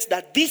asserts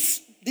that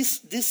this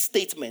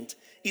statement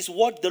is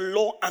what the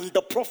law and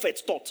the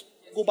prophets taught.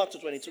 Go back to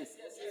 22.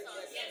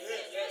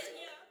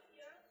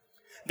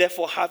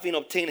 Therefore, having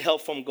obtained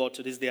help from God,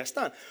 to this day I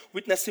stand,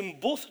 witnessing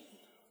both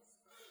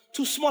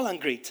to small and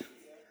great.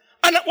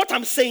 And what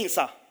I'm saying,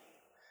 sir,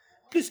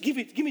 please give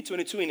me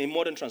 22 in a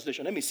modern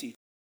translation. Let me see.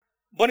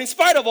 But in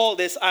spite of all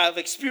this, I have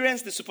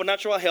experienced the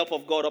supernatural help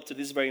of God up to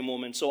this very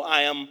moment. So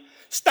I am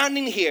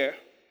standing here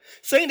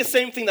saying the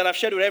same thing that I've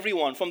shared with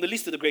everyone, from the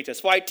least to the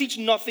greatest. For I teach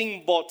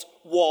nothing but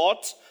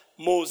what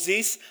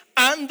Moses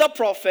and the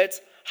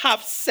prophets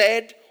have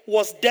said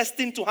was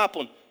destined to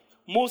happen.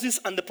 Moses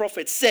and the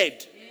prophets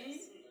said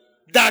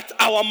that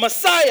our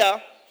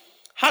Messiah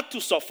had to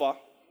suffer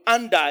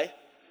and die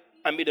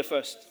and be the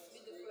first.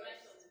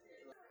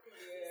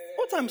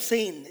 What I'm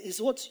saying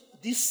is what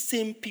these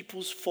same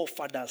people's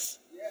forefathers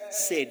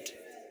said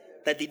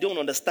that they don't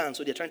understand,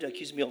 so they're trying to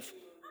accuse me of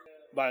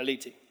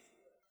violating.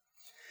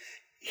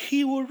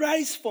 He will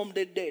rise from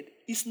the dead.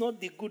 It's not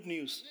the good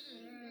news.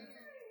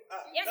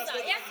 Yes,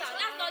 sir.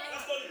 That's not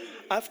it.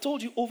 I've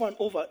told you over and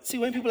over. See,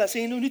 when people are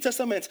saying, no, New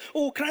Testament,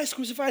 oh, Christ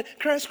crucified,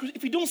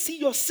 if you don't see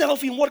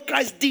yourself in what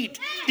Christ did,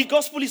 the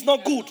gospel is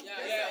not good.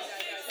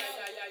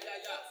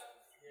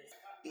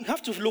 You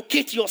have to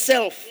locate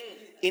yourself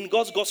in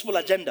God's gospel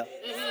agenda.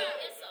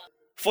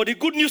 For the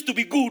good news to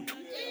be good,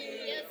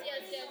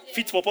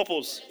 fit for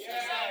purpose.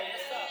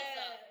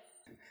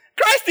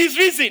 Christ is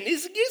risen.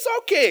 It's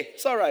okay.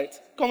 It's all right.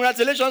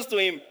 Congratulations to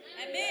him.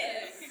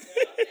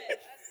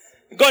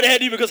 God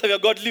heard you because of your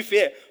godly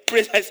fear.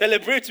 Praise, I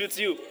celebrate with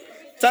you.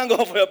 Thank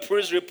God for your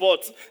praise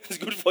report. It's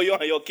good for you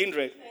and your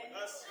kindred.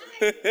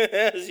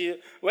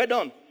 We're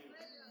done.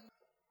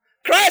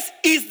 Christ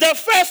is the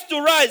first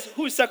to rise.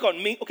 Who is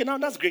second? Me. Okay, now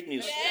that's great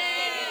news.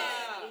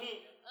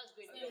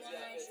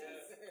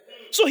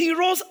 So he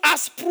rose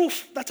as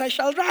proof that I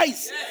shall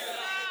rise.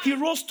 He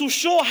rose to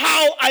show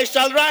how I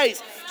shall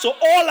rise. So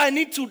all I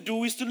need to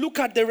do is to look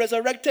at the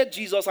resurrected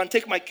Jesus and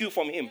take my cue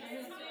from him.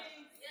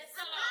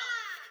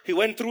 He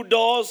went through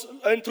doors,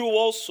 went through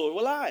walls, so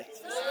will I.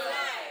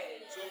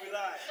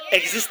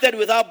 Existed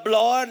without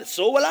blood,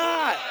 so will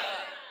I.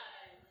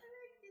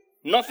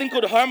 Nothing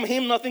could harm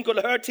him, nothing could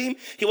hurt him.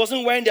 He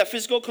wasn't wearing their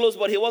physical clothes,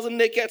 but he wasn't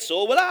naked,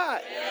 so will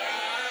I.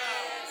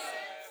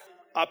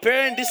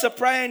 Appearing,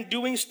 disappearing,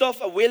 doing stuff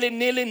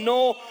willy-nilly,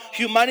 no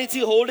humanity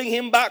holding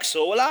him back,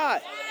 so will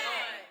I.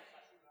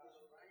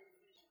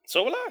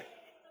 So will I.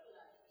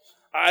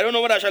 I don't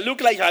know what I shall look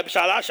like.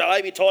 Shall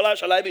I be taller?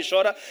 Shall I be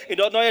shorter? It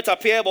does not yet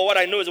appear, but what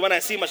I know is when I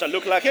see him, I shall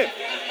look like him.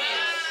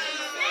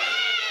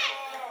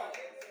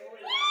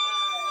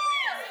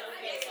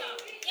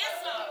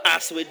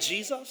 As with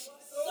Jesus,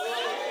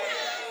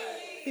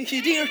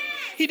 he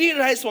didn't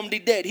rise from the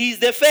dead. He's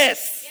the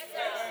first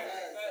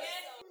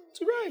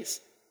to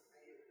rise.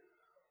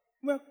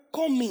 We're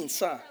coming,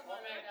 sir.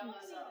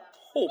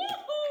 Hope.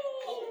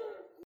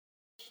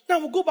 Now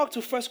we'll go back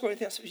to 1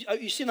 Corinthians.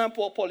 You see now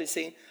Paul is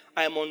saying,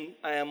 I am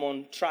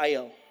on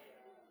trial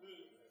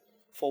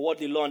for what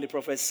the law and the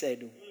prophets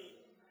said.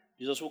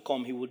 Jesus will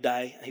come, he will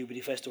die, and he will be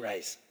the first to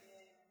rise.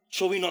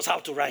 Showing us how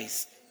to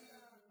rise.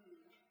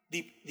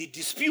 The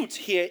dispute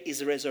here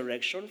is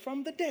resurrection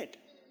from the dead.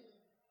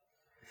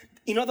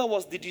 In other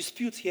words, the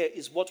dispute here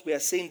is what we are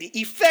saying the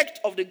effect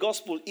of the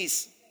gospel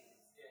is.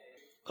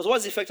 Because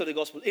what's the effect of the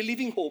gospel? A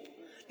living hope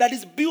that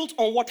is built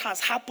on what has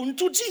happened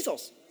to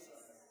Jesus.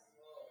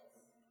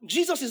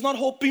 Jesus is not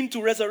hoping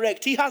to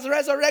resurrect. He has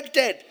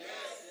resurrected.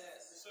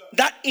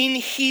 That in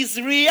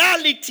his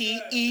reality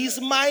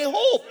is my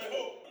hope.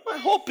 My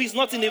hope is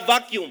not in a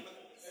vacuum.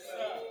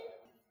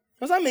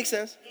 Does that make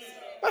sense?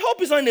 My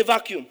hope is not in a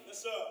vacuum.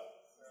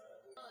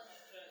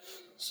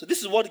 So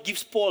this is what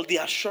gives Paul the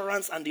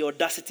assurance and the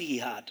audacity he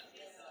had.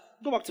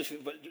 Go back to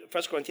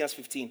 1 Corinthians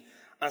 15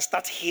 and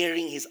start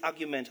hearing his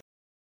argument.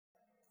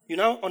 You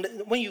know,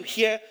 when you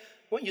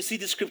see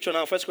this scripture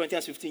now, 1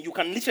 Corinthians 15, you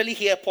can literally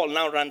hear Paul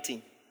now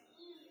ranting.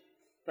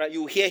 Right?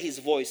 You hear his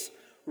voice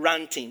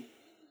ranting.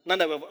 Now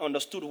that we've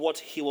understood what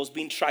he was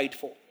being tried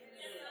for.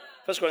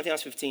 1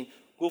 Corinthians 15,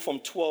 go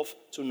from 12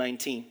 to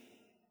 19.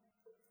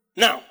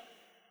 Now,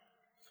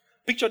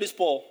 picture this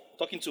Paul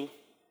talking to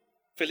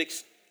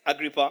Felix,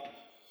 Agrippa,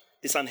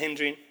 the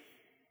Sanhedrin,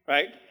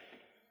 right?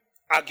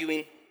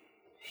 Arguing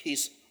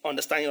his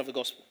understanding of the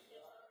gospel.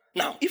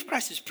 Now, if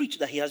Christ is preached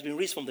that he has been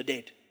raised from the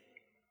dead,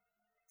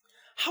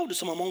 how do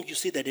some among you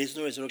say that there is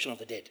no resurrection of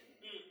the dead?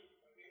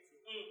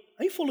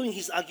 Are you following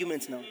his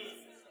argument now?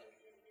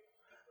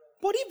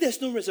 But if there's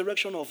no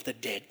resurrection of the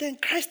dead, then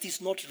Christ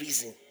is not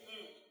risen.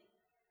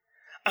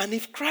 And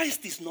if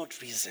Christ is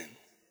not risen,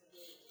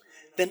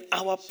 then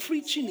our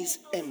preaching is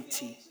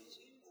empty.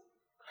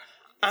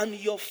 And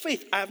your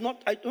faith,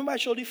 remember I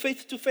showed you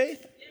faith to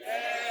faith?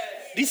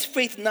 Yes. This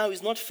faith now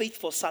is not faith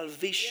for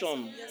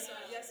salvation. Yes, sir.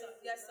 Yes, sir.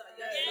 Yes, sir.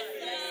 Yes,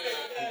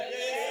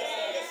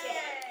 sir.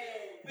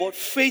 But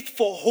faith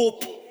for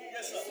hope.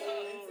 Yes, sir.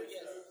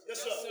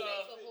 Yes,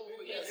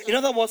 sir. In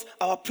other words,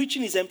 our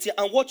preaching is empty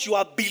and what you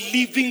are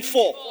believing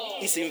for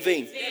is in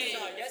vain.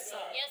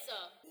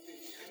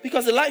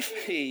 Because the life,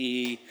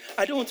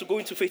 I don't want to go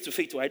into faith to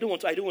faith. I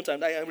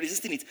am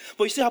resisting it.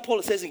 But you see how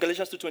Paul says in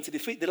Galatians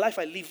 2:20, the life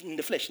I live in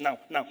the flesh now.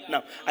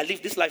 I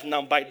live this life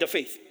now by the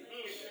faith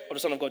of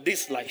the Son of God.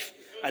 This life,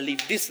 I live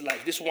this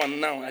life, this one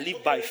now. I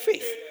live by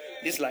faith.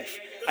 This life,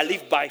 I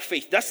live by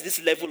faith. That's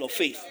this level of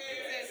faith.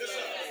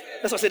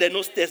 That's why I said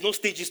there's no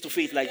stages to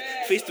faith, like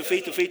faith to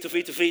faith to faith to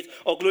faith to faith,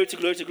 or glory to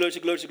glory to glory to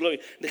glory to glory.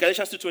 The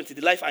Galatians 2:20,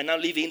 the life I now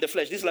live in the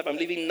flesh, this life I'm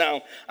living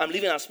now, I'm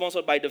living as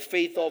sponsored by the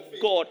faith of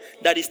God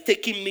that is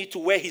taking me to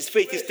where his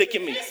faith is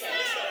taking me.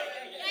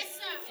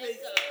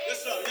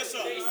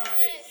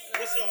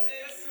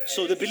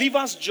 So the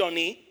believer's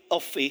journey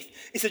of faith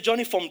is a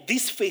journey from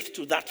this faith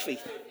to that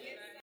faith.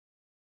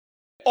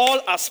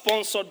 All are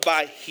sponsored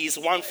by his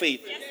one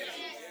faith.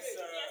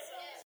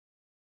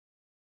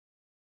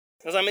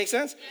 Does that make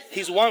sense?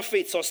 His one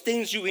faith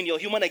sustains you in your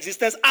human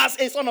existence as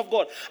a son of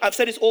God. I've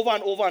said this over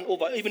and over and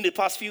over, even the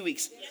past few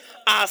weeks.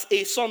 As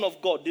a son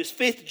of God, this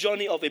faith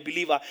journey of a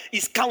believer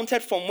is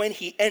counted from when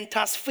he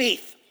enters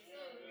faith,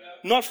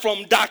 not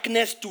from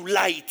darkness to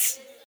light.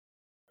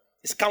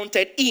 It's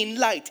counted in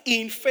light,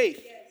 in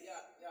faith.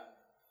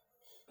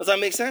 Does that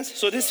make sense?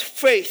 So this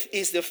faith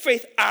is the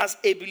faith as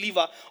a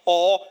believer,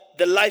 or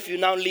the life you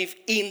now live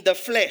in the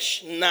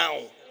flesh now.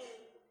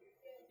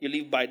 You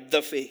live by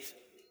the faith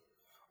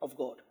of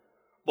God.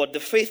 But the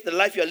faith, the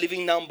life you are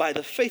living now by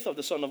the faith of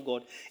the Son of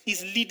God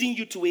is leading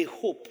you to a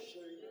hope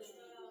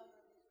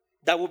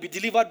that will be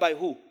delivered by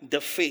who?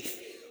 The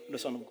faith of the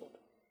Son of God.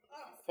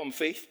 From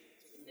faith.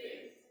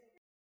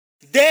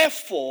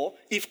 Therefore,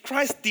 if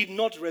Christ did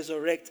not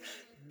resurrect,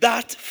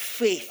 that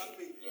faith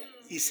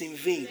is in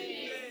vain.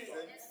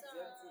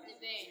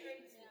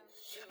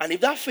 And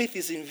if that faith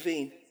is in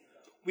vain,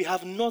 we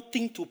have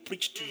nothing to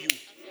preach to you.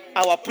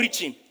 Our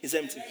preaching is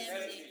empty.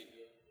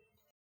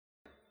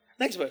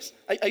 Next verse.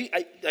 Are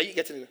you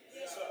getting it?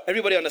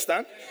 Everybody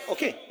understand?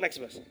 Okay, next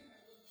verse.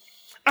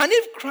 And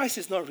if Christ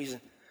is not risen,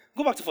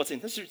 go back to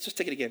 14. Let's just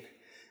take it again.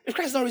 If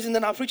Christ is not risen,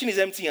 then our preaching is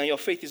empty and your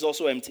faith is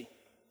also empty.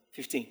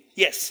 15.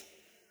 Yes.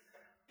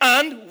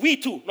 And we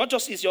too, not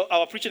just is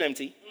our preaching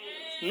empty,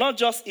 not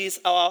just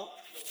is our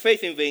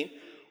faith in vain,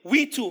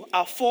 we too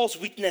are false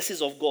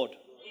witnesses of God.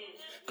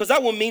 Because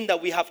that will mean that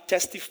we have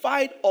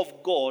testified of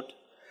God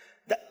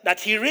that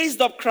he raised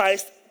up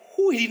Christ,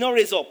 who he did not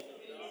raise up.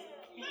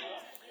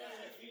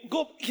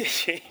 Go.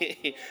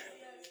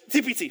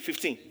 TPT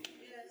 15.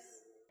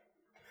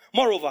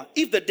 Moreover,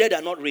 if the dead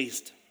are not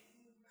raised,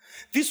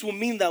 this will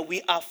mean that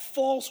we are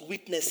false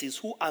witnesses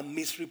who are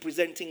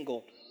misrepresenting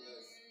God.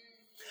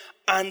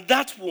 And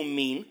that will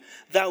mean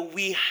that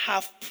we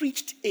have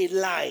preached a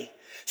lie,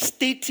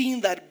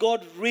 stating that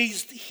God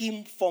raised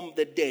him from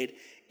the dead,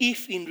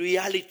 if in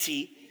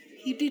reality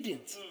he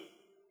didn't.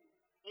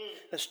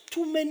 There's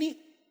too many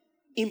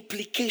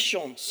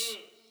implications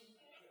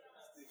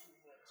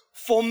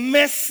for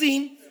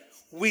messing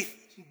with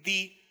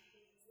the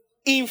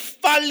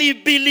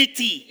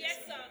infallibility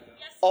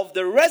of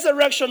the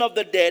resurrection of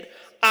the dead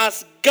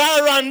as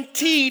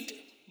guaranteed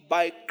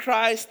by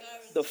Christ,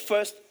 the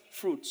first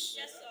fruits.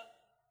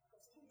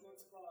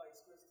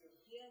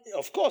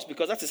 Of course,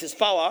 because that is his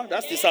power.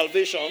 That's the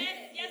salvation.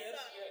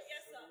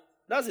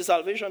 That's the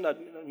salvation that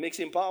makes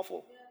him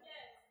powerful.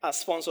 As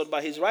sponsored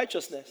by his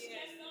righteousness.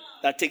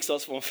 That takes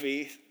us from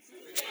faith.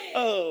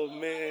 Oh,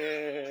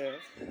 man.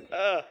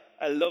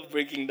 I love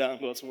breaking down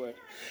God's word.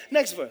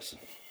 Next verse.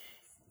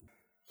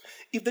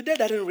 If the dead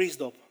hadn't raised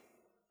up,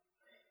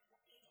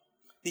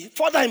 the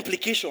further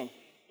implication,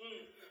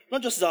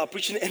 not just is our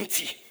preaching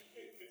empty,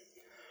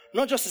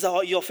 not just is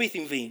your faith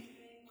in vain,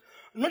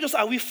 not just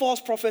are we false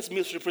prophets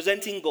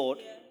misrepresenting God,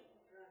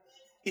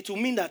 it will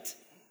mean that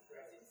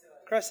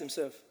Christ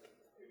himself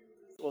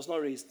was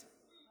not raised.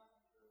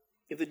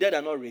 If the dead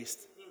are not raised,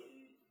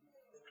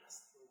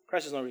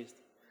 Christ is not raised.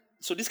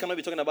 So this cannot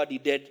be talking about the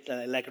dead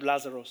like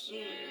Lazarus.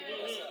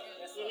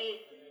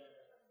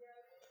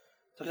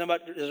 Talking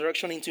about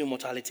resurrection into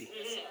immortality.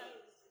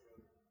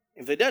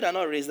 If the dead are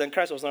not raised, then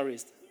Christ was not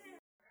raised.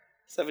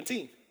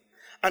 17.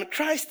 And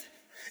Christ,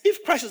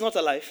 if Christ is not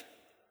alive,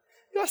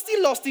 you are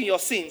still lost in your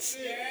sins.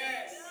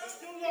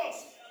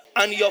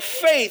 And your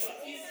faith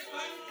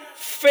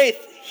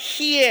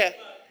here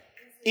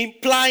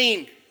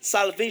implying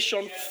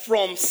salvation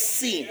from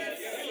sin.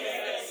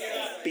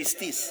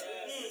 Pistis.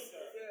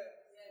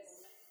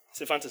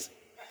 It's a fantasy.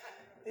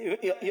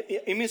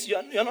 It means you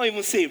are not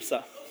even saved,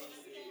 sir.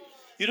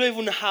 You don't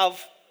even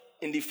have,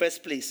 in the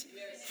first place,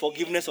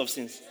 forgiveness of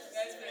sins.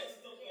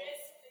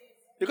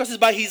 Because it's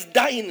by his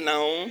dying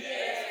now,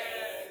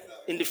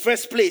 in the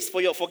first place, for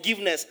your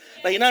forgiveness,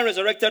 that he now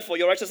resurrected for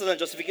your righteousness and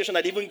justification,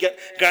 that even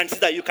guarantees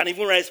that you can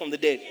even rise from the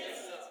dead.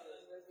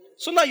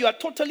 So now you are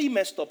totally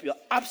messed up. You are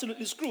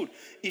absolutely screwed.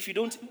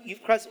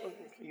 If Christ,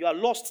 you are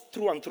lost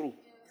through and through.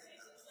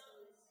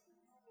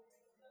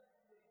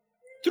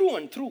 Through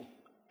and through.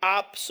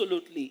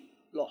 Absolutely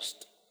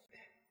lost.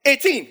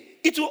 18.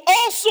 It will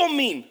also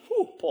mean,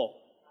 Paul,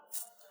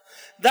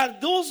 that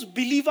those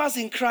believers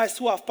in Christ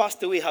who have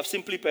passed away have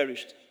simply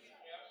perished.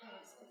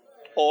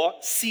 Or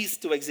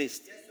ceased to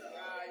exist.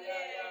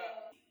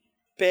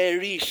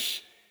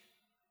 Perish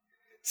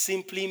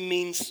simply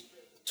means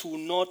to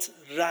not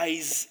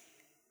rise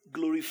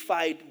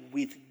glorified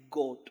with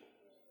God.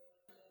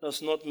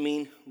 Does not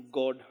mean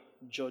God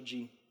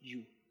judging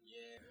you.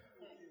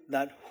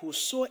 That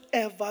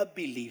whosoever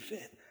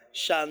believeth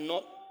shall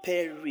not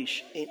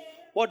perish.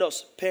 What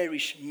does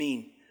perish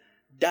mean?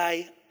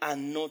 Die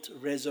and not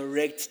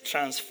resurrect,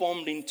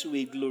 transformed into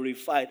a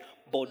glorified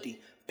body.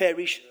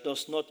 Perish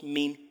does not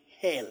mean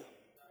hell.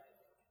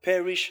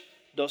 Perish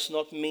does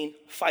not mean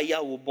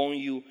fire will burn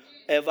you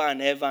ever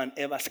and ever and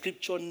ever.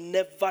 Scripture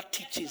never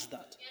teaches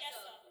that.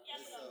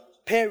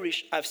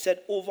 Perish, I've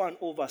said over and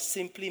over,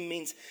 simply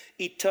means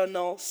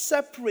eternal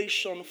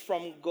separation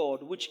from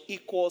God, which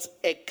equals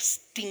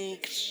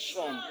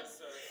extinction.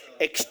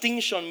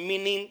 Extinction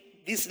meaning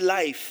this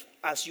life,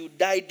 as you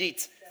died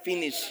it,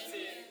 finished.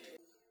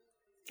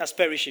 That's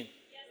perishing.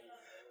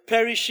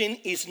 Perishing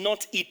is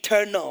not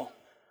eternal.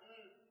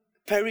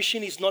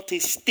 Perishing is not a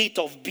state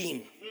of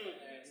being.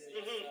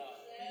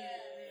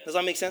 Does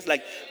that make sense?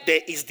 Like,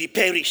 there is the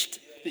perished.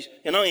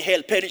 You're not in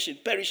hell, perishing.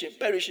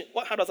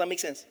 How does that make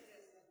sense?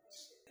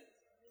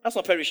 That's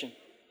not perishing.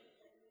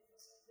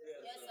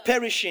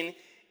 Perishing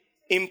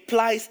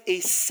implies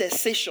a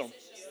cessation.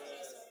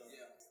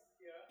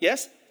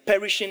 Yes?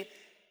 Perishing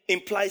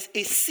implies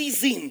a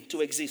ceasing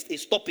to exist, a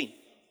stopping.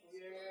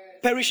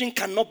 Perishing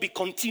cannot be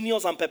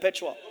continuous and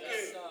perpetual.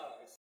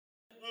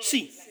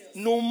 See,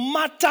 no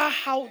matter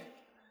how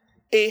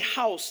a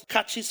house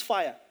catches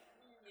fire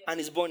and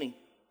is burning,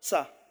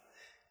 sir,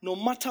 no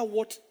matter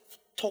what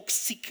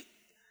toxic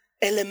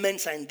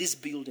elements are in this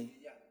building,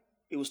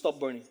 it will stop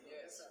burning.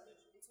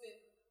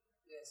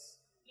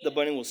 The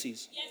burning will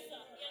cease.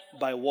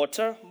 By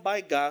water,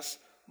 by gas,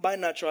 by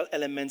natural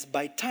elements,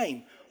 by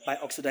time, by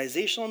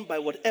oxidization, by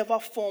whatever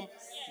form,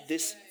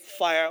 this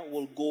fire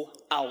will go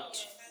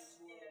out.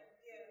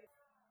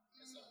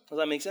 Does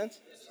that make sense?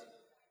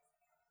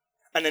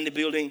 And then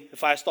the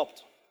fire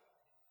stopped.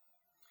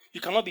 You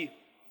cannot be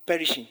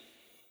perishing.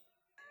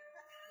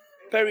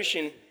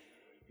 Perishing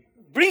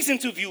brings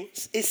into view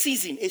a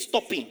ceasing, a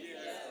stopping.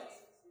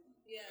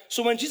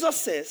 So when Jesus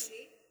says,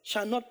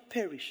 shall not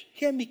perish,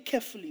 hear me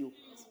carefully.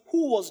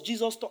 Who was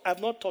Jesus talking?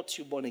 I've not taught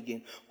you born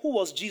again. Who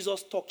was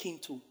Jesus talking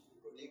to?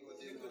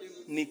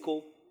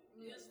 Nico.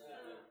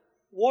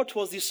 What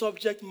was the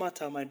subject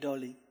matter, my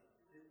darling?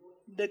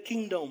 The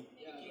kingdom.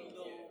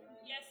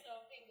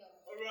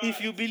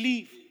 If you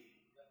believe,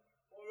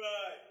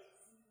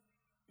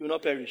 you will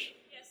not perish.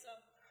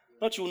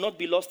 Not you will not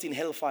be lost in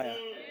hellfire.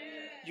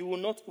 You will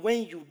not,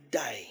 when you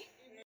die,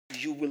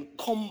 you will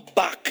come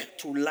back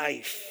to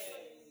life,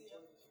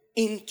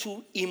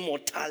 into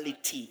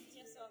immortality.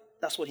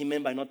 That's what he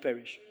meant by not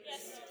perish.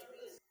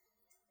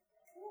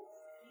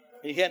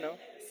 Are you here now?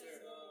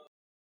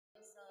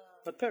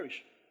 Not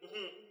perish.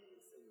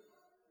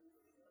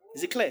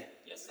 Is it clear?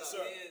 Yes, sir.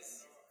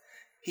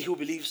 He who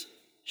believes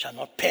shall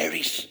not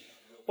perish.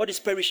 What is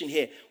perishing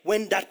here?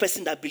 When that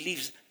person that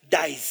believes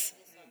dies,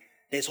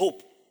 there's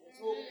hope.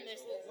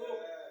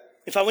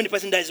 In fact, when the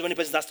person dies is when the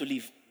person has to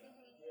leave.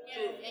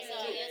 Yes,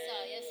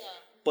 sir.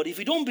 But if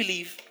you don't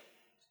believe,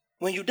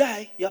 when you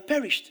die, you are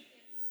perished.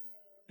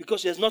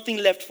 Because there's nothing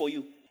left for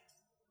you.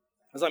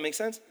 Does that make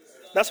sense?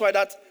 That's why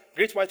that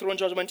great white throne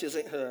judgment is,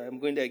 I'm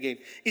going there again.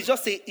 It's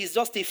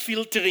just a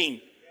filtering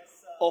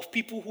of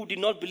people who did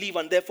not believe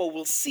and therefore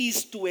will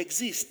cease to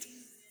exist.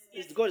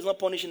 God is not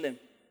punishing them.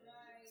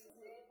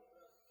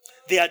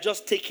 They are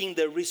just taking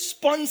the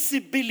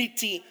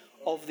responsibility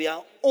of their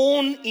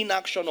own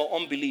inaction or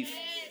unbelief.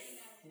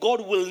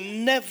 God will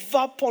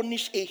never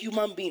punish a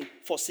human being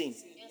for sin.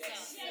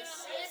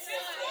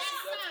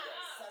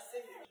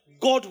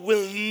 God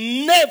will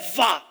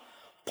never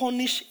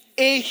punish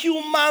a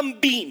human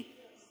being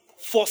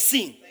for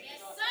sin.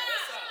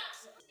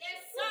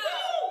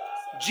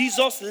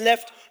 Jesus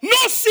left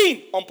no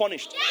sin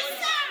unpunished.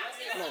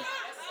 No.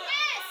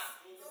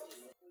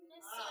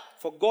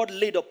 For God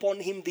laid upon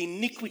him the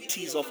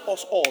iniquities of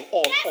us all.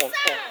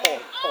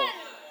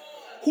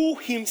 Who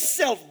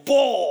himself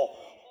bore.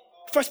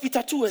 1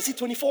 Peter 2 and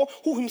 24,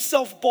 who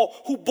himself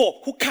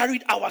who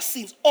carried our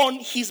sins on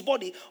his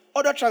body.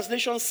 Other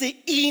translations say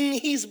in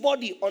his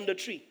body on the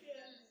tree.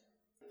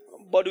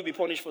 Nobody will be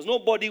punished for.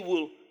 Nobody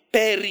will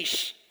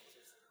perish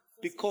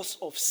because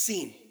of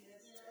sin.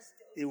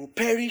 They will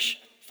perish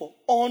for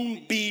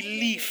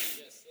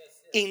unbelief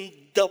in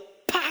the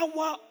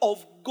power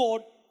of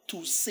God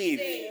to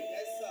save.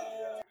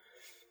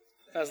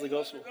 That's the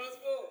gospel.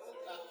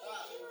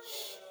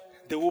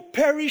 They will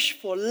perish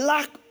for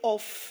lack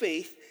of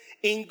faith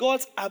in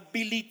God's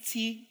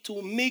ability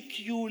to make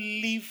you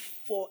live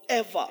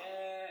forever.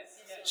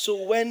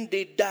 So when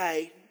they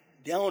die,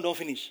 they don't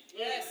finish.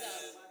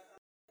 Yes.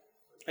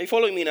 Are you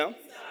following me now?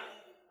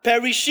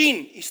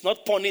 Perishing is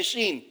not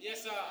punishing.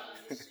 Yes, sir.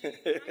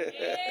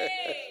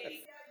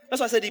 That's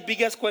why I said the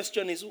biggest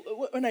question is,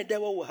 when I die,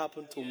 what will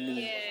happen to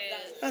me?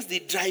 Yes. That's the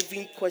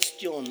driving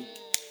question.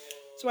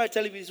 So I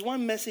tell you, it's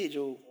one message.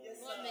 One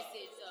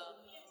message, sir.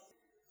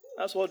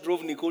 That's what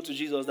drove Nicole to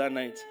Jesus that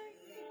night.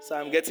 So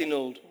I'm getting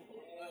old.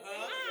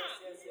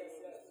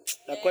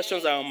 The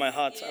questions are on my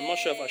heart. I'm not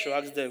sure if I should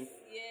ask them.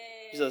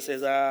 Jesus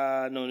says,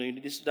 no,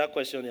 that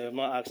question you have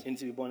not asked. You need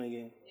to be born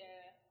again.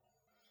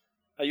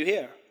 Are you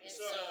here? Yes,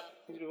 sir.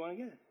 You need to be born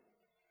again.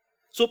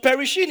 So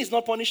perishing is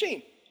not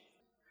punishing.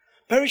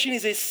 Perishing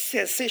is a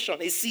cessation,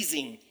 a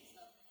ceasing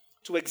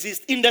to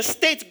exist in the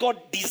state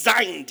God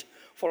designed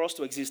for us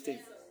to exist in.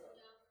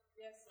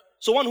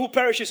 So one who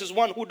perishes is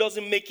one who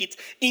doesn't make it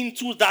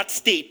into that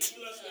state.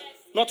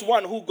 Not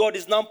one who God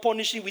is now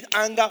punishing with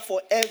anger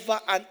forever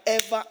and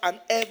ever and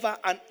ever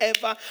and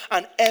ever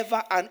and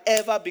ever and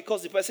ever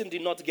because the person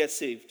did not get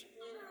saved.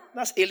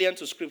 That's alien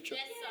to scripture.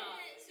 Yes, sir.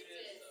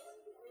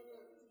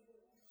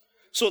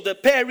 So the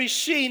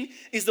perishing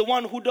is the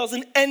one who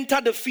doesn't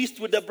enter the feast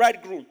with the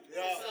bridegroom.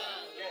 Yes.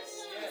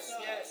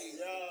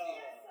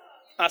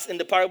 As in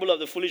the parable of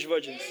the foolish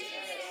virgins.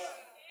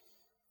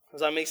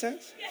 Does that make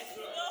sense?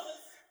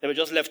 They were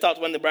just left out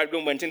when the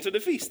bridegroom went into the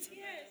feast.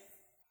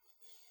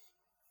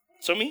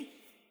 So me,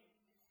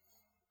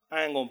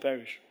 I ain't going to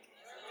perish.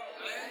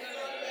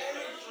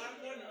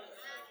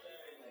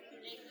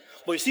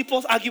 But you see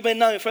Paul's argument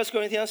now in 1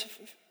 Corinthians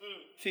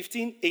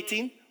 15,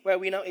 18. Where are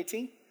we now?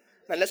 18?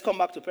 Now let's come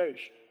back to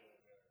perish.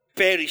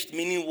 Perished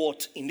meaning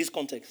what in this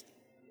context?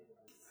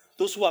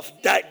 Those who have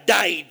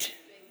died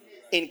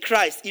in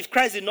Christ. If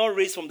Christ did not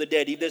raise from the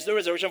dead, if there's no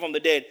resurrection from the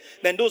dead,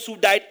 then those who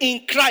died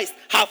in Christ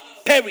have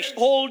perished.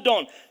 Hold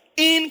on.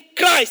 In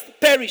Christ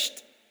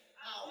perished.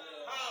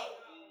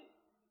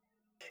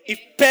 If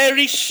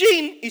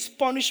perishing is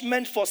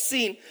punishment for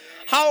sin,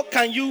 how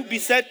can you be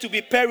said to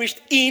be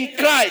perished in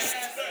Christ?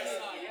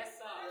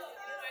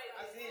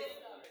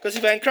 Because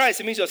if you're in Christ,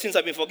 it means your sins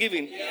have been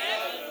forgiven.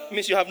 It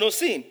means you have no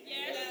sin.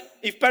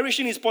 If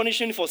perishing is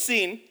punishing for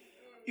sin,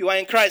 you are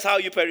in Christ, how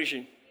are you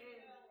perishing?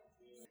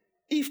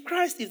 If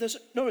Christ is there's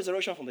no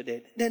resurrection from the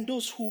dead, then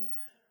those who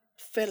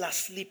fell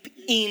asleep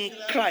in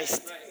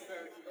Christ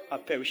are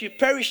perishing. If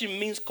perishing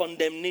means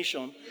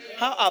condemnation,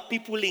 how are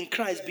people in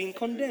Christ being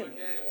condemned?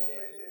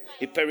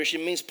 If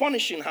perishing means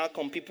punishing, how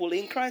come people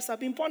in Christ are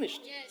being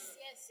punished? Yes.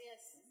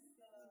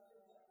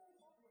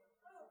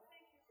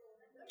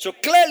 So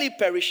clearly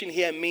perishing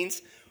here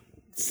means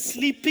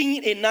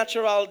sleeping a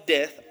natural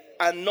death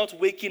and not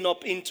waking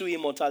up into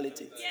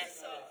immortality. Yes,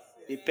 sir.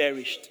 They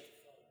perished.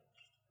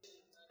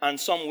 And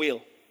some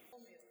will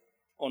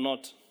or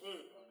not.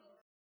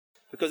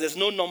 Because there's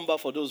no number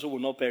for those who will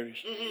not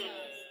perish.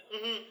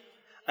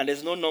 And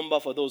there's no number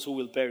for those who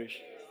will perish.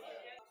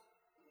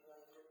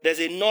 There's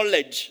a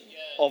knowledge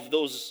of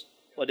those,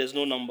 but there's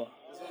no number. Okay.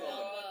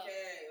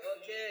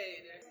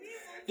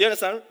 Do you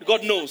understand?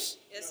 God knows.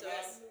 Yes, sir.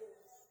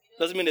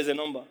 Doesn't mean there's a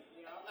number.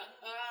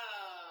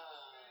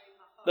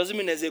 Doesn't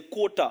mean there's a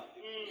quota.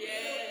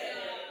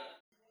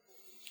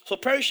 So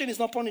perishing is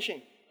not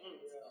punishing.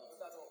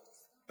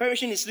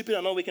 Perishing is sleeping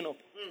and not waking up.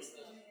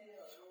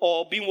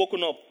 Or being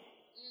woken up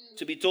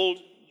to be told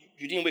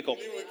you didn't wake up.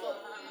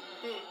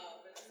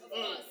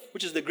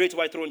 Which is the great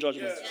white throne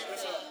judgment.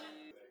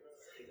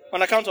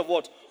 On account of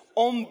what?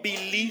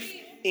 Unbelief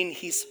in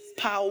his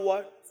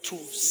power to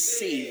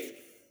save.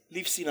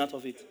 Leave sin out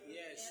of it.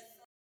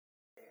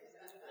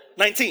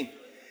 19.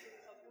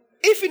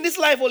 If in this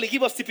life only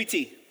give us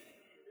TPT.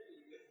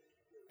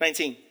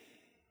 19.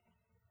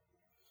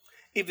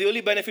 If the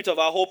only benefit of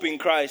our hope in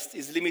Christ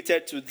is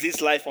limited to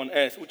this life on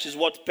earth, which is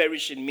what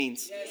perishing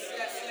means,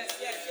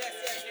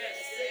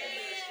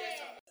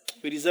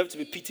 we deserve to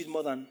be pitied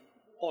more than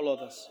all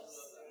others.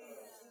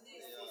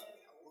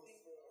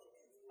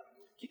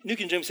 New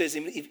King James says,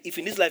 if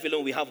in this life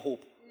alone we have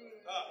hope.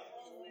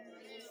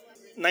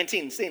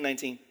 19, say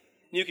 19.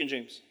 New King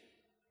James.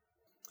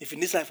 If in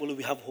this life alone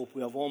we have hope,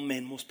 we have all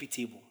men most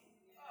pitiable.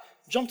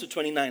 Jump to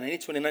 29. I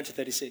need 29 to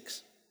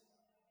 36.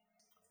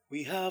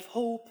 We have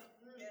hope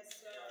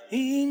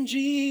in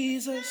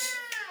Jesus,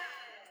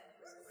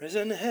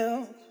 present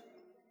help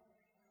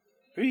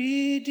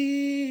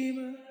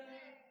Redeemer.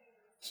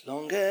 As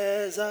long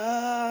as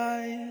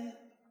I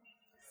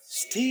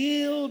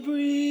still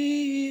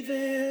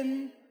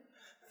breathing,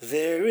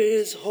 there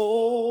is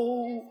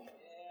hope.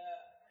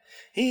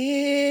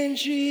 In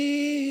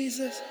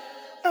Jesus,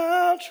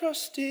 I'll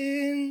trust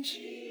in Jesus.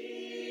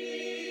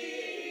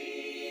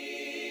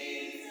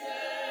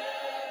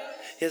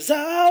 Yes,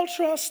 I'll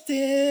trust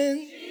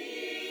in Jesus.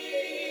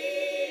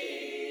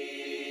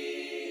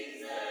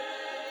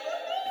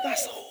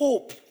 That's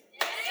hope.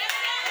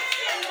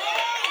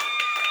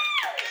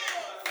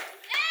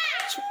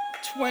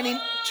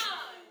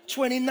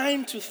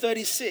 29 to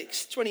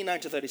 36.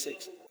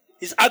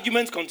 His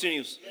argument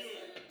continues.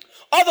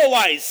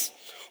 Otherwise,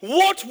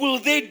 what will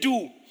they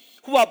do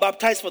who are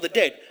baptized for the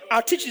dead?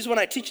 I'll teach this when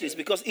I teach this,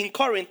 because in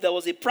Corinth there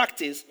was a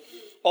practice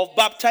of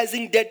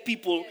baptizing dead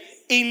people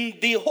in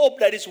the hope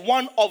that is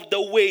one of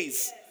the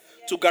ways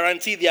to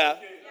guarantee their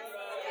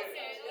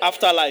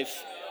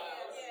afterlife.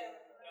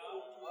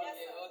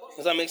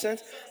 Does that make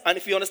sense? And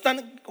if you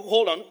understand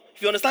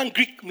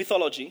Greek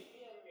mythology,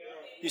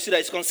 you see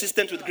that it's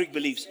consistent with Greek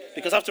beliefs.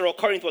 Because after all,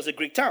 Corinth was a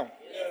Greek town.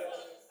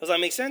 Does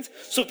that make sense?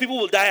 So people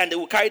will die and they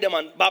will carry them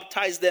and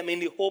baptize them in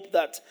the hope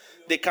that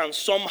they can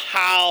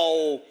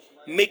somehow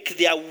make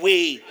their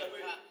way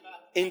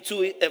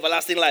into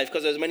everlasting life,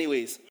 because there's many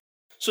ways.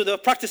 So there are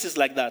practices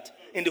like that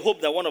in the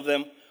hope that one of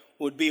them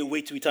would be a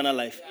way to eternal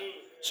life.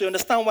 So you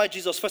understand why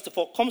Jesus, first of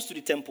all, comes to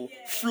the temple,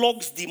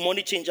 flogs the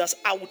money changers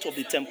out of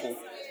the temple,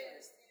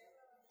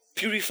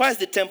 purifies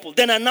the temple,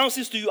 then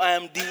announces to you, I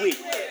am the way.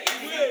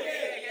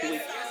 The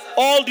way.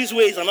 All these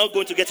ways are not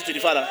going to get you to the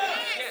Father.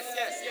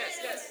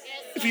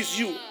 If it's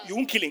you, you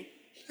won't kill him.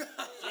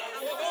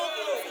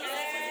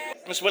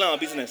 You're spoiling our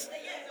business.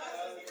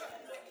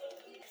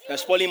 You're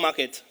spoiling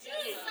market.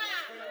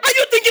 Are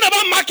you thinking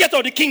about market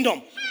or the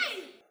kingdom?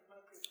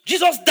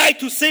 Jesus died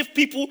to save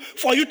people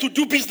for you to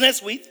do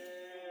business with,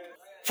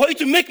 for you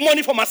to make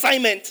money from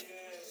assignment.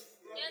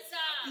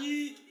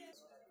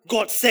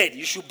 God said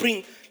you should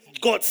bring.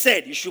 God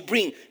said you should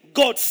bring.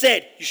 God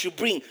said you should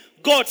bring.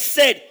 God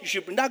said you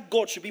should bring. That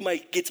God should be my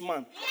gate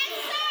man.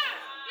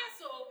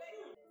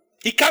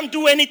 He can't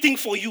do anything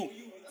for you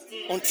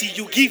until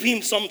you give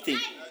him something.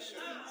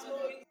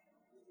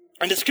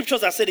 And the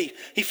scriptures have said it.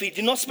 If he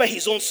did not spare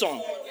his own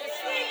son.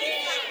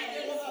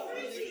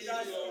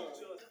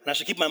 And I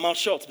should keep my mouth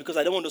shut because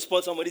I don't want to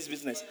spoil somebody's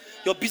business.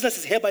 Your business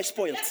is hereby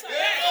spoiled.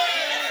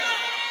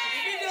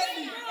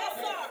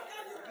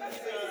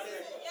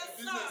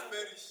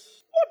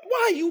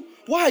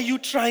 Why are you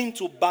trying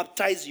to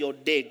baptize your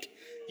dead,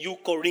 you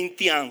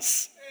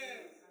Corinthians,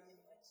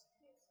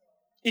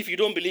 if you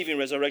don't believe in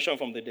resurrection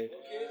from the dead?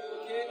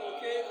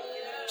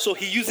 So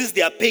he uses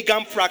their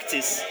pagan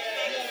practice.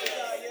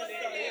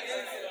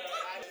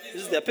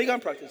 This is their pagan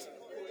practice.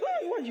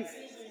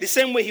 The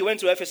same way he went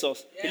to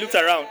Ephesus. He looked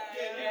around.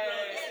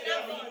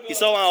 He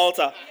saw one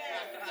altar.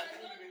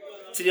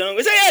 He said,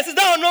 yes, it's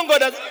that unknown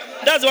God.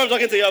 That's what I'm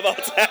talking to you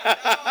about.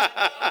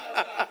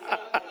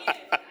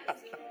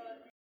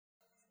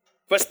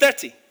 Verse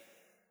 30.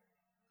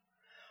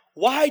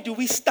 Why do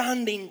we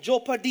stand in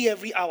jeopardy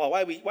every hour?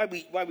 Why we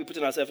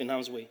putting ourselves in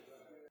harm's way?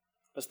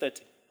 Verse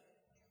 30.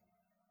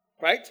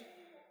 Right?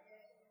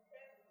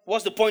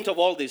 What's the point of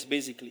all this,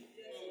 basically?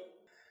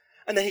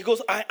 And then he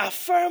goes, I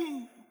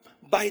affirm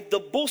by the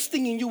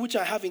boasting in you which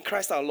I have in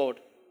Christ our Lord.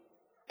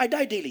 I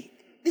die daily.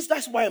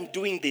 That's why I'm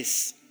doing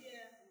this.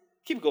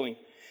 Keep going.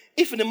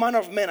 If in the manner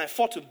of men I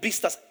fought with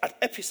beasts at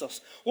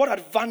Ephesus, what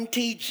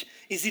advantage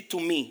is it to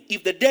me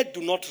if the dead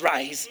do not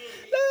rise?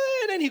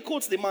 Then he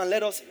quotes the man,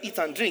 let us eat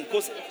and drink.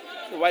 Goes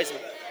the wise man.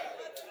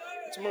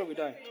 Tomorrow we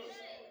die.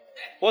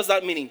 What's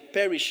that meaning?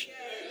 Perish.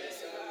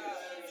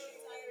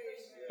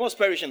 What's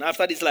perishing?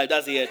 After this life,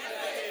 that's the end.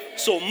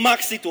 So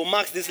marks it or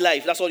marks this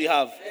life. That's all you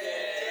have.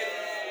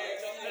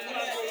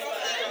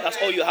 That's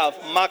all you have.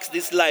 Marks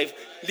this life.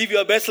 Live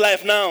your best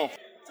life now.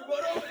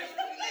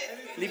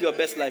 Live your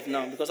best life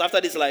now. Because after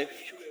this life,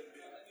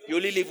 you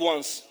only live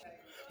once.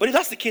 But if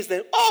that's the case,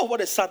 then,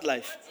 what a sad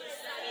life.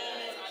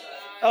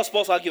 That was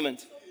Paul's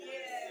argument.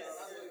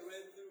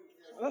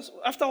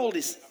 After all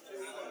this,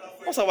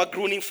 what's our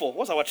groaning for?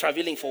 What's our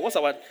traveling for? What's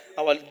our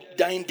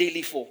dying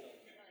daily for?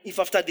 If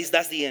after this,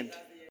 that's the end.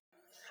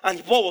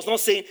 And Paul was not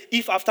saying,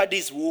 if after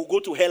this, we will go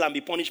to hell and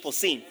be punished for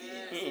sin.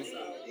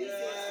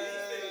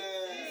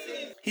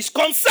 His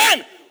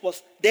concern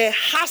was, there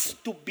has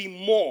to be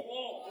more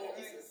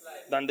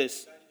than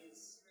this.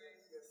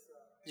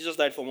 Jesus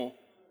died for more.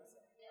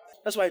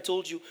 That's why I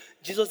told you,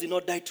 Jesus did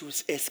not die to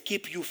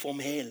escape you from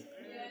hell.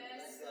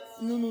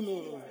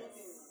 No.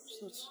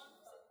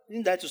 He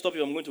didn't die to stop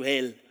you from going to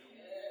hell.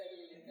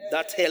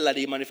 That hell that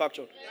he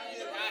manufactured.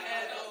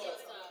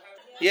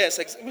 Yes,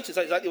 which is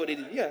exactly what he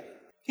did. Yeah.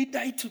 He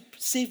died to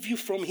save you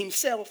from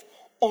himself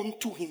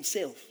unto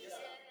himself.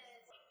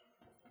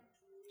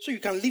 So you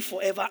can live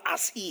forever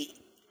as he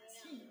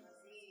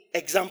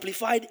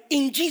exemplified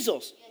in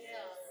Jesus.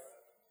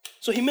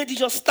 So he made you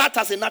just start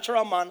as a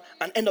natural man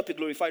and end up a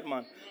glorified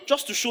man.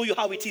 Just to show you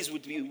how it is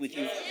with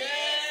you.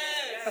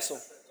 That's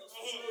all.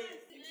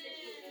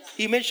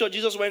 he made sure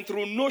Jesus went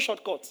through no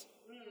shortcuts.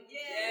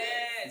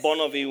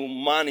 Born of a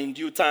man in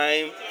due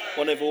time,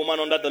 born of a woman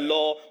under the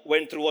law,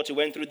 went through what he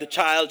went through. The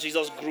child,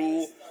 Jesus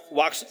grew,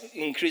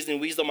 increased in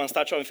wisdom and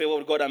stature in favor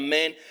of God and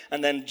men.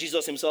 And then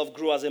Jesus himself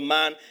grew as a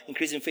man,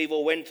 increased in favor,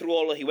 went through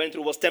all he went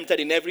through, was tempted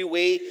in every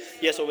way,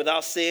 yes, or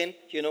without sin,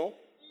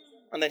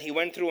 And then he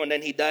went through and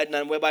then he died,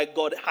 and whereby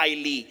God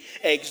highly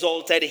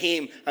exalted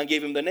him and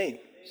gave him the name.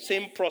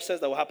 Same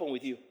process that will happen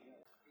with you.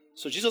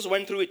 So Jesus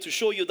went through it to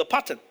show you the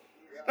pattern.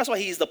 That's why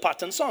he is the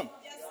pattern son.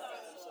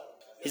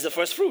 He's the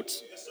first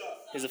fruits.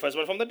 He's the first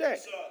one from the dead.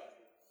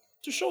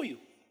 To show you.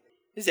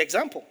 This is the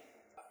example.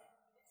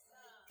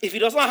 If it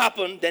does not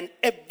happen, then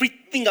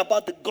everything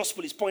about the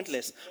gospel is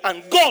pointless.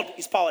 And God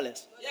is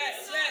powerless.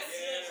 Yes.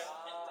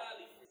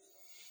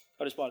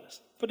 God is powerless.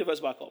 Put the verse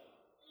back up.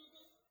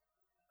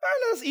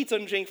 Let's eat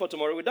and drink for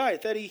tomorrow we die.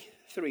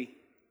 33.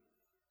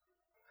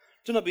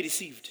 Do not be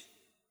deceived.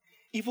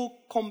 Evil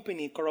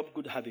company corrupt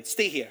good habits.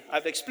 Stay here.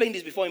 I've explained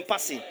this before in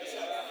passing.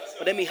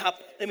 But let me harp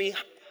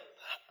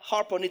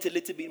on it a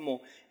little bit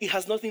more. It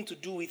has nothing to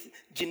do with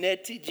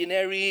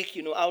generic,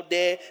 out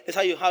there. That's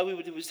how we hang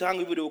with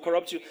will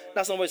corrupt you.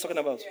 That's not what he's talking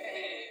about.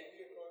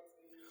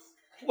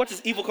 What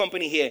is evil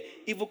company here?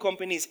 Evil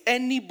company is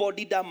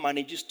anybody that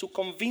manages to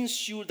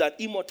convince you that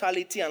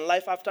immortality and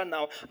life after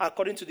now,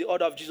 according to the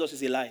order of Jesus,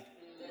 is a lie.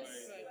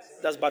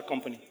 That's bad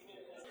company.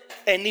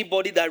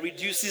 Anybody that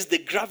reduces the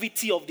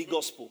gravity of the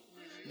gospel,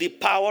 the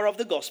power of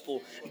the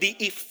gospel, the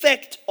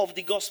effect of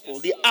the gospel,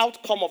 the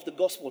outcome of the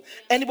gospel.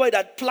 Anybody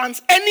that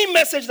plants any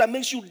message that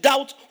makes you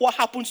doubt what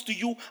happens to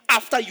you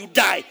after you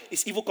die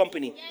is evil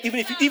company.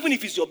 Even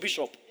if it's your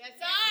bishop.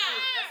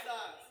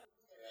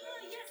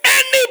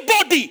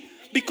 Anybody,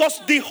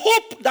 because the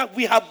hope that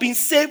we have been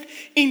saved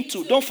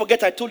into, don't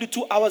forget I told you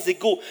 2 hours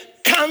ago,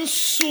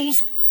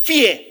 cancels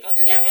fear.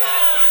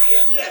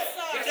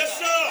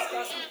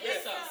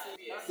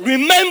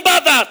 Remember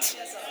that.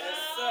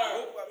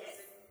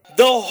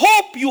 The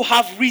hope you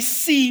have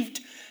received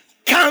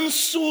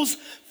cancels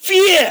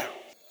fear.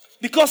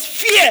 Because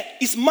fear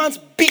is man's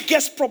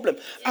biggest problem.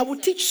 I will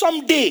teach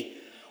someday.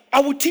 I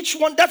will teach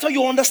one. That's how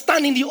you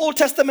understand in the Old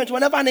Testament.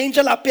 Whenever an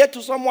angel appeared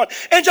to someone,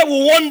 angel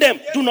will warn them,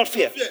 do not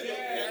fear.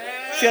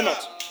 Fear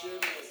not.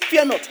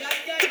 Fear not.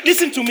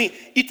 Listen to me.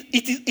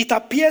 It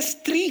appears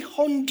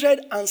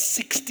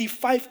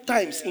 365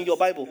 times in your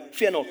Bible.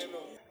 Fear not.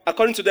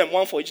 According to them,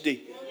 one for each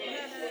day.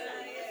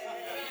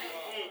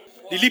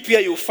 The leap year,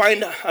 you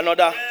find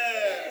another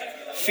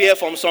fear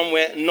from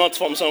somewhere, not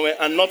from somewhere,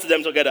 and not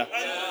them together.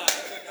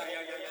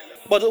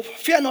 But the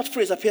fear not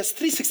phrase appears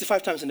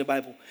 365 times in the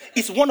Bible.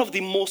 It's one of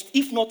the most,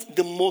 if not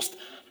the most,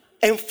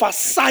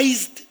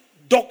 emphasized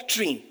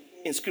doctrine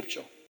in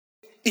Scripture.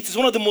 It is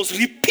one of the most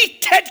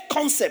repeated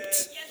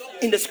concepts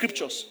in the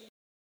Scriptures.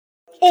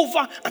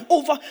 Over and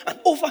over and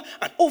over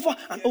and over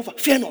and over.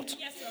 Fear not.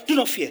 Do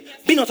not fear.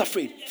 Be not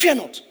afraid. Fear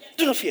not.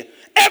 Do not fear.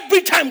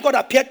 Every time God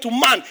appeared to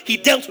man, he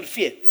dealt with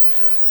fear.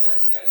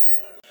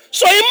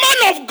 So a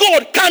man of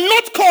God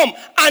cannot come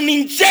and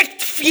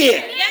inject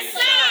fear. Yes, sir.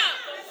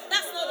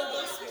 That's not the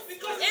gospel.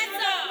 Yes,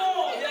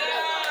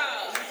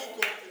 sir.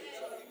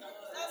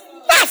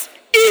 That's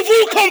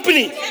evil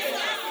company. Yes, sir.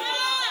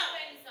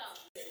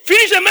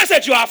 Finish the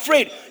message, you are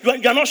afraid.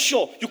 You are not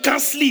sure. You can't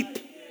sleep.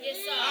 Yes,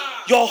 sir.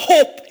 Your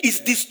hope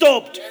is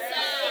disturbed. Yes,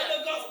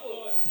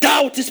 sir.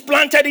 Doubt is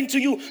planted into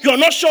you. You are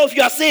not sure if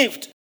you are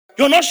saved.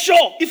 You are not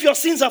sure if your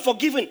sins are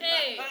forgiven.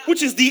 Hey.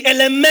 Which is the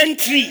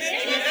elementary.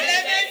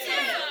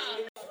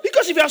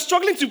 Because if you are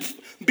struggling to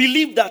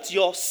believe that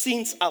your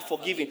sins are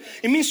forgiven,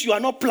 it means you are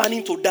not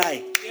planning to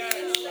die.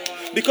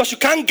 Because you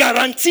can't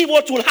guarantee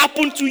what will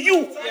happen to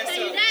you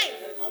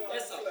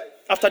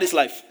after this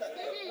life.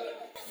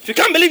 If you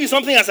can't believe in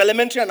something as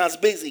elementary and as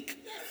basic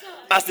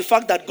as the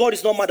fact that God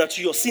is not mad at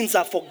you, your sins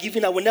are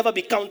forgiven and will never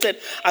be counted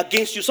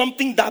against you,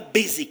 something that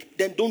basic,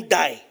 then don't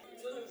die.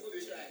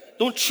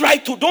 Don't try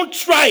to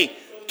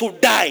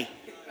die.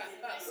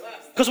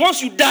 Because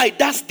once you die,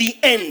 that's the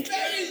end.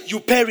 You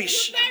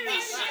perish.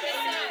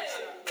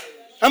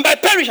 And by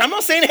perish, I'm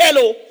not saying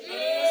hello.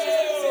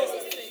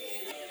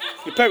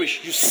 You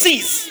perish. You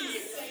cease.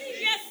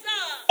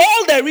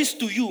 All there is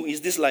to you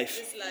is this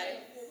life.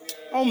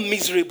 How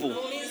miserable.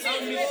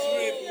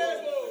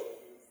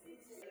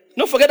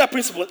 Don't forget that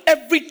principle.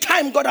 Every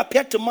time God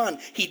appeared to man,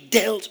 he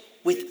dealt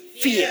with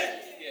fear.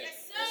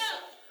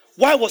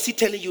 Why was he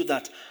telling you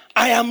that?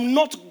 I am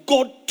not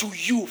God to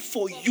you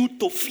for you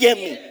to fear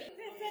me.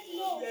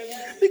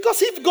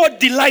 Because if God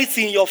delights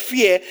in your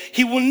fear,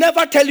 he will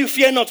never tell you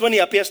fear not when he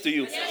appears to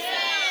you.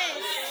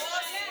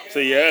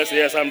 Say,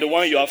 yes, I'm the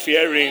one you are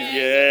fearing.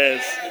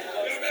 Yes,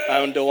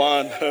 I'm the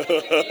one.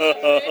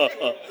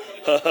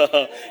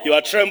 You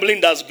are trembling,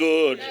 that's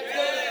good.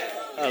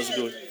 That's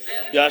good.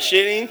 You are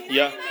shaking,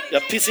 you're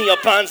pissing your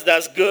pants,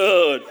 that's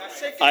good.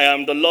 I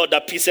am the Lord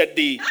that pissed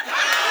thee.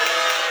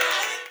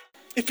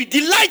 If he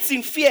delights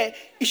in fear,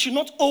 he should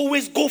not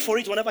always go for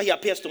it whenever he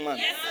appears to man.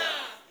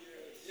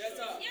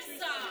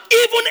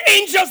 Even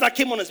angels that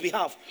came on his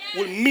behalf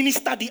will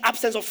minister the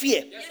absence of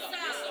fear.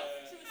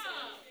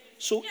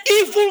 So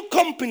evil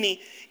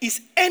company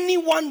is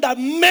anyone that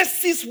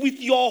messes with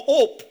your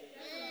hope.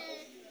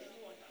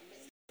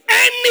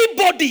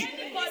 Anybody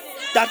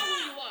that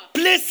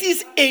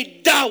places a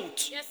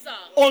doubt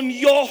on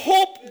your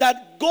hope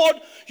that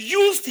God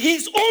used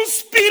his own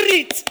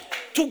spirit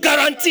to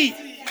guarantee.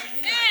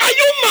 Are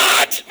you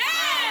mad?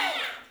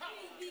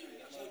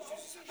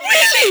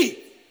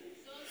 Really?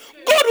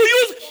 God will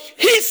use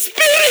his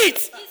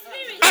spirit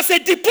as a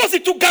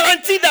deposit to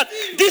guarantee that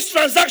this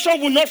transaction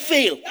will not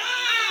fail.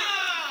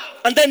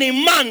 And then a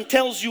man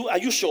tells you, are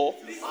you sure?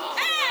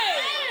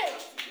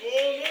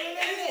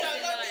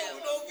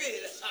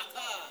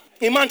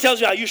 A man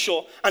tells you, are you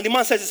sure? And the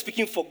man says he's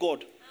speaking for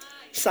God.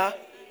 Sir,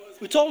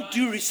 with all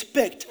due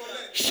respect,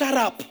 shut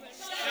up.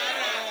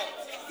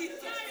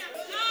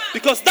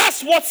 Because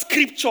that's what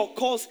scripture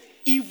calls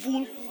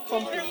evil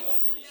company.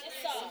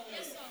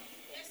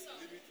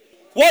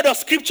 What does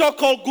scripture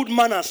call good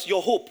manners?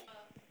 Your hope.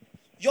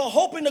 Your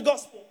hope in the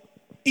gospel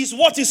is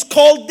what is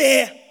called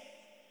there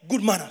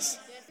good manners.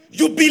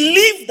 You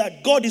believe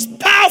that God is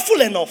powerful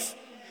enough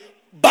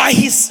by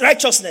his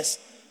righteousness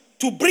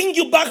to bring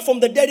you back from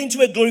the dead into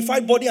a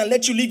glorified body and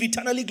let you live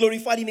eternally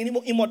glorified in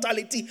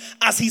immortality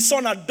as his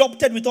son,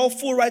 adopted with all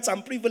full rights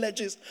and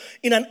privileges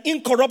in an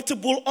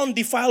incorruptible,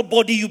 undefiled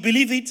body. You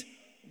believe it?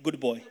 Good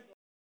boy.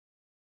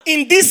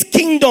 In this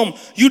kingdom,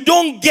 you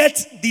don't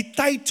get the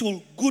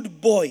title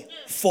good boy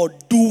for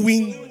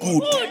doing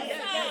good.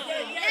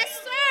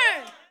 Yes,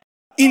 sir.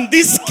 In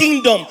this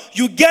kingdom,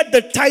 you get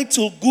the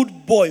title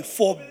good boy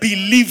for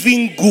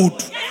believing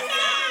good.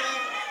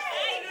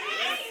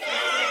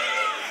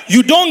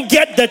 You don't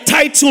get the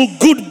title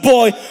good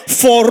boy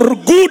for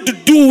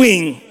good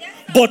doing,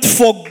 but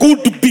for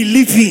good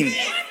believing.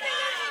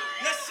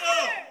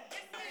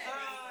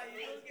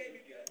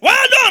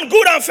 Well done,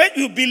 good and faith.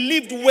 You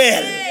believed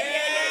well.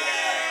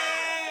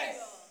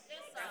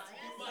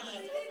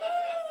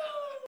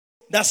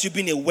 That's you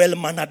being a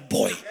well-mannered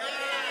boy.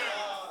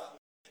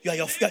 You are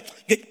your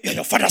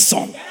father's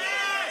son.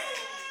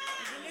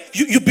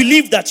 You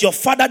believe that your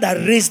father that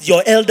raised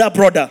your elder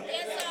brother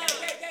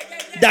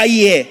that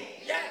year.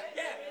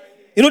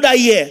 You know that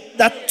year,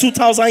 that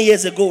 2,000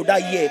 years ago,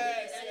 that year.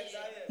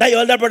 That your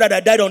elder brother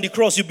that died on the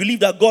cross, you believe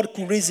that God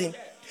could raise him.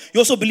 You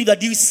also believe that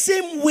the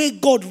same way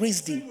God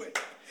raised him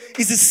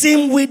is the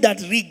same way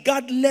that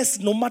regardless,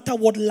 no matter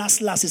what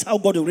last is how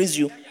God will raise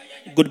you.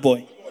 Good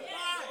boy.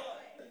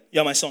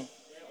 You are my son.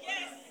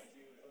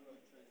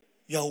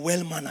 You are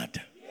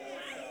well-mannered.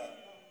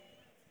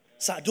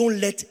 Sir, don't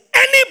let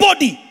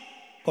anybody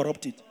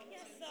corrupt it.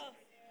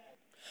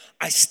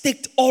 I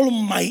staked all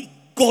my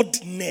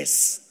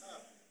godness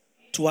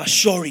to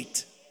assure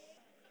it.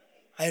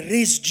 I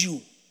raised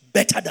you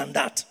better than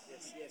that.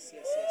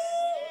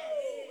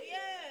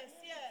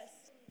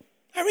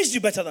 I raised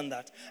you better than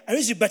that. I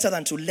raised you better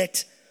than to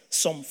let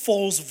some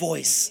false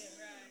voice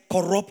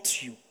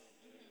corrupt you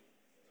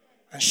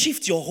and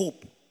shift your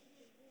hope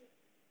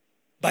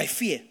by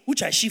fear,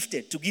 which I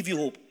shifted to give you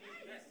hope.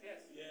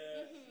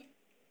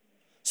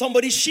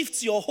 Somebody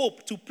shifts your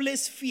hope to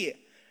place fear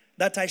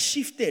that I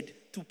shifted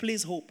to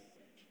place hope.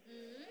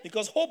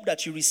 Because hope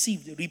that you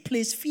received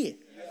replaced fear.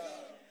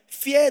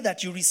 Fear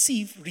that you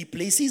receive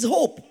replaces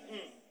hope.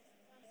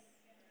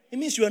 It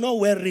means you are not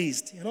well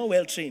raised. You're not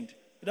well trained.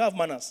 You don't have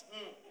manners.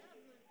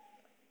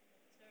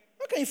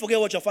 How can you forget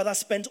what your father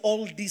spent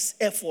all this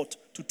effort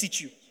to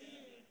teach you?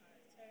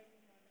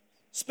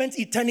 Spent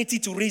eternity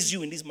to raise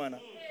you in this manner.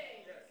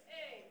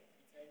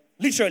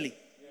 Literally.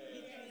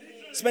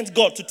 Spent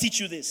God to teach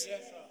you this.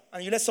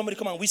 And you let somebody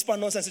come and whisper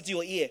nonsense into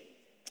your ear.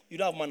 You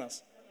don't have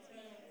manners.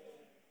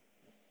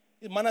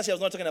 Manners here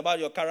is not talking about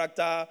your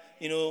character.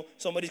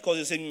 Somebody calls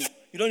you saying,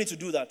 you don't need to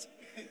do that.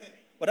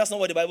 But that's not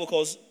what the Bible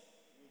calls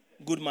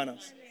good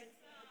manners.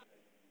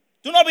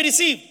 Do not be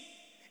deceived.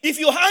 If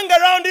you hang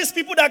around these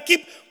people that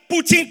keep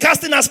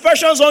casting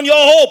aspersions on your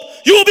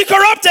hope, you will be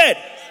corrupted.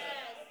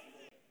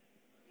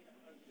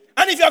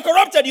 And if you are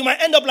corrupted, you might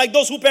end up like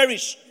those who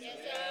perish.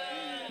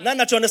 Now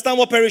that you understand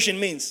what perishing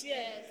means.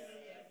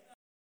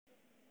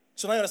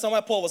 So now you understand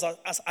why Paul was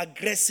as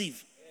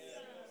aggressive.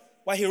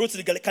 Why he wrote to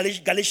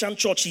the Galatian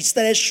church, he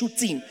started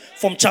shooting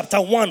from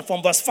chapter 1,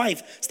 from verse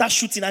 5. Start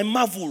shooting. I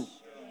marvel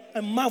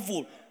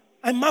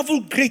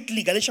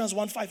greatly, Galatians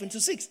 1, 5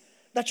 into 6,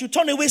 that you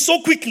turn away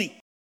so quickly.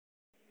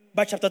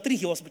 By chapter 3,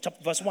 he was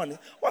verse 1.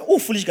 Oh,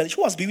 foolish Galatians,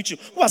 who has bewitched you?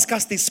 Who has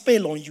cast a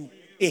spell on you?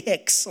 A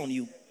hex on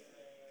you?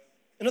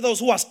 In other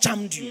words, who has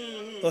charmed you?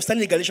 He was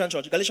telling the Galatian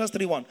church, Galatians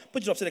 3:1.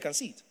 Put it up so they can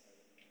see it.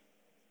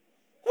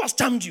 Who has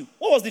charmed you?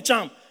 What was the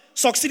charm?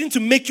 Succeeding to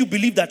make you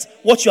believe that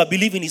what you are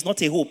believing is not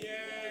a hope.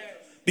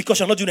 Because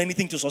you're not doing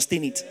anything to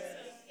sustain it.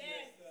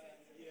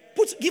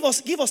 Give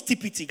us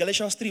TPT,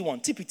 Galatians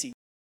 3:1, TPT.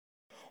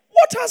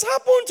 What has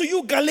happened to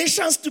you,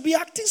 Galatians, to be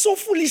acting so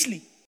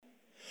foolishly?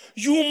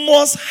 You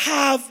must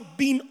have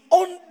been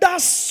under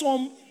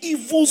some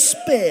evil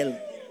spell.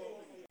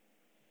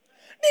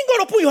 Didn't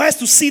God open your eyes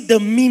to see the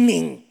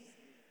meaning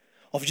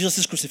of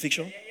Jesus'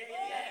 crucifixion?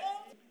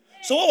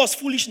 So what was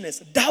foolishness?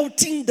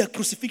 Doubting the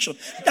crucifixion.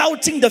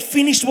 Doubting the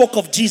finished work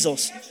of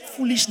Jesus.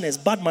 Foolishness,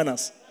 bad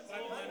manners.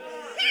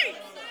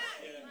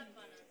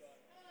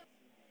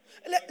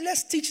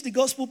 Let's teach the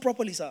gospel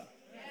properly, sir.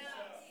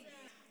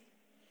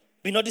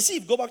 Be not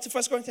deceived. Go back to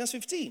 1 Corinthians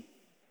 15.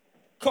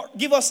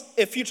 Give us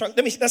a few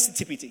that's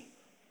the TPT.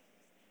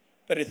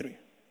 33.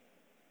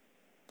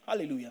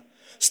 Hallelujah.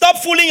 Stop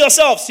fooling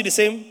yourselves. See the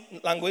same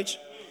language?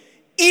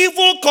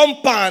 Evil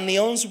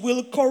companions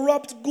will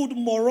corrupt good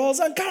morals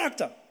and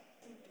character.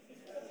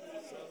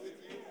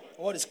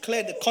 What is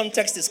clear? The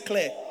context is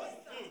clear.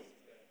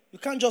 You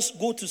can't just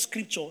go to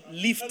scripture,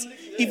 lift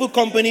evil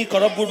company,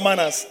 corrupt good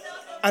manners,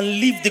 and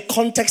leave the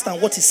context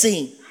and what it's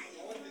saying,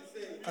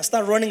 and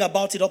start running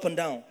about it up and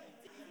down.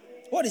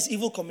 What is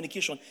evil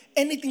communication?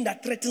 Anything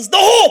that threatens the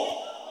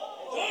hope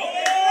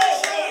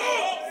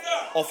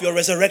of your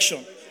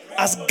resurrection,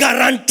 as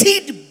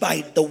guaranteed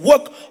by the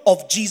work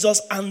of Jesus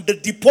and the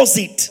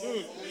deposit,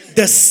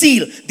 the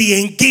seal,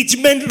 the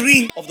engagement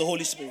ring of the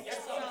Holy Spirit.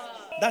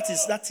 That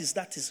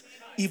is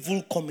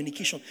evil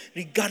communication,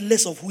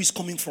 regardless of who is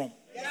coming from,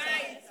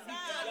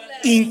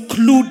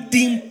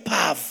 including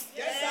Pav.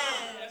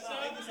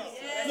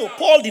 No,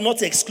 Paul did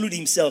not exclude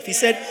himself. He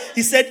said,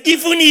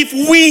 even if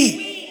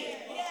we,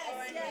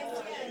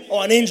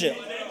 or an angel.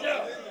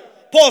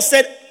 Paul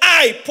said,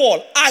 I,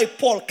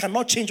 Paul,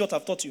 cannot change what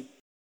I've taught you.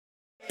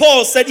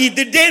 Paul said, if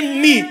the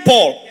day me,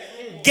 Paul,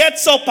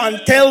 gets up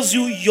and tells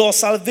you your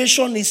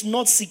salvation is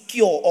not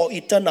secure or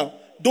eternal,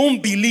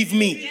 don't believe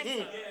me.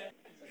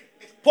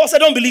 Paul said,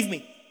 don't believe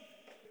me.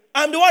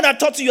 I'm the one that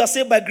taught you are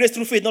saved by grace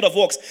through faith, not of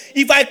works.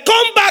 If I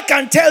come back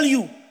and tell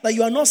you that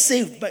you are not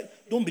saved,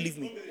 don't believe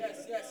me.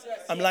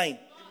 I'm lying.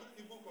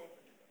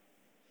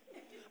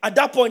 At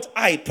that point,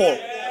 I, Paul,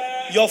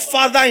 your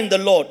father in the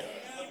Lord,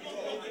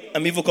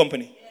 I'm evil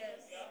company.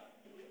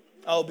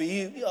 I'll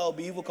be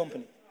evil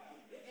company.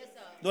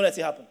 Don't let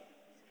it happen.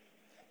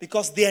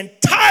 Because the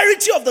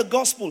entirety of the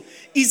gospel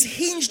is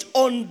hinged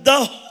on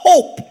the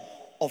hope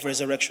of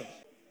resurrection.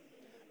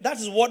 That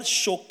is what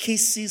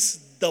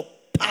showcases the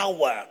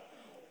power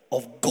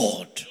of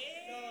God.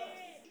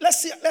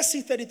 Let's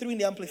see 33 in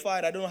the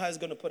Amplified. I don't know how it's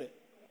going to put it.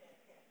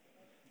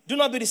 Do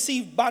not be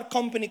deceived. Bad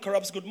company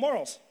corrupts good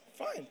morals.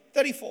 Fine.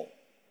 34.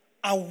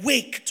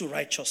 Awake to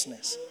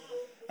righteousness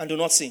and do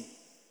not sin.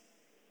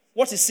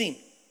 What is sin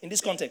in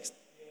this context?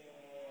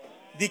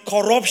 The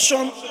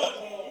corruption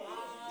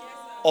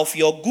of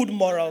your good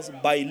morals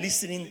by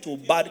listening to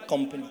bad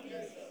company.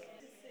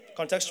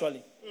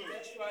 Contextually.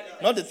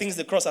 Not the things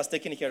the cross has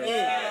taken care of.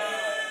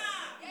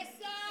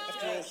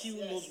 After all, he who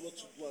knows what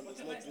to do and does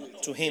not do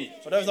it. To him.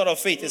 For that is not of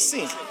faith, it's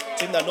sin.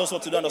 To him that knows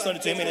what to do and does not do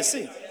it, to him it is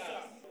sin.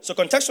 So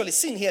contextually,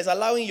 sin here is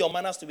allowing your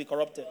manners to be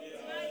corrupted.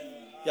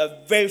 You are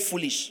very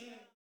foolish.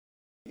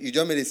 You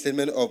just made a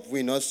statement of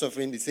we not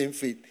suffering the same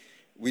fate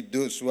with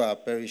those who are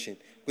perishing.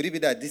 Could it be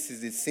that this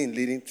is the sin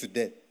leading to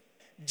death?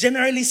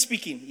 Generally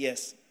speaking,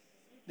 yes.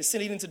 The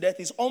sin leading to death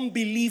is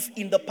unbelief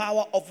in the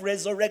power of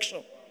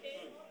resurrection.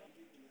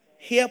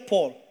 Here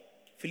Paul,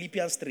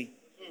 Philippians 3,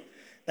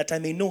 that I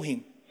may know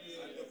him.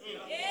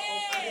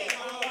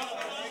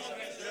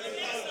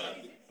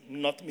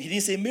 He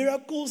didn't say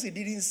miracles, he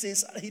didn't say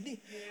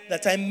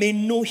that I may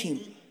know him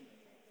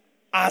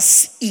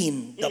as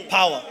in the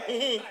power.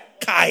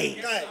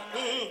 Kai.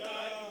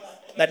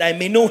 That I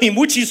may know him,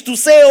 which is to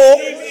say,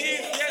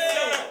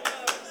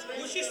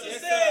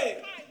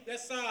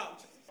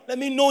 let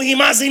me know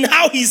him as in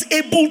how he's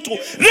able to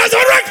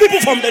resurrect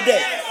people from the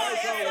dead.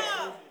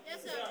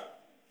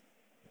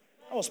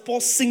 That was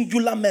Paul's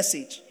singular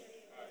message.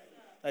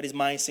 That is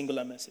my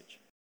singular message.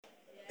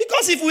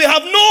 Because if we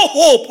have no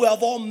hope, we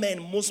have all men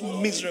most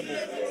miserable.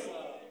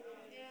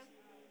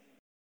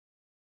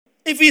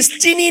 If it's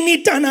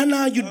tinini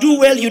tanana, you do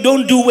well, you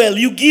don't do well.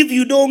 You give,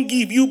 you don't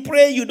give. You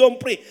pray, you don't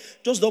pray.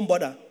 Just don't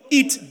bother.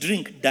 Eat,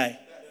 drink, die.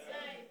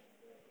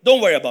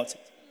 Don't worry about it.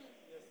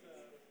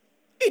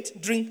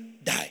 Eat,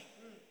 drink, die.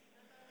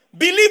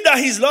 Believe that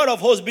he's Lord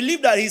of hosts.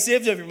 Believe that he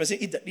saves every person.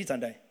 Eat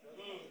and die.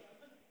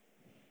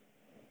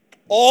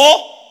 Or,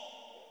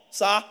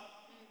 sir,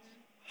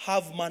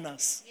 have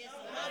manners.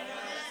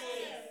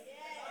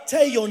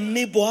 Tell your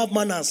neighbor, have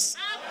manners.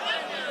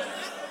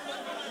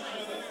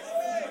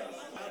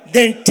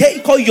 Then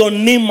call your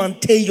name and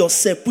tell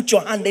yourself, put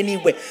your hand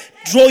anywhere.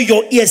 Draw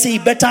your ear, say, you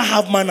better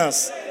have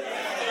manners.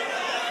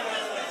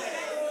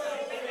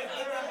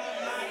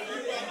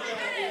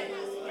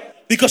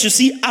 Because you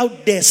see,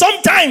 out there,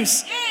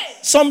 sometimes,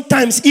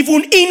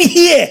 even in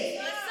here,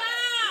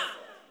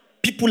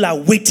 people are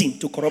waiting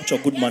to corrupt your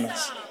good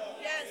manners.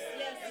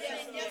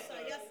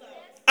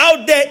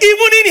 Out there,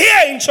 even in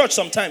here in church,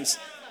 sometimes,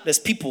 there's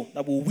people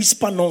that will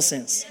whisper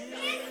nonsense.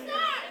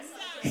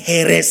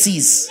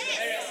 Heresies.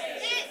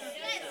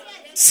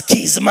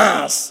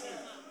 Schismas.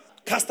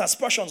 Cast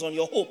aspersions on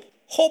your hope.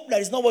 Hope that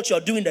is not what you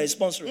are doing that is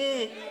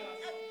sponsoring.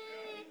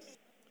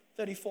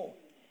 34.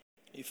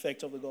 The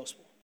effect of the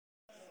gospel.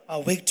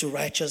 Awake to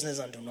righteousness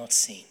and do not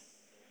sin.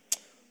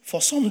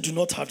 For some do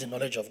not have the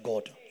knowledge of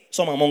God.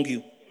 Some among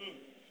you.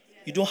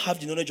 You don't have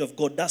the knowledge of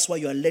God. That's why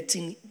you are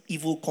letting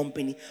evil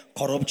company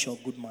corrupt your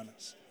good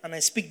manners. And I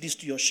speak this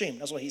to your shame.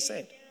 That's what he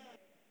said.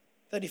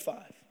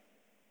 35.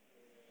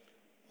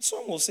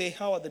 Some will say,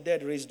 how are the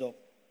dead raised up?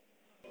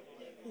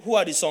 Who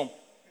are the some?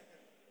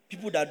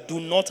 People that do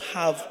not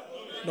have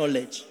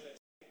knowledge.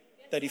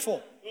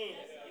 34.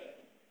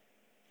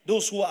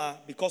 Those who are,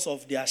 because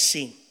of their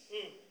sin,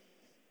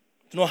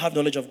 do not have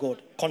knowledge of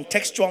God.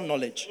 Contextual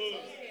knowledge.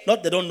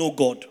 Not they don't know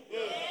God.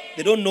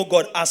 They don't know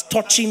God as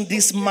touching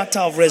this matter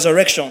of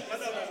resurrection.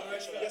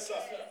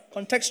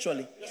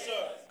 Contextually.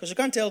 Because you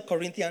can't tell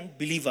Corinthian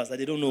believers that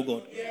they don't know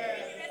God.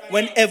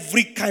 When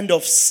every kind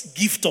of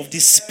gift of the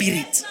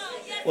Spirit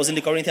was in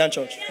the Corinthian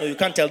church. No, you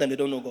can't tell them they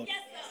don't know God.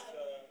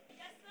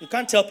 You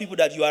can't tell people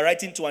that you are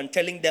writing to and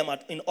telling them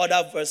in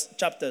other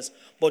chapters,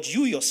 but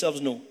you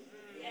yourselves know.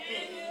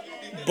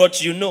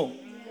 But you know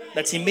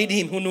that he made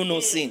him who knew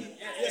no sin.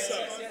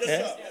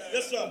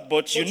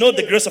 But you know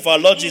the grace of our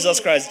Lord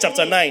Jesus Christ,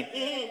 chapter 9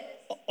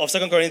 of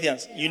 2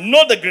 Corinthians. You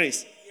know the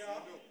grace.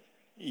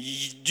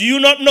 Do you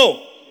not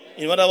know?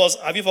 In other words,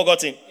 have you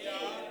forgotten?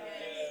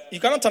 You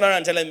cannot turn around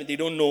and tell them they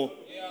don't know.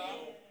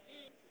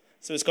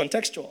 So it's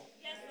contextual.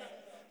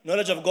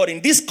 Knowledge of God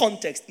in this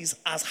context is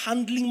as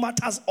handling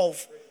matters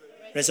of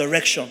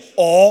resurrection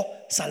or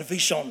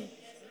salvation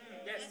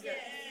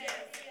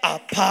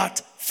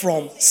apart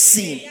from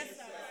sin.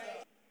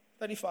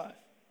 35.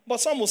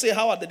 But some will say,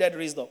 how are the dead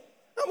raised up?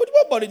 And with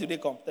what body do they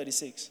come?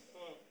 36.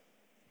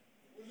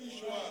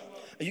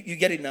 You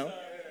get it now?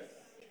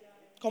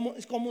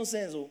 It's common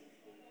sense. Oh.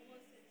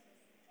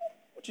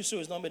 What you sow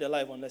is not made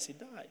alive unless he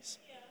dies.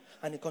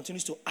 And he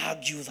continues to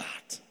argue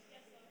that.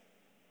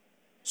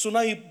 So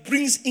now he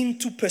brings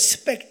into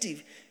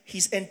perspective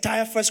his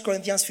entire 1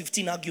 Corinthians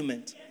 15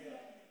 argument.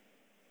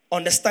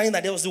 Understanding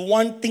that there was the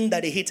one thing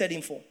that they hated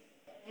him for.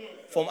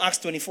 From Acts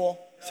 24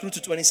 through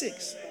to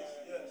 26.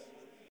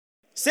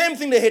 Same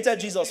thing they hated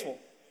Jesus for.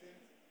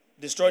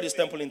 Destroyed his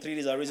temple in 3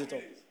 days, I raised it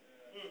up.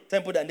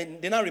 Temple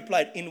that they now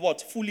replied in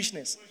what?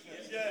 Foolishness.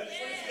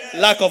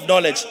 Lack of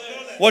knowledge.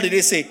 What did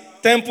they say?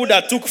 Temple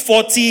that took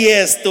 40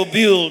 years to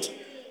build.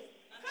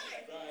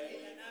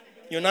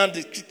 You now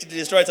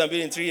destroy it and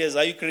build in 3 years.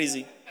 Are you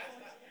crazy?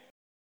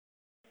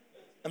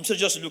 I'm sure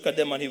just look at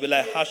them and he'll be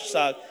like,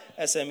 hashtag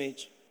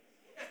SMH.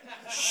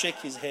 Shake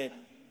his head.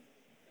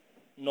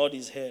 Nod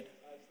his head.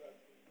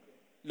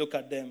 Look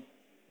at them.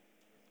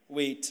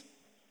 Wait.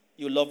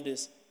 You love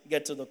this.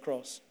 Get to the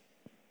cross.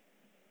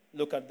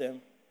 Look at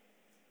them.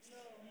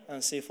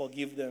 And say,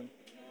 forgive them.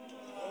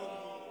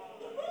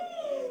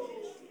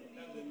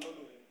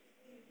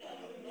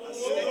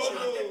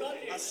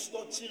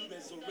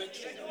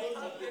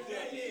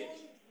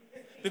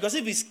 Because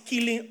if he's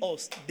killing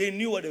us, they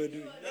knew what they were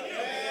doing.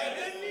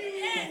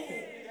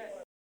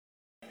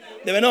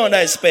 They were not under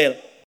a spell.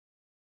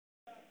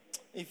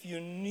 If you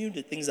knew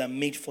the things are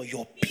made for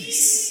your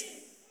peace.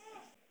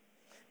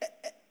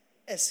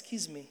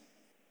 Excuse me.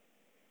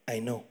 I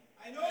know.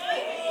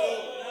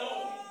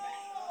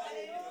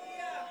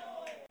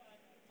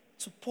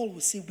 So Paul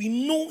will say, we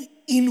know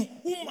in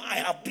whom I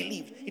have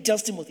believed. He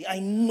tells Timothy, I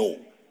know.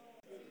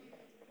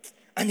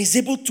 And he's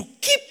able to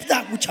keep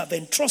that which I've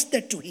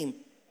entrusted to him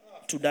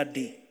to that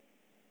day.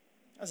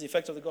 That's the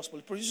effect of the gospel.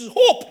 It produces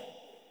hope.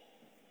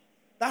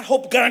 That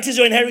hope guarantees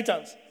your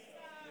inheritance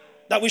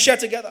that we share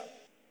together.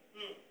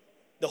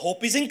 The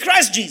hope is in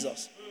Christ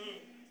Jesus.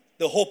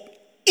 The hope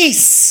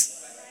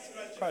is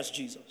Christ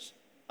Jesus.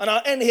 And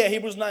I'll end here,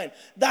 Hebrews 9.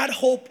 That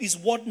hope is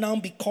what now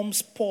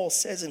becomes, Paul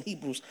says in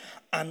Hebrews,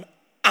 an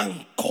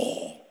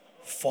anchor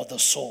for the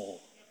soul.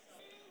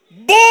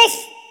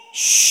 Both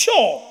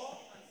sure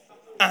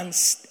and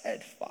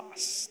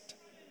steadfast.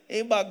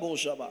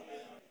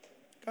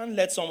 Can't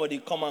let somebody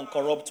come and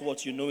corrupt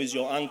what you know is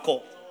your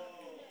anchor.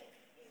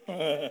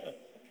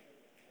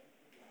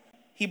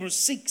 Hebrews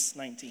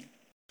 6:19.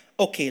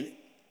 Okay.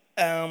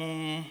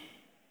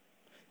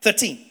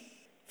 13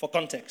 for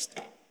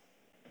context.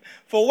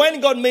 For when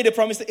God made a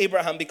promise to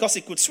Abraham, because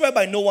he could swear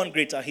by no one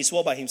greater, he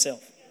swore by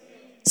himself,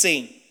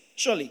 saying,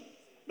 surely,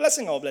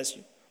 blessing I will bless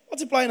you,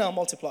 multiplying I will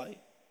multiply you.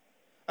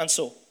 And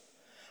so,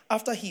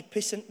 after he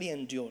patiently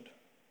endured,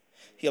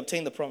 he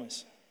obtained the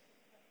promise.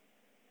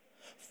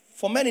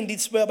 For men indeed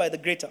swear by the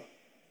greater,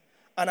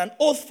 and an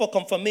oath for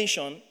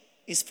confirmation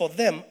is for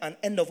them an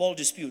end of all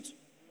dispute.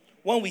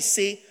 When we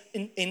say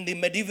in the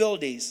medieval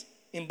days,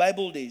 in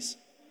Bible days,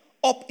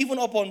 even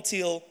up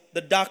until the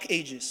Dark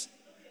Ages,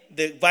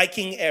 the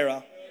Viking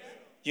era,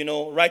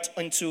 right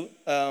into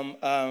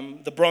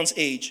the Bronze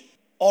Age,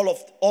 all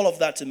of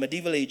that, the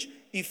medieval age,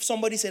 if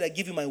somebody said, I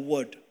give you my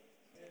word,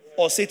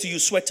 or say to you,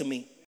 swear to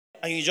me,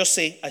 and you just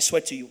say, I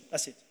swear to you,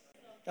 that's it.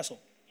 That's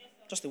all.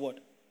 Just a word.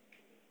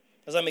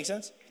 Does that make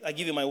sense? I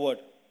give you my word,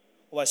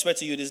 or I swear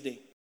to you this day.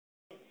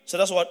 So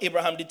that's what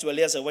Abraham did to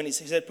Eliezer when he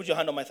said, put your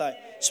hand on my thigh.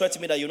 Swear to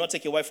me that you'll not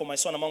take a wife for my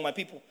son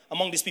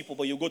among these people,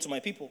 but you'll go to my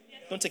people.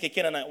 Don't take a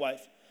Canaanite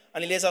wife.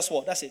 And Eliezer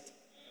swore, that's it.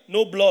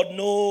 No blood,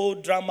 no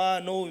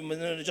drama,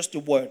 no, just the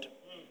word.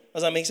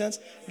 Does that make sense?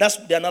 That's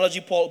the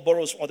analogy Paul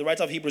borrows, or the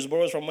writer of Hebrews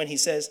borrows from when he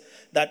says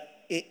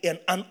that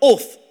an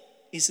oath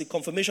is a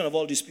confirmation of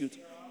all dispute.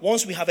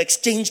 Once we have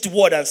exchanged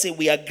word and say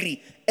we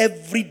agree,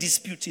 every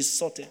dispute is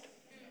sorted.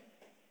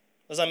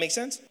 Does that make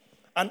sense?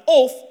 An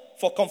oath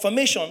for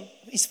confirmation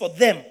is for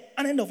them,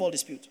 an end of all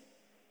dispute.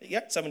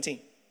 Yeah, 17.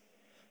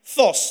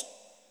 Thus,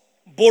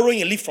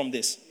 borrowing a leaf from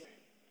this.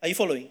 Are you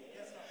following?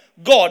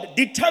 God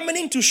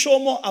determining to show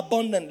more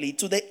abundantly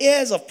to the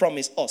heirs of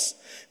promise, us,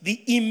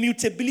 the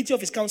immutability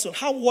of his counsel,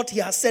 how what he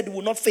has said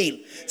will not fail.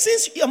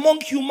 Since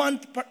among human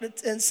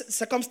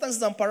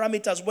circumstances and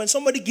parameters, when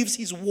somebody gives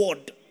his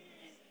word,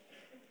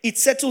 it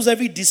settles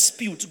every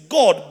dispute.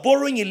 God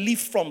borrowing a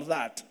leaf from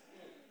that,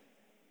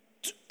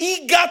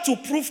 eager to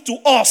prove to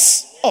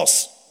us,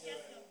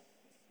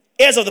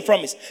 heirs of the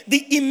promise,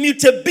 the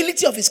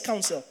immutability of his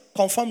counsel,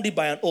 confirmed it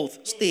by an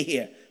oath. Stay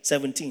here.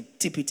 17.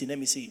 TPT, let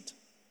me see it.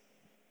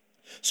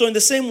 So in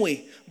the same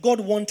way, God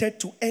wanted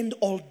to end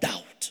all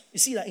doubt. You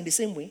see that in the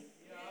same way?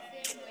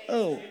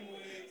 Oh,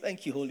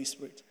 thank you, Holy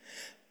Spirit.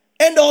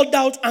 End all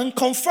doubt and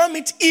confirm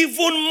it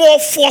even more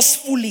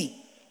forcefully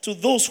to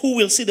those who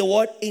will see the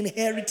word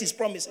inherit his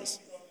promises.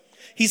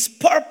 His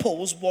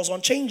purpose was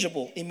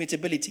unchangeable,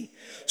 immutability.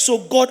 So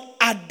God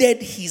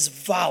added his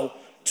vow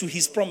to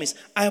his promise.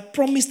 I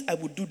promised I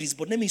would do this,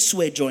 but let me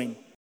swear join.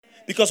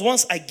 Because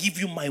once I give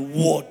you my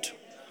word,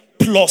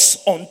 plus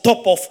on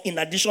top of, in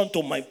addition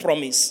to my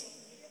promise,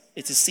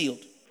 it is sealed.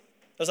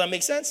 Does that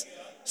make sense?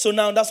 So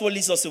now that's what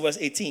leads us to verse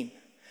 18.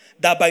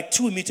 That by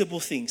two immutable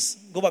things,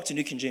 go back to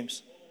New King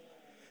James.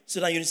 So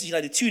now you see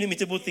that the two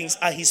immutable things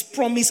are his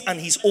promise and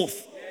his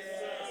oath.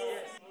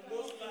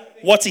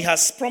 What he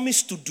has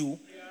promised to do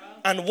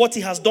and what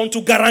he has done to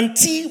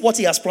guarantee what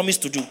he has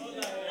promised to do.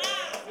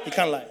 He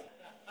can't lie.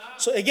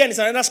 So again, it's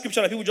another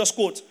scripture that people just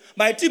quote.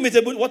 By two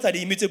immutable, what are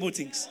the immutable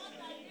things?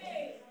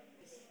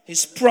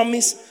 His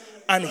promise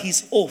and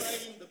his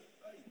oath.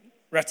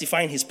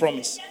 Ratifying his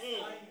promise.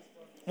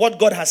 What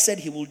God has said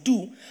he will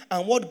do,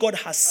 and what God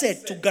has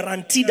said to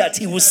guarantee that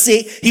he will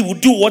say he will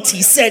do what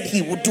he said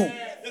he would do.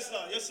 Yes,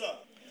 sir. Yes, sir.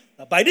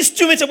 Now, by these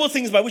two immutable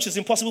things by which it's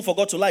impossible for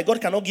God to lie,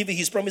 God cannot give you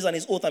his promise and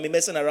his oath and be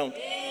messing around.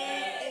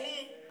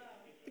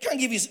 He can't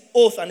give his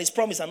oath and his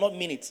promise and not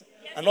mean it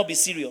and not be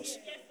serious.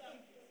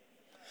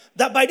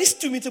 That by these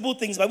two immutable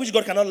things by which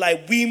God cannot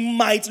lie, we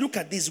might, look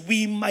at this,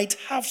 we might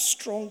have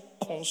strong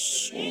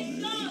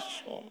consolation.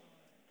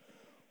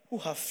 Who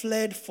have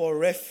fled for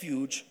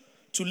refuge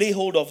to lay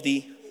hold of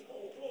the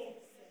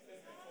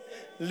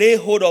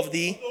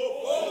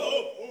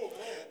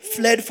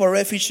fled for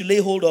refuge to lay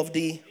hold of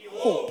the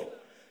hope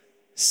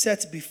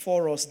set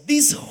before us.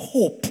 This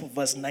hope,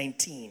 verse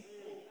 19.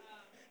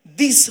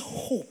 This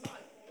hope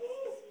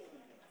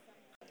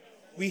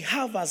we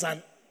have as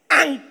an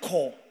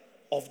anchor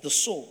of the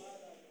soul.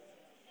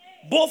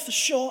 Both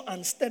sure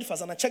and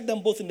steadfast. And I checked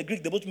them both in the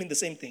Greek. They both mean the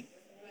same thing.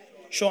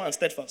 Sure and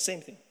steadfast, same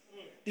thing.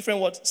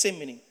 Different words, same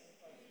meaning.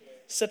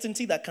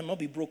 Certainty that cannot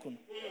be broken.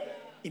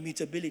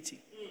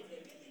 Immutability.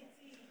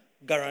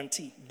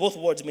 Guarantee. Both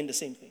words mean the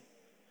same thing.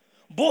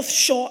 Both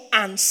sure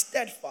and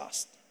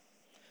steadfast.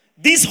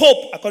 This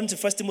hope, according to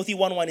 1 Timothy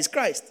 1:1, is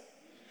Christ.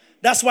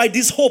 That's why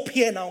this hope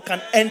here now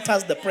can enter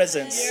the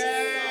presence.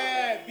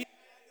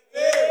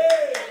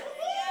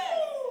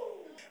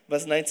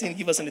 Verse 19,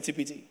 give us in the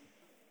TPT.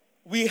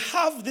 We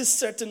have this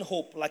certain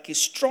hope like a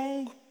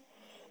strong,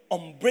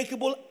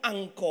 unbreakable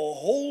anchor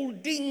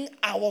holding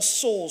our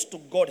souls to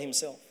God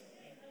himself.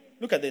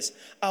 Look at this.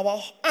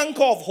 Our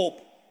anchor of hope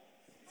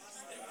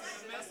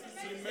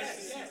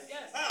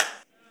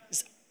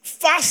is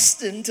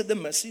fastened to the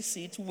mercy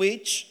seat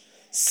which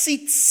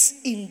sits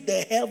in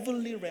the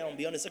heavenly realm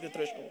beyond the sacred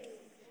threshold.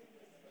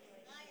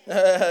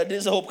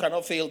 This hope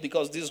cannot fail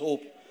because this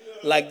hope,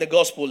 like the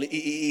gospel,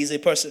 is a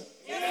person.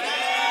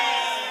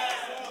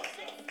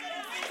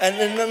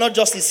 And not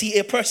just is he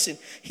a person,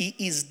 he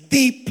is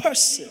the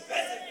person.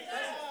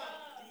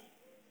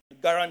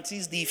 It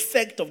guarantees the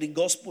effect of the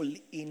gospel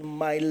in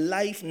my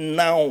life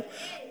now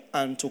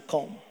and to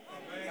come.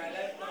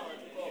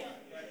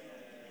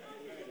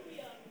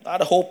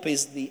 That hope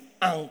is the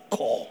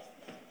anchor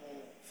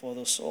for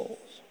the souls.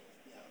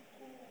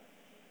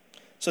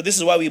 So this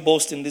is why we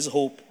boast in this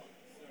hope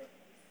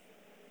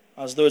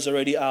as though it's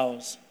already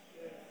ours.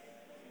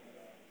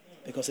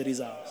 Because it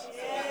is ours.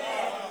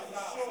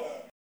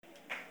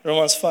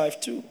 Romans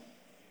 5:2.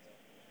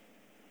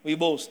 We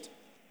boast.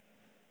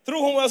 Through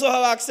whom we also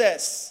have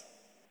access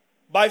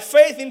by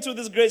faith into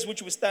this grace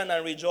which we stand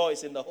and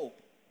rejoice in the hope.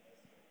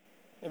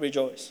 We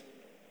rejoice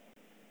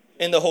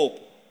in the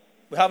hope.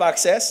 We have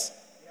access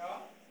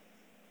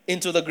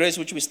into the grace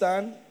which we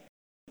stand.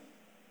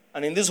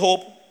 And in this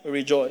hope, we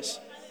rejoice.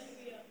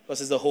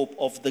 Because it's the hope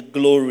of the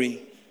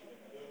glory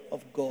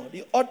of God.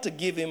 You ought to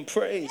give him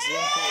praise.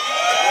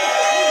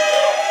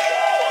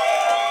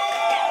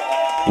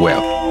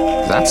 Well,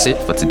 that's it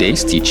for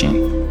today's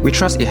teaching. We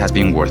trust it has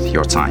been worth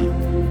your time.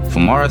 For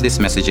more of these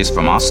messages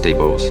from our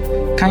stables,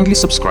 kindly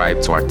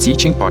subscribe to our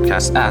teaching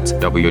podcast at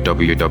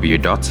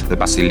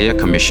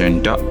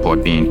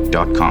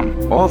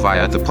www.thebasileacommission.podbean.com or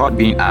via the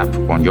Podbean app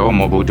on your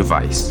mobile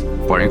device.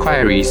 For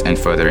inquiries and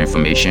further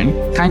information,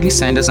 kindly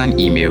send us an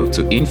email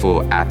to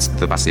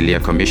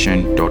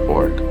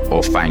info@thebasileacommission.org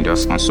or find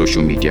us on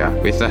social media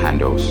with the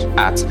handles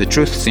 @The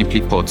Truth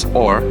Simply Put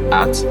or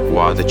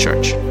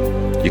 @WaTheChurch.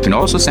 You can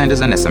also send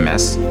us an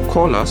SMS,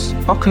 call us,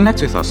 or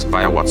connect with us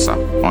via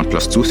WhatsApp on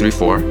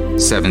 +234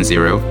 70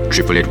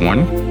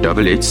 881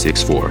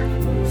 8864.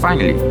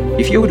 Finally,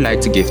 if you would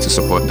like to give to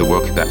support the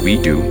work that we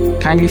do,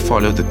 kindly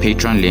follow the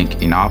Patreon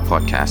link in our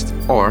podcast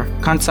or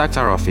contact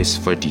our office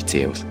for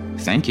details.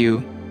 Thank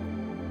you.